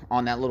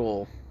 on that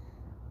little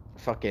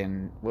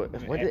fucking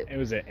it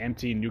was an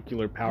empty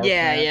nuclear power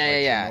plant.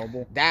 Yeah.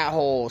 That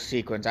whole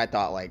sequence, I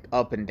thought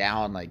up and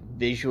down,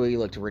 visually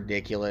looked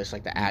ridiculous.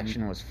 The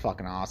action was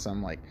fucking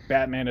awesome.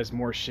 Batman has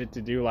more shit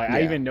to do.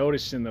 I even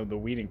noticed in the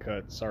Whedon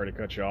cut. Sorry to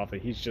cut you off.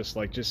 That he's just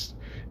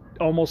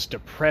almost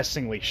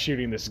depressingly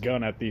shooting this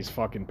gun at these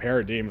fucking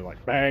parademons,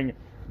 bang.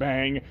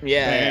 Bang,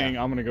 bang,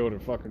 I'm gonna go to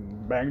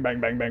fucking bang,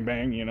 bang, bang, bang,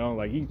 bang,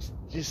 he's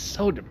just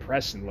so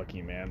depressing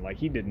looking, man.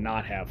 He did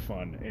not have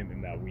fun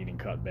in that Whedon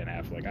cut Ben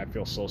Affleck. I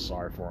feel so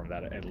sorry for him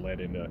that it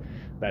led into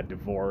that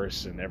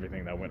divorce and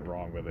everything that went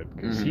wrong with it,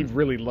 because he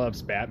really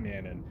loves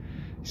Batman, and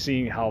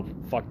seeing how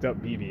fucked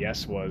up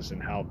BVS was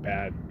and how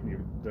bad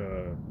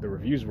the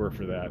reviews were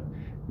for that,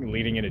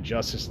 leading into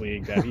Justice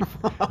League, that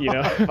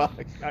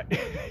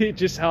he,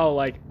 just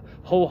how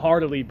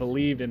wholeheartedly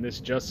believed in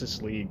this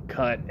Justice League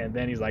cut, and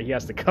then he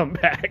has to come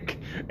back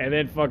and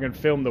then fucking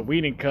film the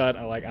Whedon cut.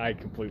 I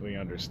completely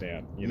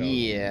understand.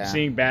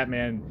 Seeing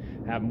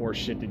Batman have more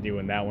shit to do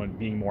in that one,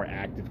 being more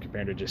active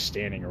compared to just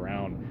standing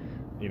around.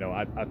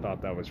 I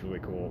thought that was really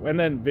cool. And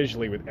then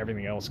visually, with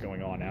everything else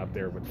going on out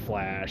there with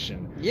Flash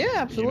and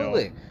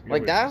absolutely,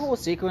 that whole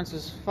sequence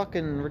was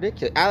fucking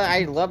ridiculous.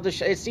 I love the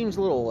it seems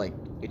a little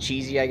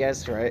cheesy, I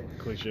guess, right?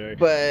 Cliche.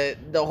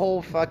 But the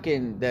whole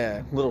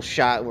the little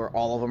shot where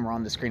all of them are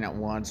on the screen at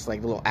once, the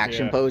little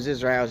action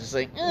poses, right? I was just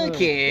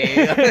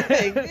okay,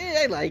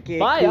 I like it.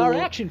 Buy our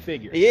action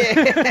figures. Yeah.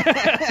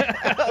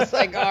 I was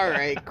all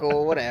right,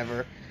 cool,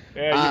 whatever.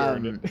 Yeah, you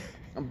earned it.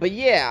 But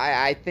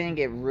I think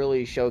it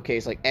really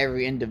showcased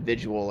every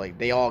individual,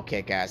 they all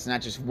kick ass,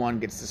 not just one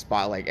gets the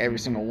spot. Every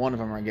single one of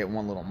them are gonna get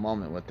one little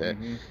moment with it.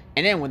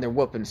 And then when they're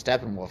whooping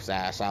Steppenwolf's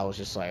ass, I was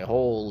just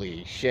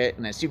holy shit.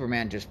 And then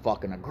Superman just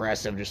fucking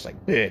aggressive, just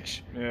bitch,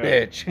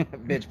 bitch,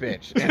 bitch,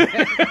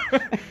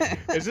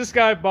 bitch. Is this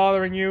guy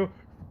bothering you?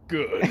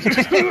 Good.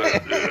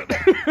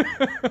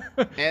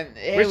 And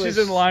which is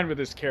in line with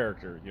his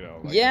character,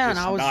 and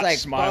I was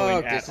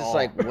fuck, this is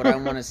what I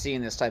want to see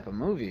in this type of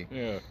movie.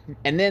 Yeah.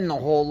 And then the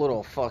whole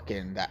little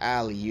the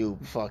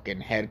alley-oop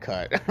fucking head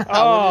cut.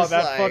 Oh,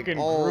 that fucking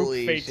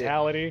group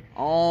fatality. Shit.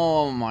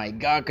 Oh my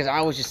god, because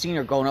I was just seeing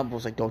her going up, I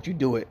was don't you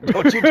do it.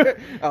 Don't you do it.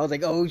 I was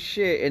oh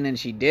shit, and then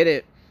she did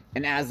it.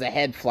 And as the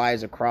head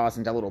flies across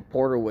into that little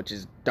portal, which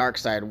is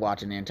Darkseid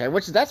watching the entire,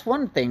 that's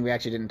one thing we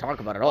actually didn't talk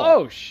about at all.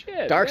 Oh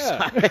shit,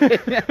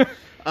 Darkseid.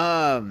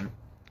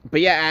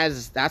 But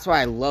that's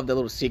why I love the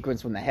little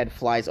sequence when the head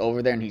flies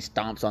over there and he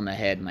stomps on the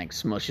head and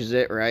smushes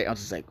it, right? I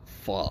was just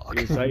fuck.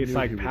 It's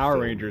like Power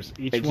Rangers.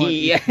 Each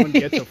one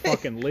gets a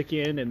fucking lick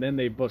in, and then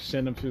they both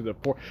send him through the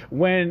port.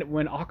 When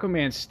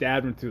Aquaman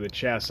stabbed him through the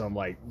chest, I'm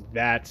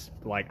that's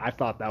I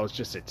thought that was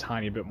just a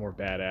tiny bit more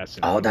badass.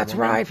 Oh, that's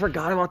right. I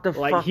forgot about the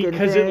fucking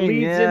because it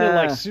leads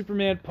into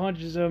Superman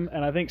punches him,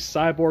 and I think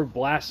Cyborg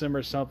blasts him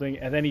or something,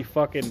 and then he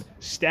fucking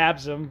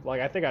stabs him.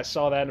 I think I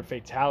saw that in a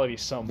fatality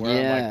somewhere.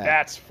 Yeah. I'm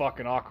that's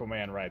fucking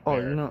Aquaman right there. Oh,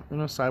 you know,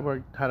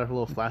 Cyborg had a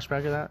little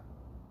flashback of that.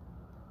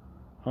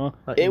 Huh?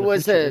 It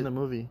was in the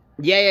movie.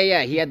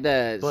 Yeah. He had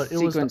the but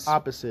sequence. It was the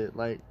opposite.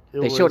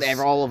 They showed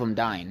all of them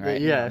dying,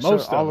 right? Yeah,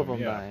 most all of them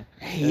dying.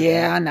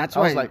 Yeah, and that's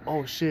why I was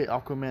oh shit,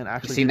 Aquaman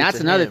actually. See, that's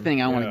another thing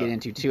I want to get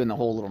into too, in the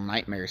whole little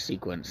nightmare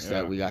sequence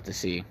that we got to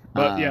see.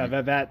 But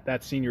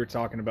that scene you were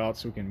talking about,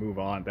 so we can move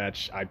on. I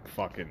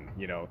fucking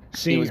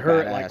seeing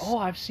her badass.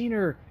 I've seen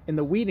her in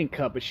the Whedon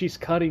cut, but she's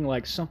cutting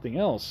something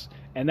else,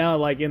 and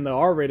now in the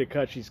R-rated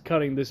cut, she's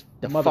cutting the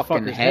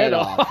motherfucker's head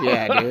off.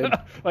 Yeah, dude.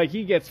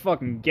 He gets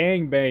fucking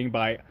gangbanged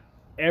by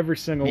every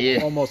single,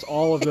 almost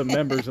all of the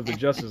members of the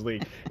Justice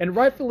League, and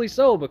rightfully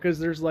so, because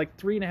there's like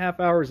 3.5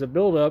 hours of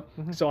build-up.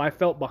 So I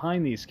felt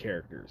behind these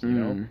characters, you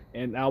know,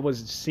 and I was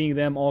seeing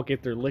them all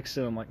get their licks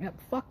in. I'm like, yeah,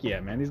 fuck yeah,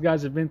 man, these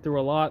guys have been through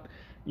a lot.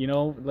 You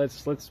know,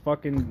 let's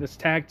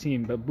tag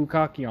team the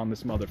Bukkake on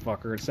this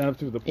motherfucker and send him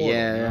through the portal.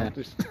 Yeah. You know?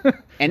 Just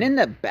And in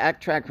the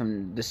backtrack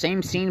from the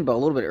same scene, but a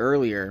little bit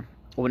earlier,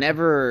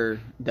 whenever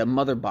the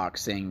mother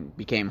box thing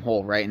became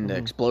whole, right, and the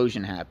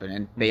explosion happened,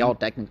 and they all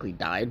technically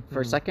died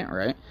for a second,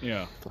 right?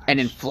 Yeah. And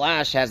then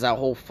Flash has that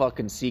whole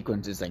fucking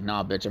sequence. It's like,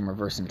 nah, bitch, I'm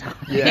reversing time.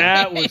 Yeah.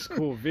 That was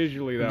cool.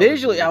 Visually, I really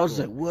was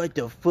cool. like, what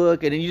the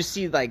fuck? And then you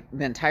see, like,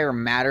 the entire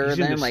matter of He's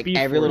in them, the like, Speed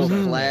every little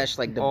Force. flesh,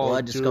 like, the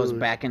blood just goes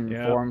back and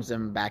Yeah. forms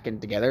them back in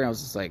together. And I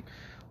was just like,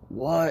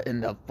 what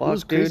in the fuck, It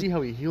was crazy dude?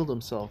 how he healed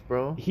himself,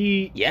 bro.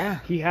 He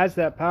has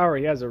that power.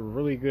 He has a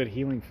really good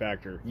healing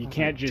factor. You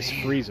can't just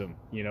freeze him.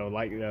 You know,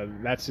 like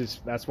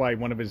that's why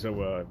one of his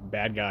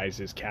bad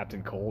guys is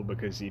Captain Cold,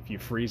 because if you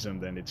freeze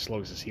him, then it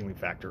slows his healing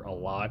factor a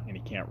lot, and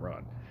he can't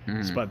run.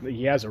 But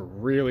he has a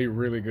really,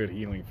 really good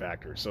healing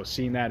factor. So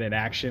seeing that in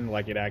action,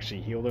 like it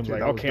actually healed him, Dude,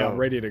 like, okay, I'm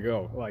ready to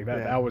go. Like that.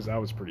 Yeah. That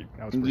was pretty.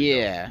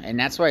 Yeah, and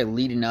that's why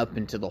leading up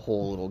into the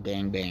whole little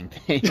gangbang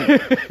thing.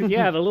 Dope.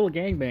 Yeah, the little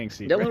gangbang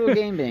scene. The little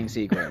gangbang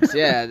sequence.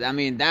 Yeah, I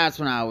mean, that's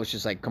when I was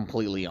just like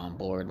completely on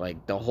board.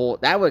 Like the whole,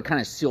 that would kind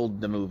of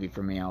sealed the movie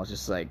for me. I was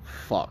just like,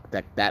 fuck,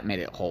 that made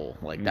it whole.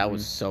 Like that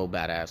was so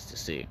badass to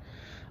see.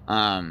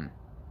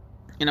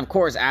 And of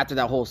course, after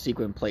that whole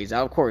sequence plays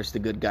out, of course the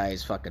good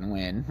guys fucking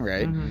win,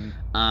 right?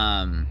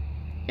 And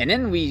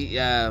then we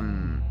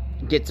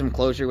get some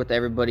closure with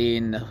everybody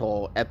in the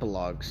whole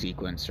epilogue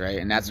sequence, right?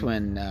 And that's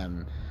when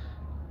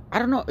I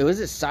don't know, was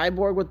it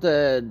Cyborg with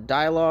the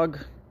dialogue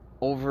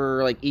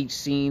over like each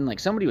scene? Like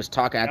somebody was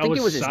talking. I think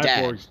it was his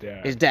Cyborg's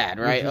dad. His dad,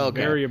 right? Which is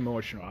Okay. very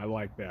emotional. I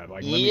like that.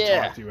 Like, let me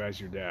talk to you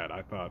as your dad.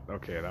 I thought,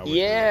 okay, that was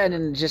Yeah, really and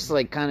then just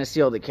like kind of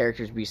see all the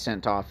characters be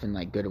sent off in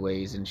like good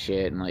ways and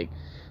shit, and like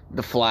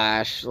the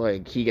Flash,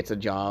 like he gets a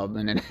job,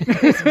 and then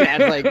his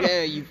dad's like,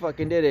 "Yeah, you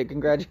fucking did it,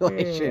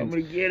 congratulations." I'm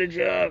gonna get a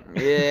job.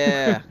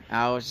 Yeah,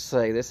 I was just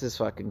like, "This is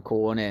fucking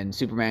cool." And then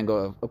Superman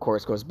of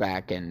course, goes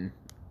back and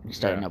he's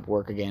starting up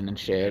work again and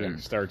shit, and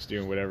and starts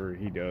doing whatever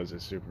he does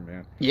as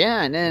Superman.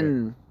 yeah, and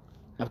then.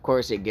 Of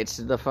course, it gets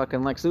to the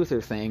fucking Lex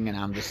Luthor thing, and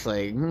I'm just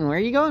like, where are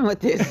you going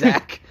with this,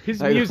 Zach?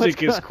 His Like,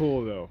 music is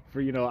cool though.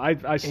 For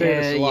I say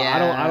this a lot.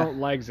 Yeah. I don't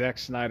like Zack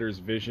Snyder's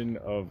vision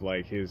of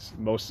like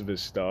most of his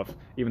stuff,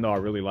 even though I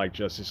really like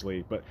Justice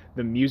League. But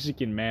the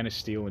music in Man of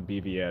Steel and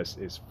BVS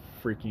is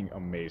freaking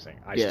amazing.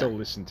 I still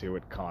listen to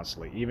it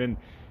constantly. Even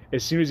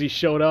as soon as he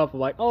showed up, I'm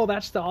like, oh,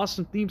 that's the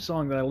awesome theme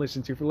song that I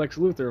listened to for Lex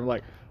Luthor. I'm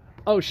like,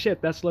 oh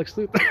shit, that's Lex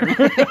Luthor.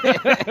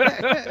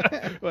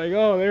 Like,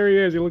 oh, there he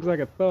is. He looks like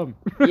a thumb.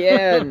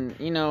 Yeah,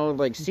 and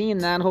like seeing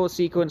that whole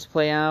sequence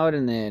play out,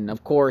 and then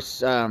of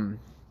course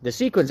the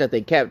sequence that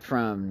they kept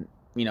from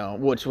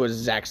which was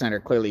Zack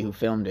Snyder clearly who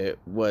filmed it,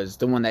 was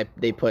the one that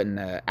they put in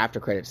the after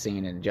credit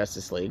scene in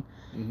Justice League.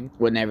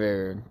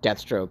 Whenever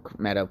Deathstroke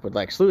met up with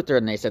Lex Luthor,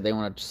 and they said they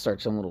wanted to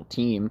start some little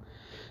team,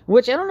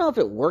 which I don't know if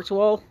it worked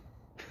well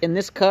in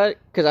this cut,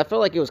 because I felt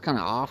like it was kind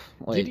of off.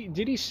 Like,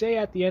 did he say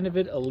at the end of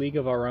it A League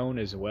of Our Own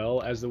as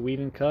well as the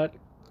Whedon cut?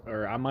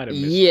 Or I might have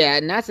missed yeah,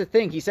 and that's the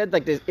thing. He said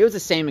like this, it was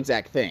the same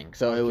exact thing.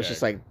 So it was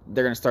just like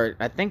they're gonna start.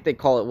 I think they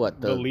call it what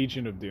the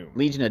Legion of Doom.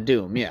 Legion of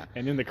Doom, yeah.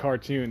 And in the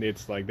cartoon,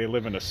 it's like they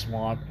live in a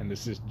swamp, and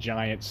there's this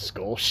giant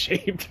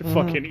skull-shaped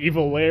fucking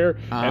evil lair.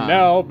 And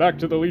now back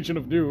to the Legion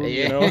of Doom.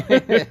 Yeah.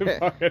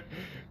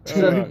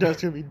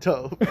 That's gonna be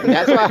dope.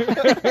 That's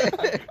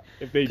why.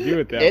 If they do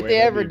it that way, if they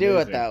that'd ever be do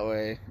it amazing. that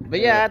way, but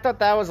yeah, I thought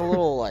that was a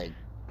little like.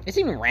 It's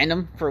even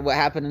random for what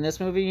happened in this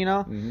movie,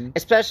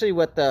 especially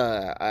with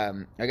the,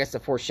 I guess the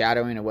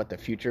foreshadowing of what the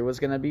future was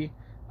gonna be.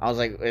 I was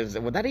like,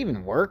 would that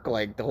even work?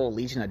 Like the whole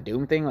Legion of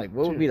Doom thing? Like,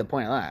 what would be the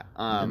point of that?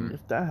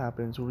 If that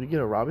happens, will we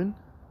get a Robin?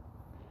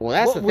 Well,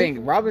 that's the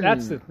thing. Robin.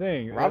 That's the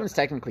thing. Robin's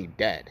technically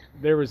dead.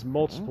 There was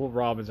multiple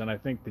Robins, and I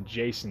think the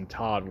Jason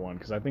Todd one,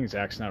 because I think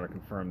Zack Snyder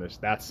confirmed this.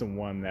 That's the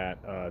one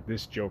that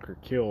this Joker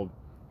killed.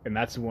 And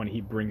that's the one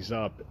he brings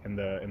up in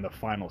the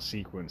final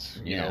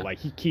sequence. You know, like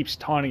he keeps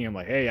taunting him,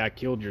 like, "Hey, I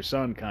killed your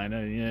son, kind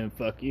of. Yeah,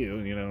 fuck you."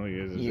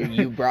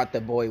 You brought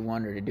the boy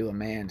wonder to do a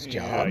man's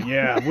job.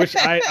 Yeah. Which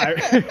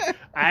I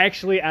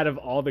actually, out of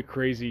all the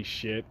crazy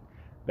shit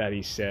that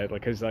he said,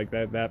 like, cause like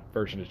that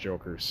version of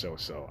Joker is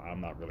so.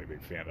 I'm not really a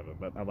big fan of it,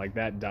 but like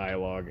that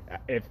dialogue.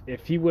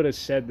 If he would have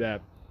said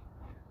that.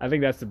 I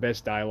think that's the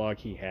best dialogue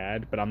he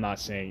had, but I'm not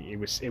saying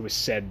it was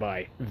said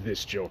by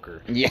this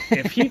Joker. Yeah.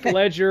 If Heath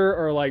Ledger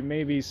or like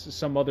maybe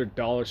some other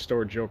dollar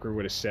store Joker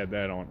would have said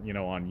that on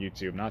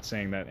YouTube, not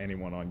saying that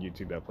anyone on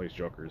YouTube that plays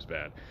Joker is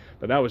bad,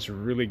 but that was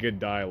really good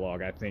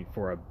dialogue, I think,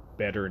 for a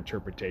better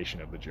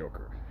interpretation of the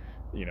Joker.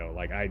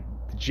 Like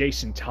the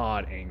Jason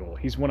Todd angle,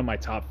 he's one of my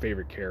top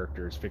favorite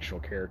characters, fictional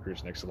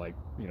characters, next to like,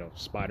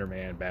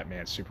 Spider-Man,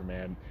 Batman,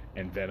 Superman,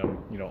 and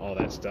Venom, all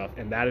that stuff.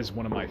 And that is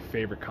one of my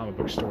favorite comic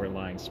book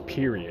storylines,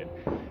 period,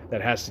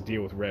 that has to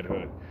deal with Red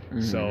Hood.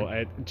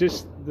 So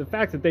just the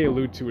fact that they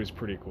allude to it is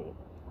pretty cool.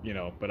 You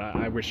know, but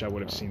I wish I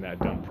would have seen that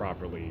done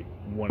properly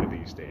one of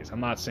these days. I'm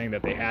not saying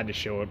that they had to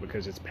show it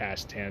because it's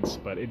past tense,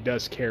 but it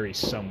does carry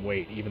some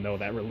weight, even though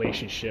that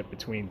relationship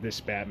between this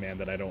Batman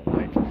that I don't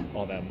like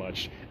all that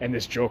much and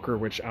this Joker,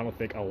 which I don't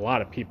think a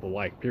lot of people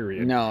like,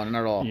 period. No, not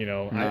at all. You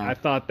know, No. I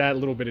thought that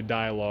little bit of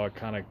dialogue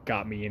kind of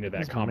got me into that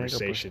His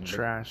conversation. makeup was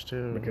trash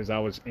too. Because I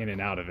was in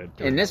and out of it.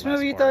 In this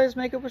movie, you thought his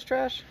makeup was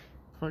trash?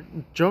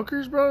 Fucking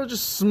Jokers, bro,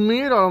 just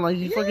smeared on him like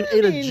he fucking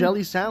ate a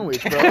jelly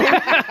sandwich, bro.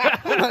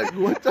 Like,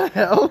 what the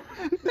hell?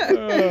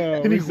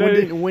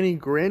 And when he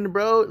grinned,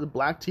 bro, the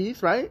black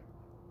teeth, right?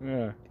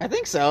 Yeah. I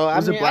think so.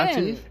 Was it black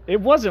teeth?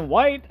 It wasn't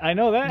white. I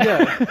know that.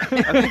 Yeah,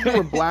 I think they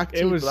were black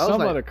teeth. It was but I some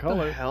like, other what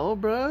color. the hell,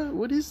 bro?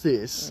 What is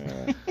this?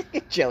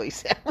 Jelly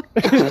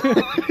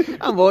sandwich.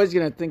 I'm always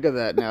gonna think of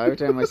that now. Every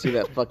time I see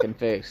that fucking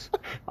face.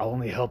 I'll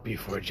only help you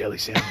for a jelly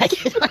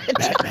sandwich.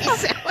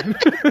 Batman.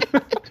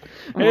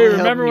 Hey,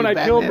 remember when I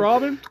killed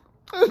Robin?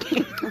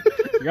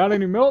 You got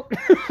any milk?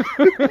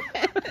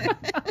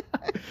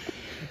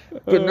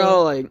 But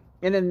no, like,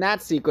 and in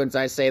that sequence,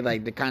 I say,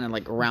 like, to kind of,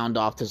 like, round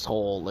off this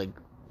whole, like,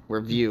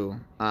 review,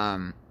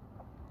 the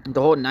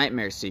whole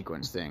nightmare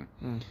sequence thing.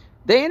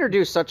 They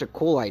introduced such a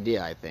cool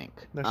idea, I think.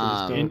 That's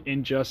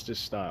Injustice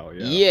style,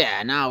 yeah. Yeah,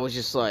 and I was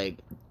just like,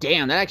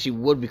 damn, that actually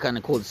would be kind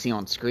of cool to see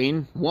on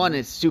screen. One,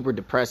 it's super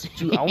depressing.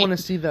 Dude, I want to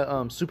see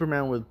the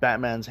Superman with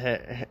Batman's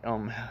head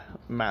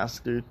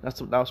mask, dude.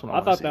 That's what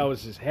I thought that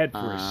was his head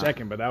for a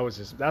second, but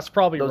that's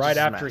probably That was right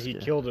just his after mask, he yeah.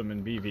 killed him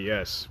in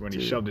BVS when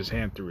he shoved his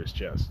hand through his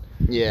chest.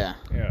 Yeah.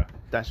 Yeah.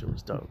 That shit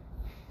was dope.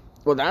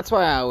 Well, that's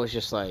why I was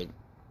just like,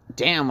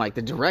 damn, like,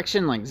 the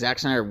direction, like, Zack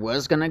Snyder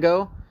was gonna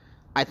go,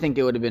 I think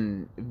it would have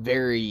been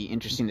very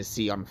interesting to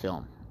see on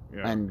film.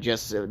 Yeah. And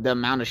just the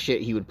amount of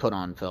shit he would put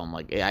on film.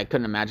 Like, I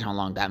couldn't imagine how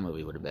long that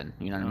movie would have been.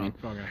 You know what I mean?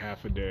 Fucking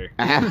half a day.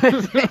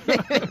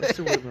 That shit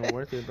would have been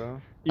worth it,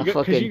 bro. A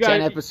fucking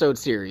 10-episode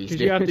series, Because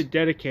dude. you have to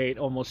dedicate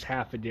almost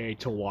half a day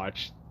to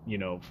watch, you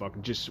know,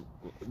 fucking just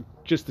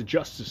the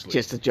Justice League.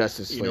 Just the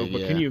Justice You know, League,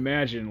 but yeah. can you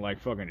imagine, like,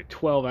 fucking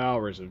 12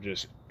 hours of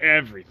just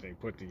everything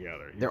put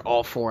together? They're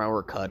all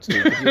 4-hour cuts,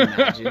 dude. Could you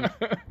imagine?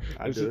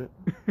 I'd do it.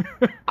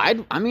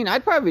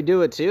 I'd probably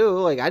do it too.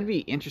 Like, I'd be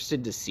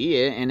interested to see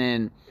it. And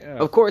then,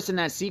 of course, in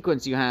that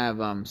sequence, you have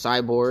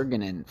Cyborg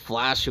and then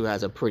Flash, who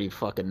has a pretty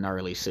fucking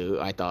gnarly suit.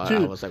 I thought,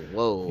 Dude, I was like,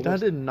 whoa. That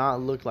did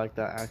not look like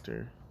that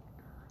actor.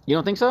 You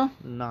don't think so?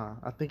 Nah,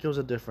 I think it was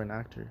a different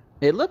actor.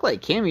 It looked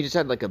like him. He just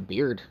had like a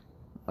beard.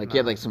 Like he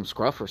had like some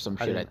scruff or some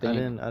shit, I think.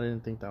 I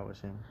didn't think that was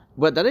him.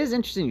 But that is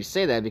interesting you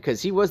say that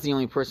because he was the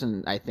only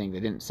person, I think,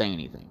 that didn't say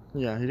anything.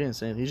 Yeah, he didn't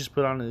say anything. He just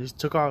put on, he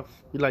took off,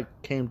 he like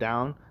came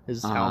down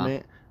his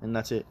helmet, and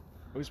that's it.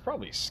 He was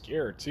probably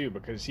scared too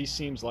because he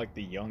seems like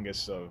the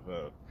youngest of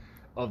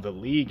the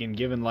league, and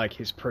given like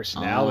his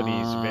personality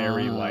is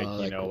very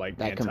like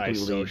that completely-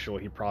 antisocial,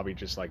 he probably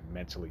just like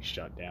mentally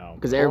shut down.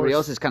 Because everybody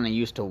else is kind of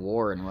used to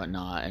war and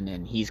whatnot, and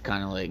then he's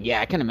kind of like,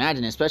 yeah, I can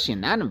imagine, especially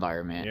in that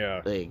environment.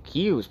 Yeah. Like,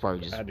 he was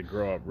probably just... had to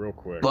grow up real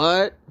quick.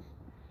 But...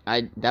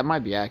 that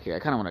might be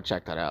accurate. I kind of want to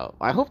check that out.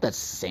 I hope that's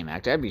the same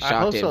actor. I'd be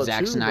shocked if so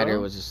Zack too, Snyder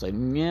bro. was just like,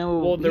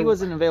 no, he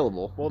wasn't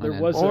available. Well, there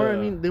And was then- Or a- I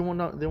mean, they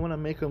want to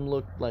make him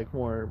look like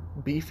more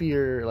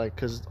beefier, like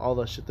because all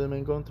the shit they've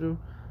been going through.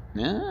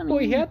 Yeah, I mean, Well,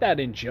 he had that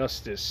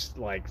Injustice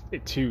like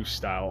 2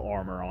 style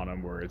armor on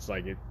him, where it's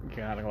like it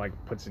kind of like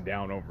puts it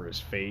down over his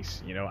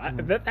face. You know,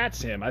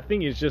 that's him. I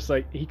think it's just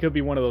like he could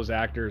be one of those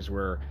actors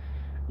where,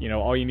 you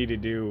know, all you need to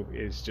do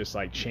is just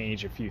like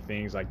change a few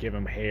things, like give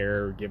him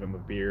hair, give him a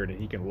beard, and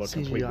he can look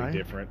completely CGI?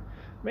 different.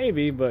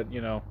 Maybe, but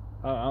you know,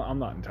 I'm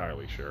not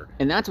entirely sure.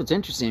 And that's what's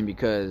interesting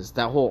because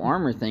that whole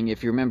armor thing,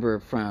 if you remember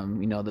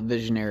from, you know, the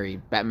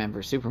visionary Batman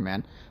vs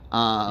Superman,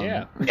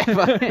 Yeah.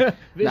 that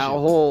Vision.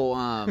 whole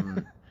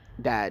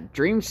that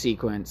dream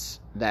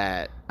sequence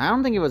that I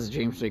don't think it was a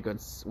dream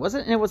sequence, was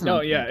it? It wasn't. No,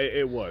 yeah,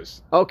 it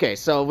was. Okay,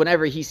 so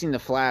whenever he's seen the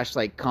Flash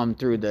like come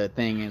through the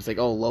thing, and it's like,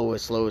 oh,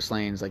 Lois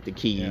Lane's like the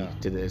key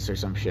to this or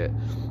some shit.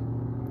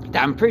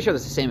 I'm pretty sure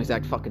that's the same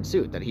exact fucking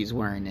suit that he's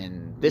wearing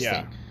in this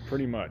thing.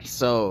 Pretty much.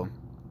 So,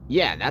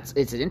 yeah,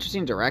 it's an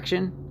interesting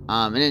direction.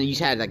 And then you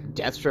had like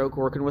Deathstroke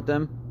working with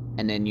them,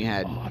 and then you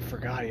had Oh, I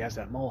forgot he has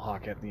that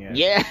mohawk at the end.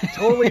 yeah,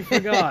 Totally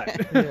forgot.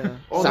 Yeah.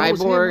 Oh, that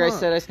was Cyborg.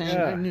 him, huh? I think.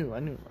 Yeah. I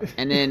knew.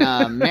 And then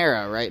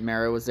Mara, right?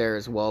 Mara was there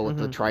as well with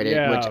the trident,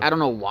 Yeah. which I don't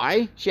know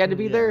why she had to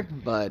be there,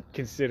 but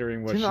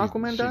Considering what Didn't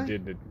Aquaman she die?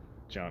 did to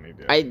Johnny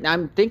Depp.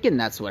 I'm thinking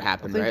that's what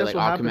happened, I think right? that's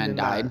Like what happened Aquaman in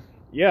died. that.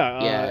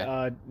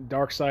 Yeah,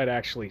 Darkseid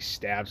actually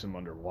stabs him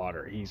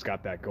underwater. He's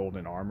got that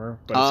golden armor,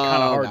 but it's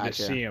kind of hard to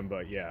gotcha. see him.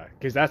 But yeah,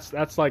 because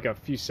that's like a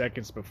few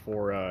seconds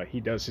before he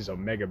does his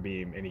Omega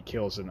Beam and he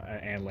kills an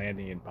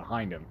Atlantean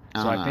behind him.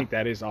 So I think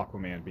that is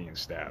Aquaman being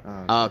stabbed.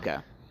 Okay.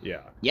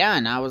 Yeah. Yeah,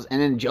 and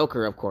then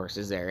Joker, of course,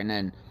 is there, and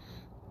then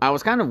I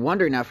was kind of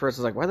wondering at first,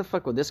 I was like, why the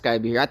fuck would this guy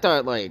be here? I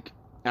thought like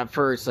at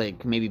first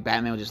like maybe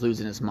Batman was just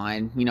losing his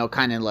mind, you know,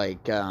 kind of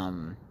like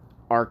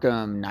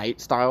Arkham Knight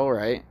style,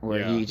 right?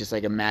 Where Yeah. he's just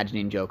like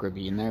imagining Joker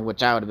being there,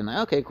 which I would have been like,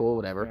 okay, cool,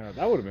 whatever. Yeah,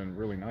 that would have been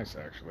really nice,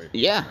 actually.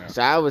 Yeah,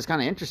 so I was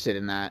kind of interested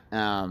in that.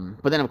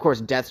 But then, of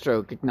course,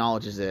 Deathstroke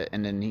acknowledges it,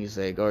 and then he's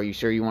like, oh, are you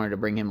sure you wanted to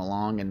bring him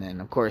along? And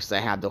then, of course,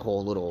 they have the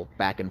whole little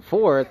back and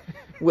forth,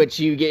 which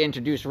you get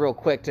introduced real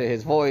quick to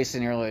his voice,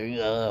 and you're like,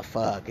 oh,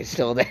 fuck, it's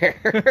still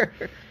there.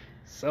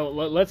 So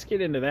let's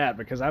get into that,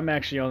 because I'm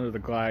actually under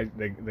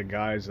the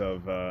guise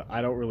of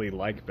I don't really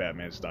like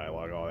Batman's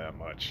dialogue all that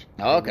much.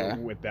 Oh, okay.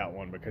 With that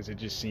one, because it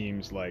just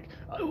seems like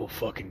I will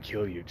fucking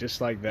kill you,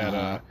 just like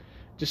that.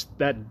 Just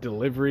that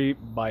delivery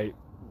by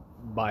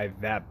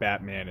that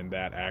Batman and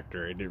that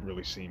actor, it didn't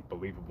really seem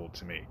believable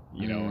to me.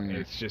 You know,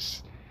 it's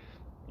just,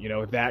 you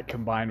know, that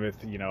combined with,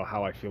 you know,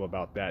 how I feel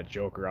about that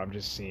Joker, I'm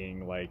just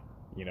seeing like,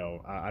 you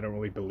know, I don't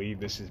really believe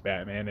this is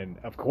Batman, and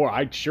of course,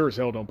 I sure as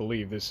hell don't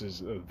believe this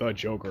is the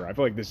Joker. I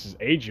feel like this is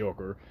a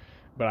Joker,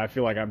 but I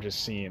feel like I'm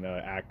just seeing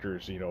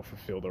actors, you know,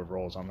 fulfill their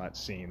roles. I'm not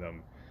seeing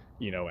them,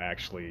 you know,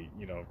 actually,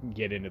 you know,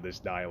 get into this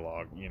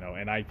dialogue, you know.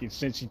 And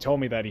since he told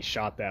me that he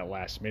shot that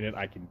last minute,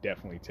 I can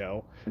definitely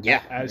tell.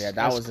 Yeah,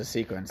 that was the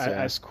sequence.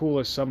 As cool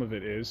as some of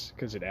it is,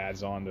 because it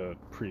adds on to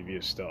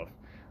previous stuff,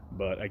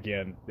 but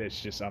again, it's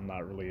just I'm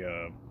not really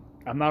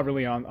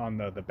on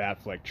the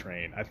Batfleck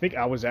train. I think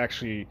I was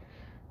actually.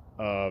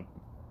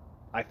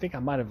 I think I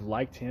might have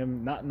liked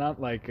him, not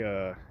like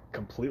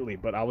completely,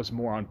 but I was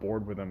more on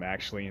board with him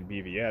actually in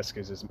BVS,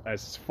 because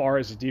as far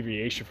as the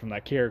deviation from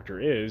that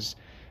character is,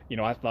 you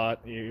know, I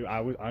thought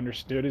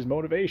understood his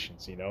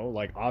motivations. You know,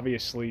 like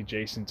obviously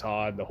Jason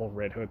Todd, the whole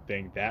Red Hood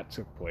thing that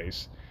took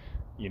place,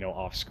 you know,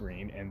 off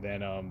screen, and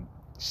then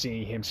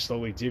seeing him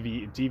slowly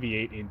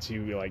deviate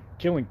into like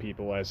killing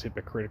people, as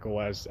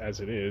hypocritical as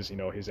it is, you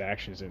know, his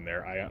actions in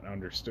there, I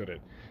understood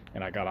it.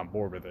 And I got on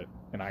board with it,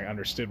 and I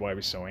understood why he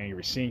was so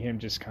angry. Seeing him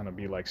just kind of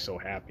be like so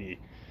happy,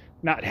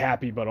 not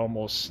happy, but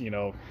almost, you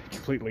know,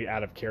 completely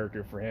out of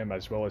character for him,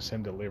 as well as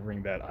him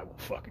delivering that "I will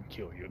fucking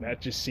kill you."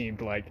 That just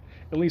seemed like,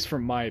 at least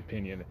from my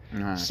opinion,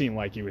 seemed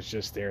like he was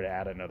just there to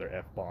add another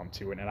F-bomb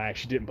to it, and I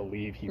actually didn't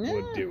believe he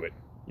would do it.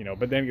 You know,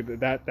 but then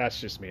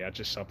that's just me. That's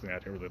just something I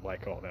didn't really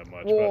like all that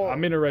much. Well, but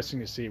I'm interested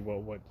to see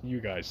what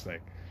you guys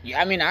think. Yeah,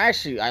 I mean, I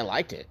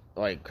liked it.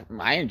 Like,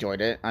 I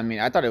enjoyed it. I mean,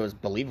 I thought it was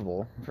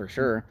believable for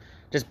sure.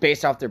 Just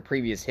based off their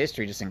previous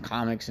history, just in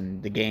comics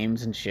and the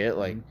games and shit,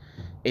 like,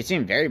 it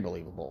seemed very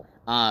believable.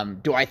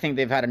 Do I think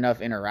they've had enough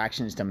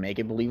interactions to make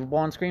it believable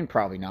on screen?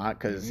 Probably not,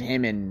 because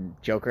him and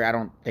Joker, I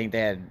don't think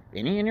they had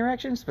any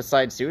interactions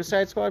besides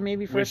Suicide Squad,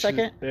 maybe for a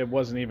second. It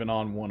wasn't even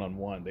on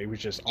one-on-one. They was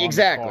just on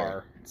exactly. the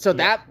car. So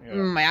that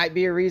might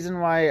be a reason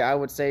why I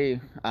would say,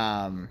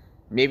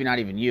 maybe not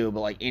even you, but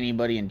like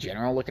anybody in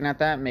general looking at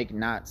that make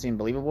not seem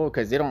believable,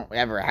 because they don't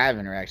ever have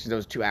interactions.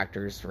 Those two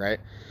actors, right?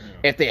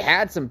 Yeah. If they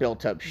had some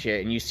built up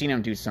shit and you've seen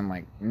them do some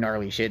like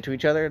gnarly shit to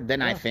each other,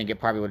 then I think it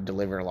probably would have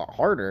delivered a lot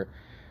harder.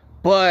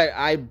 But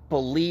I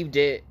believed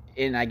it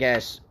in, I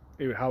guess,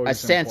 a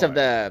sense of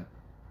the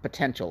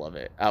potential of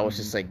it. I was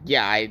just like,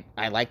 yeah,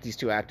 I like these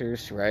two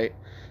actors, right?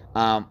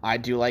 I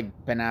do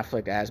like Ben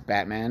Affleck as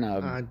Batman.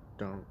 I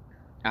don't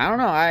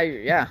know.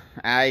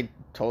 I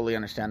totally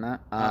understand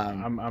that.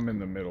 I'm in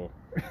the middle.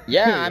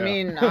 Yeah, I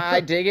mean, I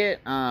dig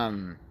it.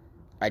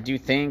 I do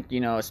think, you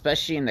know,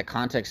 especially in the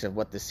context of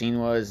what the scene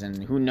was,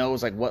 and who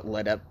knows, like, what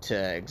led up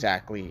to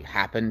exactly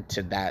happen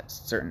to that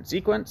certain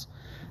sequence.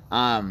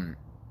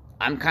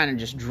 I'm kind of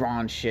just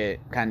drawing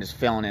shit, kind of just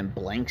filling in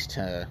blanks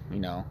to, you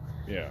know,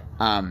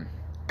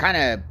 kind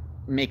of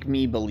make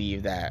me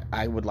believe that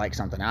I would like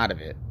something out of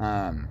it.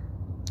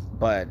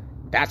 But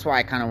that's why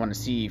I kind of want to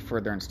see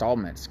further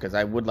installments, because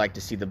I would like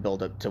to see the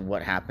build up to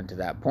what happened to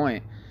that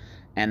point,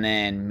 and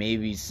then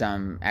maybe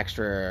some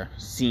extra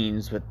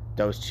scenes with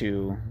those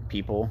two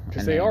people,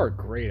 because they are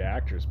great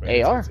actors, but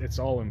it's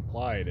all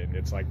implied, and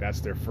it's like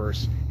that's their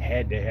first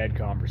head-to-head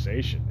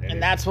conversation,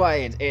 and that's why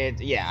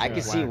I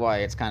can see why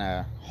it's kind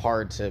of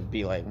hard to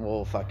be like,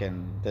 well,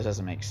 fucking, this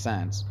doesn't make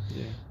sense.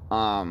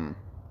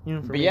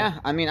 But yeah,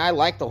 I mean, I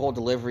like the whole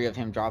delivery of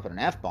him dropping an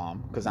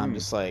F-bomb, because I'm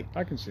just like,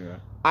 I can see that.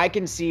 I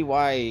can see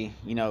why,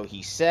 you know,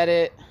 he said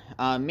it.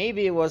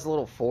 Maybe it was a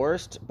little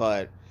forced,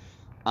 but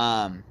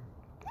I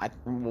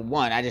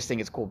just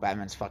think it's cool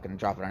Batman's fucking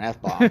dropping an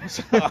F-bomb.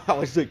 So I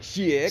was like,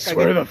 shit.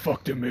 Swear the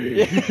fuck to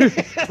me.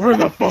 Where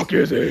the fuck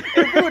is it?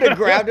 If we would have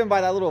grabbed him by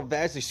that little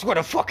vest, he swear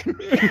to fucking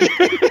me.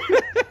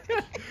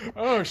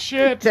 Oh,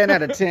 shit. 10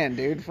 out of 10,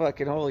 dude.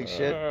 Fucking holy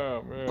shit.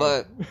 Oh, man.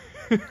 But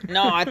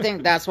no, I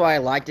think that's why I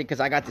liked it, because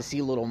I got to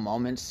see little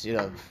moments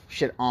of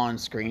shit on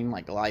screen,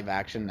 like live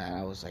action, that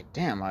I was like,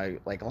 damn, I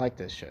like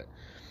this shit.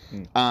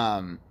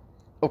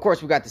 Of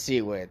course, we got to see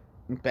it with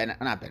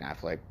not Ben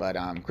Affleck, but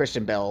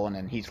Christian Bale and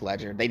then Heath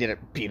Ledger. They did it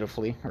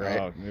beautifully, right?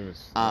 Oh, it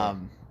was,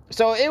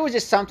 so it was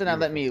just something that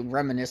let me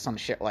reminisce on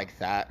shit like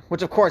that,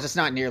 which of course it's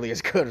not nearly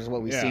as good as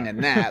what we've seen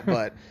in that,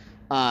 but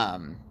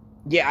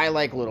yeah, I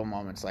like little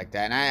moments like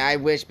that, and I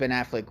wish Ben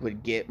Affleck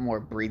would get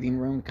more breathing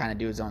room, kind of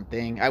do his own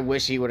thing. I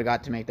wish he would have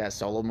got to make that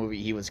solo movie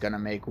he was gonna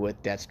make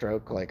with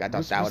Deathstroke. Like, I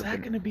thought that would have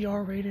been... going to be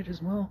R-rated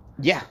as well?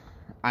 Yeah.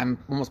 I'm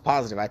almost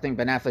positive. I think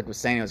Ben Affleck was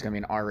saying it was going to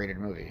be an R-rated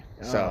movie.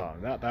 So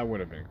that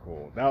would have been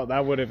cool.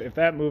 That would have, if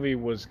that movie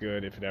was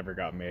good, if it ever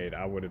got made,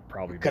 I would have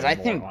probably. Because I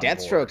think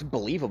Deathstroke's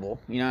believable.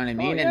 You know what I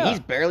mean? And he's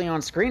barely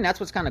on screen. That's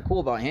what's kind of cool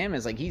about him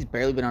is like he's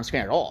barely been on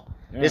screen at all.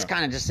 Yeah. It's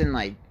kind of just in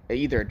like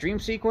either a dream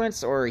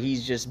sequence or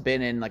he's just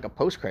been in like a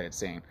post-credit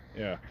scene.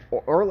 Yeah.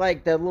 Or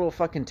like that little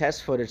fucking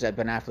test footage that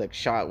Ben Affleck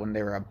shot when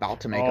they were about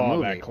to make a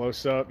movie. That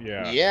close up,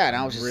 yeah. Yeah, and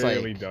I was just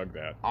really like, dug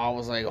that. I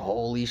was like,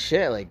 holy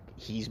shit! Like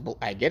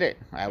I get it.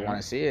 I want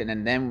to see it,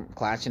 and then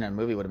clashing in a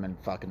movie would have been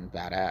fucking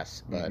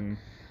badass. But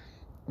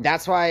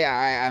that's why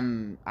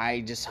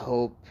I just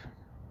hope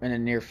in the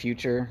near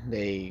future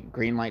they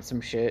greenlight some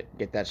shit,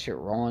 get that shit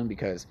rolling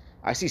because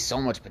I see so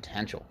much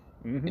potential.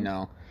 You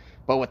know.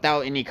 But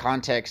without any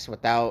context,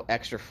 without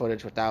extra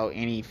footage, without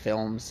any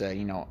films,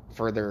 you know,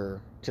 further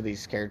to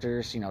these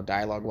characters, you know,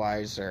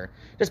 dialogue-wise or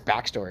just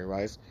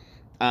backstory-wise,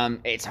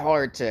 it's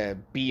hard to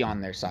be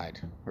on their side,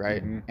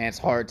 right? And it's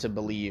hard to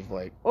believe,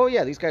 like, oh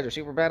yeah, these guys are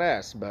super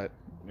badass, but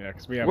yeah,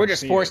 because we're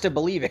just forced to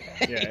believe it.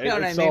 Yeah, you know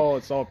what I mean?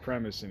 It's all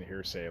premise and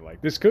hearsay.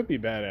 Like this could be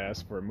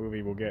badass for a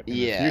movie we'll get in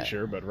the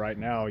future, but right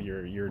now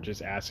you're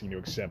just asking to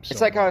accept. It's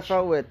like how I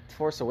felt with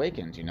Force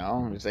Awakens. You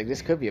know, it's like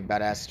this could be a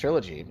badass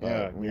trilogy,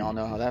 but we all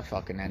know how that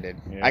fucking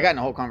ended. Yeah. I got in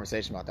a whole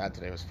conversation about that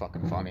today. It was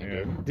fucking funny.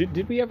 Yeah. Dude.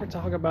 Did we ever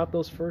talk about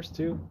those first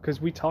two?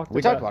 Because we talked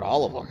about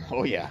all of them.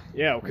 Oh yeah.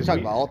 Yeah, we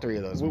talked about all three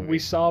of those. We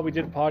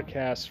did a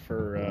podcast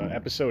for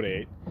episode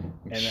 8,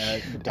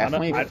 and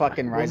definitely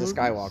fucking Rise of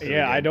Skywalker.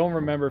 Yeah, I don't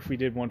remember if we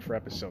did one for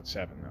episode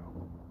 7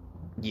 though.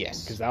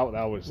 Yes, because that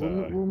was.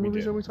 What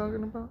movies are we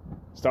talking about?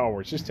 Star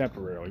Wars, just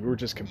temporarily. We were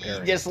just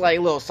comparing. Just like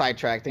a little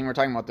sidetrack thing. We're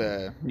talking about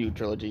the new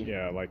trilogy.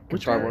 Yeah, like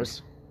Star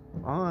Wars.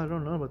 Oh, I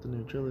don't know about the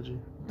new trilogy.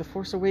 The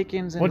Force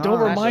Awakens. And well, don't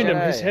remind him.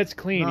 His head's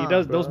clean. Nah, he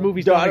does. bro. Those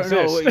movies don't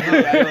exist.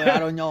 I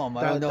don't know him.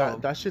 I don't know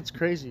him. That shit's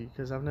crazy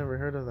because I've never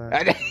heard of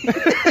that.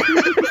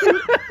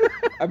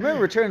 I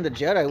remember Return of the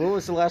Jedi. What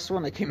was the last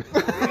one that came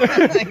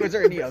out? Like, was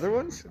there any other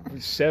ones?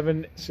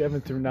 7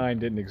 through 9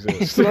 didn't exist.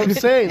 That's what I'm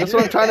saying. That's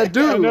what I'm trying to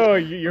do. I know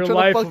your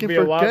life would be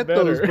a lot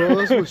better. Those, bro.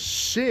 Those was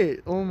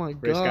shit. Oh my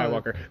god. Ray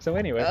Skywalker. So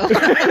anyway.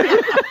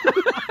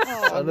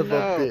 Son of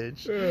a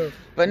bitch.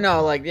 But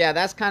no, like, yeah,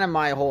 that's kind of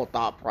my whole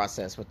thought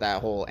process with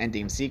that whole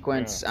ending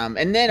sequence. Yeah.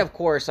 And then, of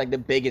course, like, the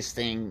biggest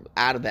thing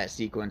out of that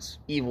sequence,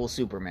 evil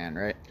Superman,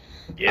 right?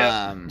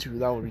 Yeah. Dude,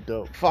 that would be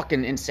dope.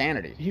 Fucking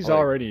insanity. He's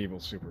already evil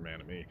Superman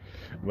to me.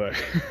 But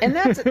and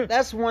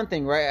that's one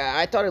thing, right?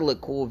 I thought it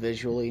looked cool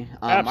visually.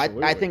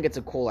 Absolutely. I think it's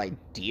a cool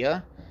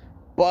idea.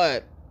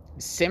 But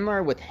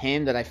similar with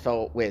him that I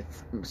felt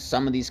with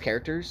some of these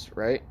characters,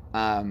 right?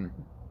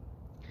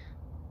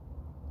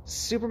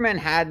 Superman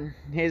had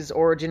his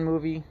origin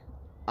movie.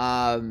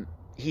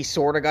 He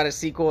sort of got a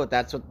sequel, if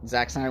that's what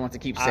Zack Snyder wants to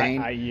keep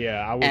saying.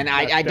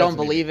 I don't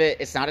believe it.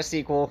 It's not a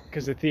sequel.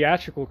 Because the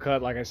theatrical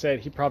cut, like I said,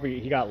 he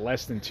got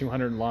less than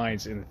 200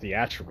 lines in the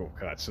theatrical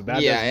cut. So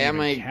that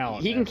doesn't even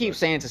count. He can keep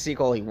saying it's a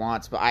sequel all he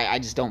wants, but I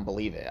just don't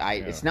believe it.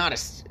 It's not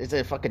it's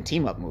a fucking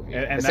team-up movie,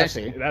 and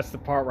essentially. That's the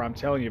part where I'm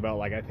telling you about,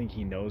 like, I think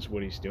he knows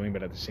what he's doing,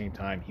 but at the same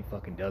time, he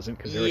fucking doesn't.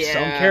 Because there are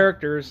some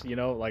characters,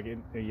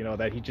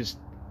 that he just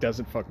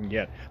doesn't fucking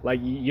get. Like,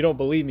 you don't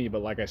believe me,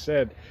 but like I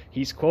said,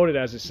 he's quoted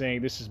as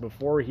saying, this is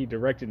before he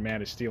directed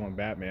Man of Steel and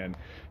Batman.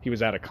 He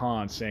was at a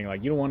con saying,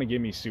 like, you don't want to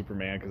give me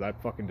Superman because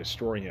I'd fucking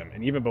destroy him.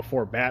 And even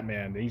before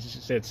Batman, he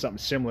said something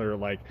similar,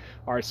 like,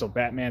 all right, so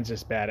Batman's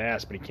this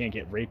badass, but he can't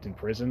get raped in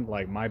prison.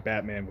 Like, my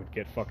Batman would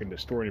get fucking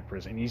destroyed in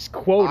prison. And he's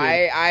quoted.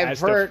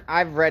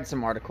 I've read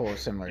some articles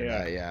similar to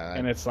that. Yeah,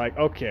 and it's like,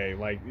 okay,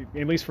 like,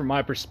 at least from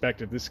my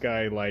perspective, this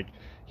guy, like,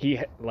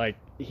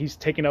 he's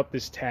taken up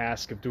this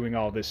task of doing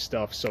all this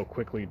stuff so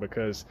quickly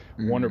because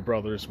Warner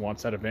Brothers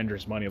wants that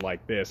Avengers money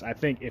like this. I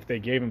think if they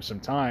gave him some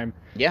time,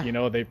 they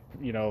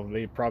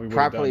probably would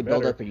have done build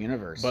better. up a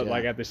universe. But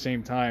like, at the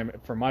same time,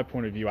 from my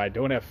point of view, I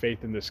don't have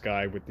faith in this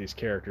guy with these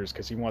characters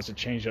because he wants to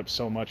change up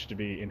so much to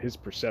be, in his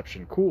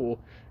perception, cool.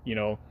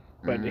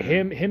 But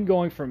him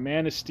going from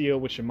Man of Steel,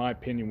 which in my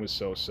opinion was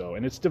so-so,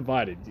 and it's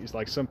divided. It's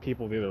like some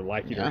people either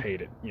like it or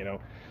hate it.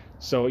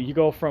 So you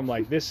go from,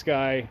 like, this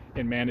guy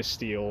in Man of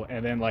Steel,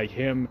 and then, like,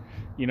 him,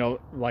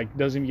 like,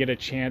 doesn't get a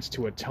chance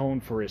to atone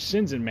for his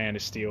sins in Man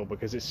of Steel,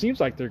 because it seems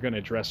like they're going to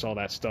address all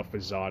that stuff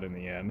with Zod in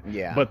the end.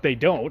 Yeah. But they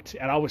don't,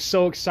 and I was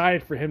so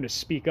excited for him to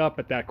speak up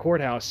at that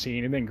courthouse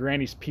scene, and then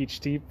Granny's peach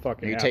tea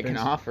fucking happens. Are you taking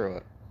off or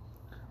what?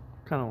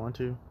 Kind of want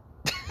to.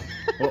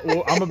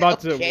 well, I'm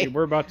about to. Okay.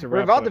 We're about to wrap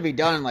We're about up. to be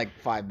done in, like,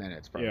 5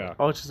 minutes, probably. Yeah.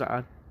 Oh, it's just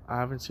I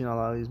haven't seen a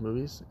lot of these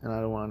movies, and I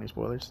don't want any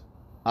spoilers.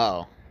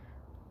 Oh.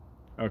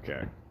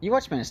 Okay. You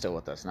watched Man of Steel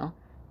with us, no?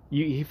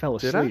 He fell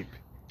Did asleep.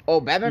 Oh,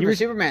 Batman vs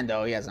Superman,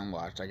 though, he hasn't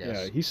watched, I guess.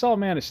 Yeah, he saw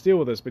Man of Steel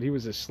with us, but he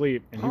was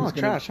asleep. And he was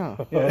trash, huh?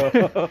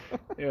 Yeah.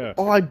 Yeah.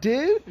 Oh, I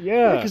did?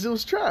 Yeah. Because it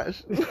was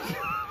trash.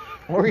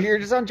 Or you're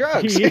just on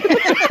drugs.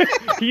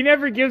 He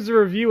never gives a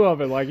review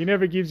of it. Like, he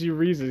never gives you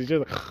reasons. He's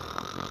just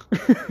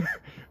like...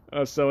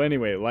 So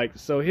anyway, like,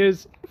 so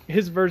his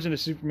version of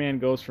Superman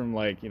goes from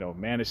like, you know,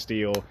 Man of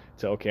Steel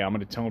to, okay, I'm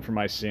gonna atone for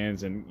my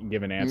sins and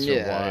give an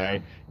answer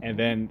why, and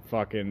then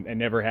fucking it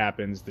never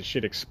happens. The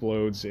shit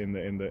explodes in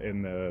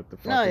the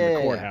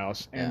fucking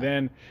courthouse, and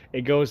then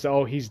it goes to,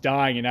 oh, he's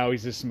dying and now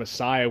he's this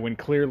messiah, when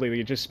clearly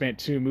he just spent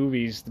 2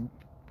 movies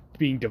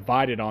being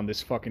divided on this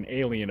fucking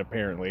alien,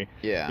 apparently.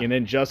 Yeah. And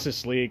then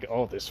Justice League,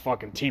 oh, this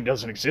fucking team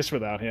doesn't exist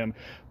without him.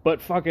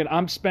 But fucking,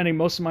 I'm spending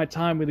most of my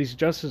time with these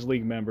Justice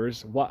League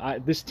members.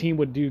 This team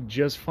would do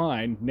just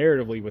fine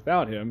narratively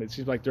without him. It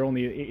seems like they're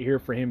only here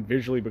for him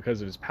visually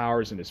because of his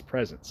powers and his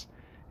presence.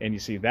 And you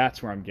see,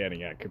 that's where I'm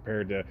getting at,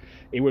 compared to,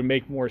 it would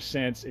make more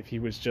sense if he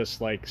was just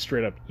like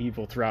straight up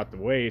evil throughout the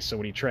way. So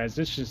when he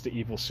transitions to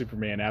evil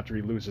Superman after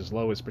he loses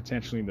Lois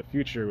potentially in the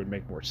future, it would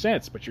make more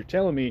sense. But you're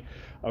telling me,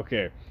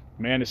 okay,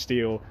 Man of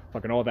Steel,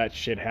 fucking all that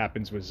shit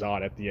happens with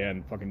Zod at the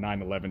end, fucking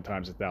 9/11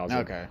 times 1,000.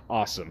 Okay.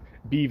 Awesome.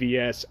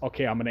 BVS,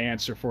 okay, I'm going to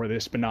answer for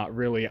this, but not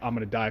really. I'm going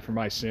to die for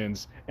my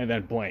sins, and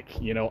then blank.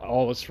 You know,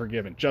 all is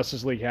forgiven.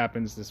 Justice League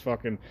happens, this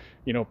fucking,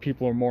 you know,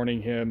 people are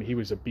mourning him. He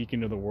was a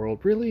beacon of the world.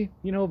 Really?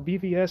 You know,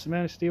 BVS,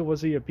 Man of Steel,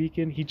 was he a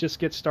beacon? He just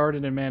gets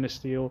started in Man of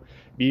Steel.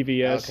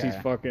 BVS, he's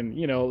fucking,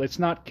 you know, it's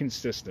not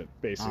consistent,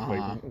 basically,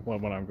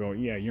 when I'm going,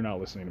 yeah, you're not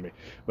listening to me.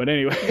 But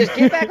anyway. Just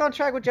get back on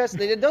track with Justice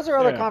League. Those are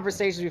other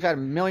conversations we've had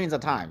millions of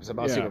times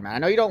about Superman. I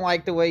know you don't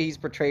like the way he's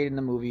portrayed in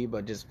the movie,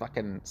 but just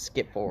fucking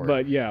skip forward.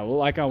 But yeah, well,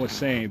 like I was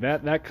saying,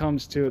 that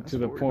comes to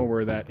the point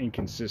where that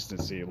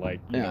inconsistency,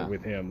 like, you know,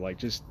 with him, like,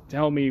 just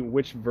tell me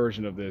which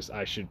version of this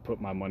I should put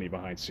my money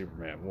behind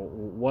Superman. Well,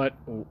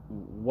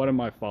 what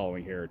am I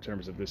following here in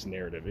terms of this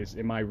narrative?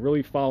 Am I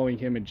really following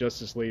him in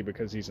Justice League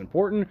because he's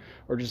important,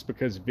 or just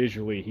because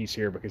visually he's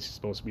here because he's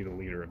supposed to be the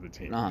leader of the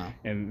team?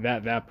 And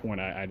that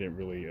point, I didn't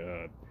really,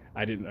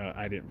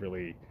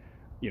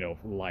 you know,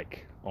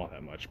 like all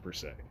that much per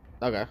se.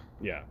 Okay.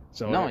 Yeah.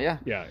 So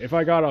yeah. If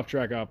I got off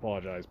track, I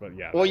apologize, but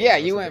yeah. Well, yeah,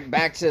 you went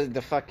back to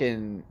the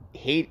fucking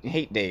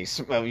hate days.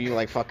 Well, you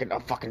like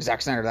fucking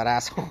Zack Snyder, that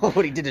asshole.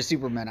 What he did to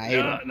Superman, I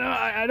hate him. No,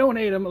 I don't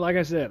hate him. Like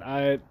I said,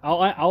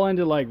 I'll end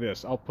it like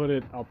this. I'll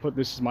put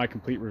this is my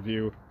complete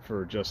review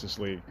for Justice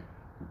League.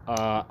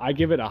 I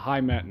give it a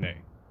high matinee.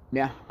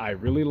 Yeah. I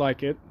really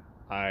like it.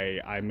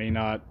 I may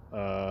not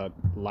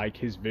like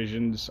his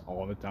visions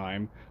all the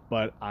time,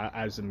 but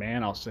as a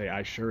man, I'll say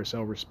I sure as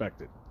hell respect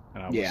it.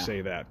 And I will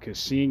say that, because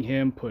seeing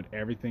him put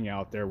everything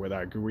out there, whether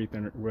I agree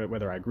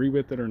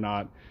with it or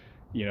not,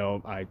 you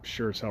know, I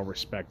sure as hell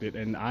respect it.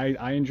 And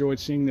I enjoyed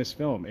seeing this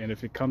film. And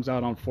if it comes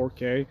out on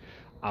 4K,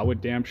 I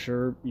would damn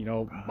sure, you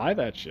know, buy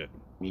that shit.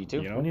 Me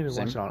too. You know? We need to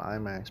watch it on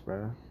IMAX,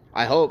 bro.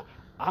 I hope.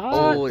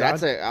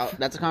 That's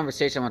a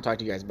conversation I want to talk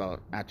to you guys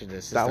about after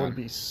this. That would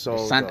be so.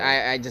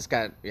 I just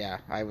got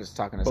I was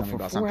talking to somebody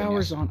about something. 4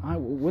 hours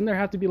wouldn't there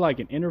have to be like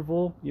an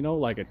interval? You know,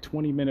 like a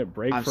 20-minute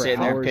break I'm for sitting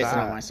hours? there pissing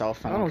on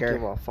myself. I don't care.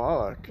 Give a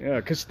fuck. Yeah,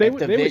 because if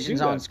the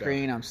vision's on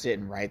screen, I'm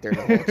sitting right there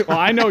the whole time. Well,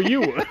 I know you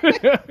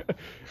would.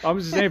 I'm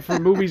just saying, for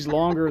movies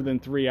longer than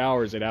 3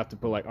 hours, they'd have to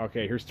put like,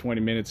 okay, here's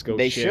 20 minutes. Go.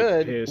 They shit,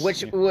 should, piss.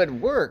 which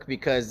would work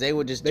because they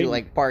would just do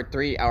like part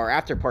 3 or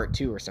after part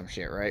 2 or some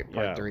shit, right?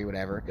 Part 3,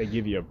 whatever. They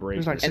give you a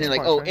break. And then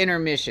like,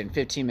 intermission,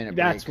 15-minute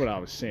break. That's what I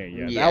was saying.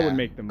 Yeah, that would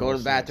make the most Go to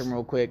the bathroom sense.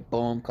 Real quick,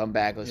 boom, come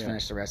back. Let's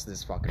finish the rest of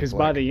this fucking. Because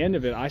by the end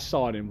of it, I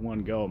saw it in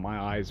one go. My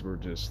eyes were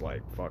just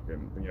like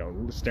fucking, you know,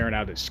 staring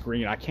at the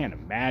screen. I can't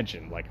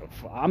imagine like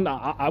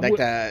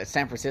the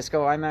San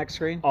Francisco IMAX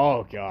screen.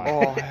 Oh god.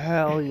 Oh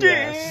hell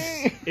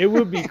yes. It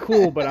would be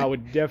cool, but I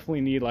would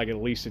definitely need like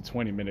at least a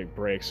 20-minute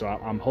break. So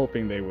I'm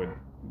hoping they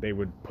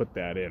would put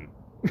that in.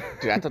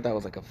 Dude, I thought that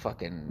was like a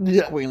fucking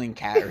squealing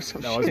cat or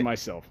something. That was my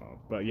cell phone.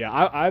 But yeah,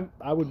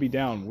 I would be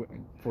down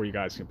for you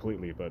guys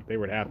completely, but they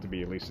would have to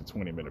be at least a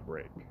 20-minute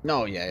break.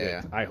 No,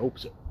 yeah. I hope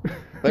so.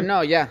 But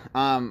no, yeah.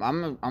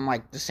 I'm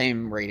like the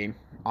same rating,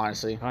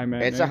 honestly. High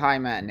matinee. It's a high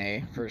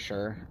matinee for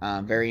sure.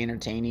 Very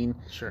entertaining.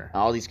 Sure.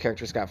 All these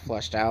characters got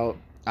fleshed out.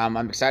 I'm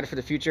excited for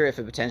the future. If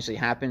it potentially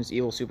happens,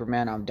 evil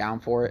Superman, I'm down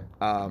for it.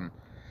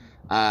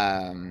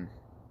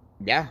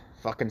 Yeah,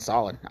 fucking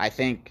solid. I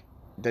think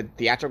the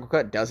theatrical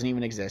cut doesn't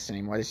even exist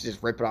anymore. They should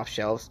just rip it off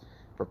shelves,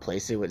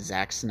 replace it with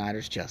Zack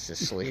Snyder's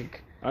Justice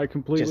League. I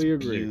completely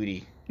agree.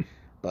 Beauty.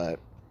 But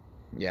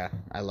yeah,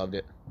 I loved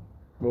it.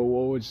 Well,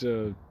 what was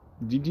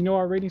did you know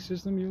our rating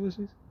system,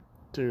 Ulysses?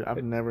 Dude,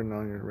 I've never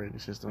known your rating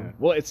system. Yeah.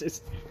 Well,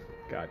 it's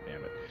god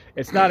damn it.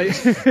 It's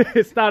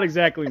not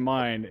exactly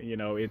mine, you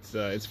know.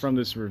 It's from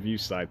this review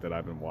site that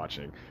I've been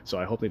watching. So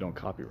I hope they don't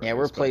copyright. Yeah,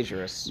 we're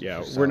plagiarists.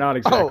 Yeah, we're not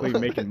exactly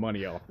making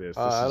money off this.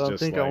 I don't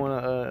think I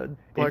want to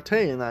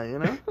partake in that. You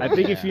know. I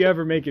think if you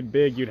ever make it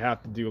big, you'd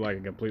have to do like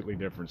a completely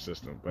different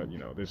system. But you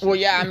know, this. Well,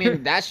 yeah, I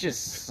mean that's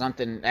just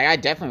something. I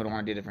definitely would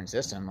want to do a different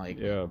system. Like,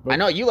 yeah, but, I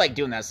know you like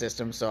doing that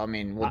system, so I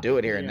mean we'll do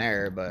it here and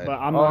there. But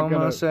I'm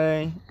gonna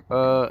say,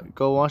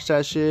 go watch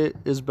that shit.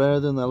 It's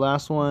better than the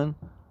last one.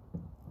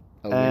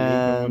 Oh,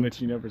 and the one that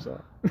you never saw.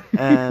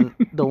 And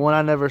the one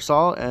I never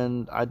saw,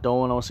 and I don't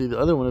want to see the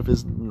other one if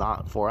it's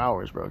not 4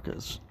 hours, bro,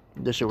 because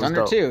this shit was under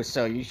dope. 2,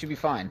 so you should be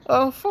fine.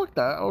 Oh, fuck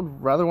that. I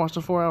would rather watch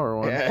the 4 hour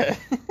one. Yeah.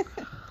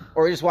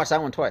 Or you just watch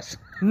that one twice.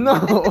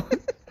 No.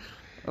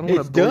 I don't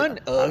It's done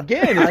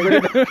again.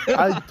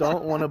 I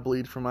don't want to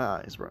bleed from my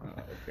eyes, bro.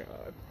 Oh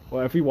god.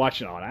 Well, if you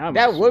watch it on Amazon,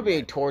 That would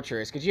be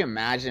torturous. Could you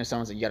imagine if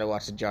someone said you got to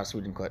watch the Joss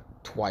Whedon cut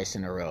twice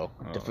in a row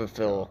to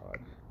fulfill,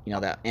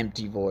 that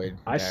empty void?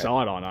 I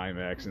saw it on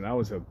IMAX, and that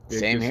was a big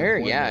Same here.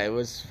 Yeah, disappointment. it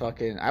was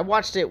fucking. I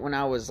watched it when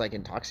I was like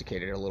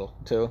intoxicated a little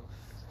too.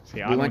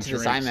 See, I We don't went to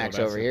this drink, so IMAX that's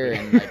over the here,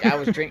 thing. and like I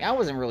was drinking. I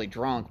wasn't really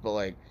drunk, but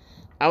like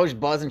I was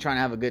buzzing, trying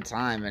to have a good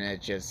time, and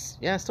it just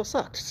it still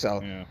sucked. So,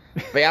 Yeah.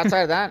 but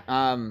outside of that,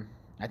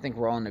 I think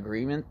we're all in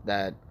agreement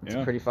that it's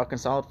a pretty fucking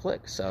solid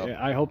flick. So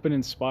Yeah, I hope it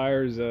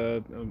inspires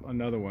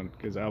another one,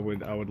 because I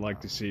would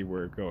like to see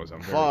where it goes.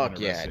 I'm very Fuck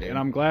interested. yeah, dude. And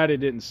I'm glad it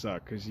didn't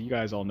suck, because you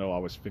guys all know I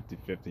was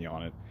 50-50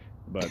 on it.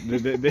 But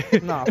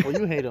Nah, well,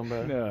 you hate him,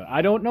 bro. No,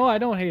 I don't know. I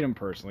don't hate him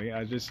personally.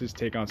 I just his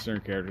take on certain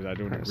characters I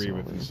don't agree with,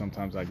 and Personally.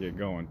 sometimes I get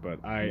going.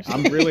 But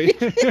I'm really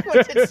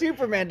What's it,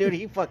 Superman, dude?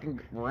 He fucking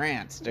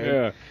rants, dude.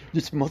 yeah.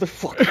 This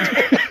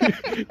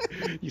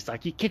motherfucker. He's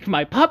like, you kicked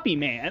my puppy,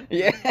 man.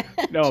 Yeah.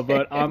 No,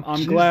 but I'm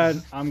Jesus. glad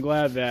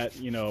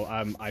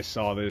that I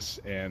saw this,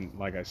 and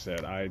like I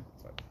said,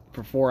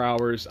 for 4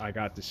 hours I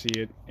got to see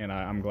it, and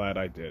I'm glad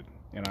I did,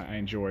 and I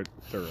enjoyed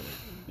it thoroughly.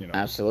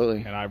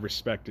 Absolutely. And I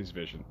respect his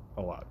vision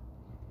a lot.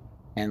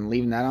 And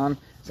leaving that on,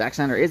 Zack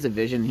Snyder is a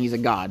vision. He's a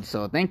god.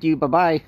 So thank you. Bye-bye.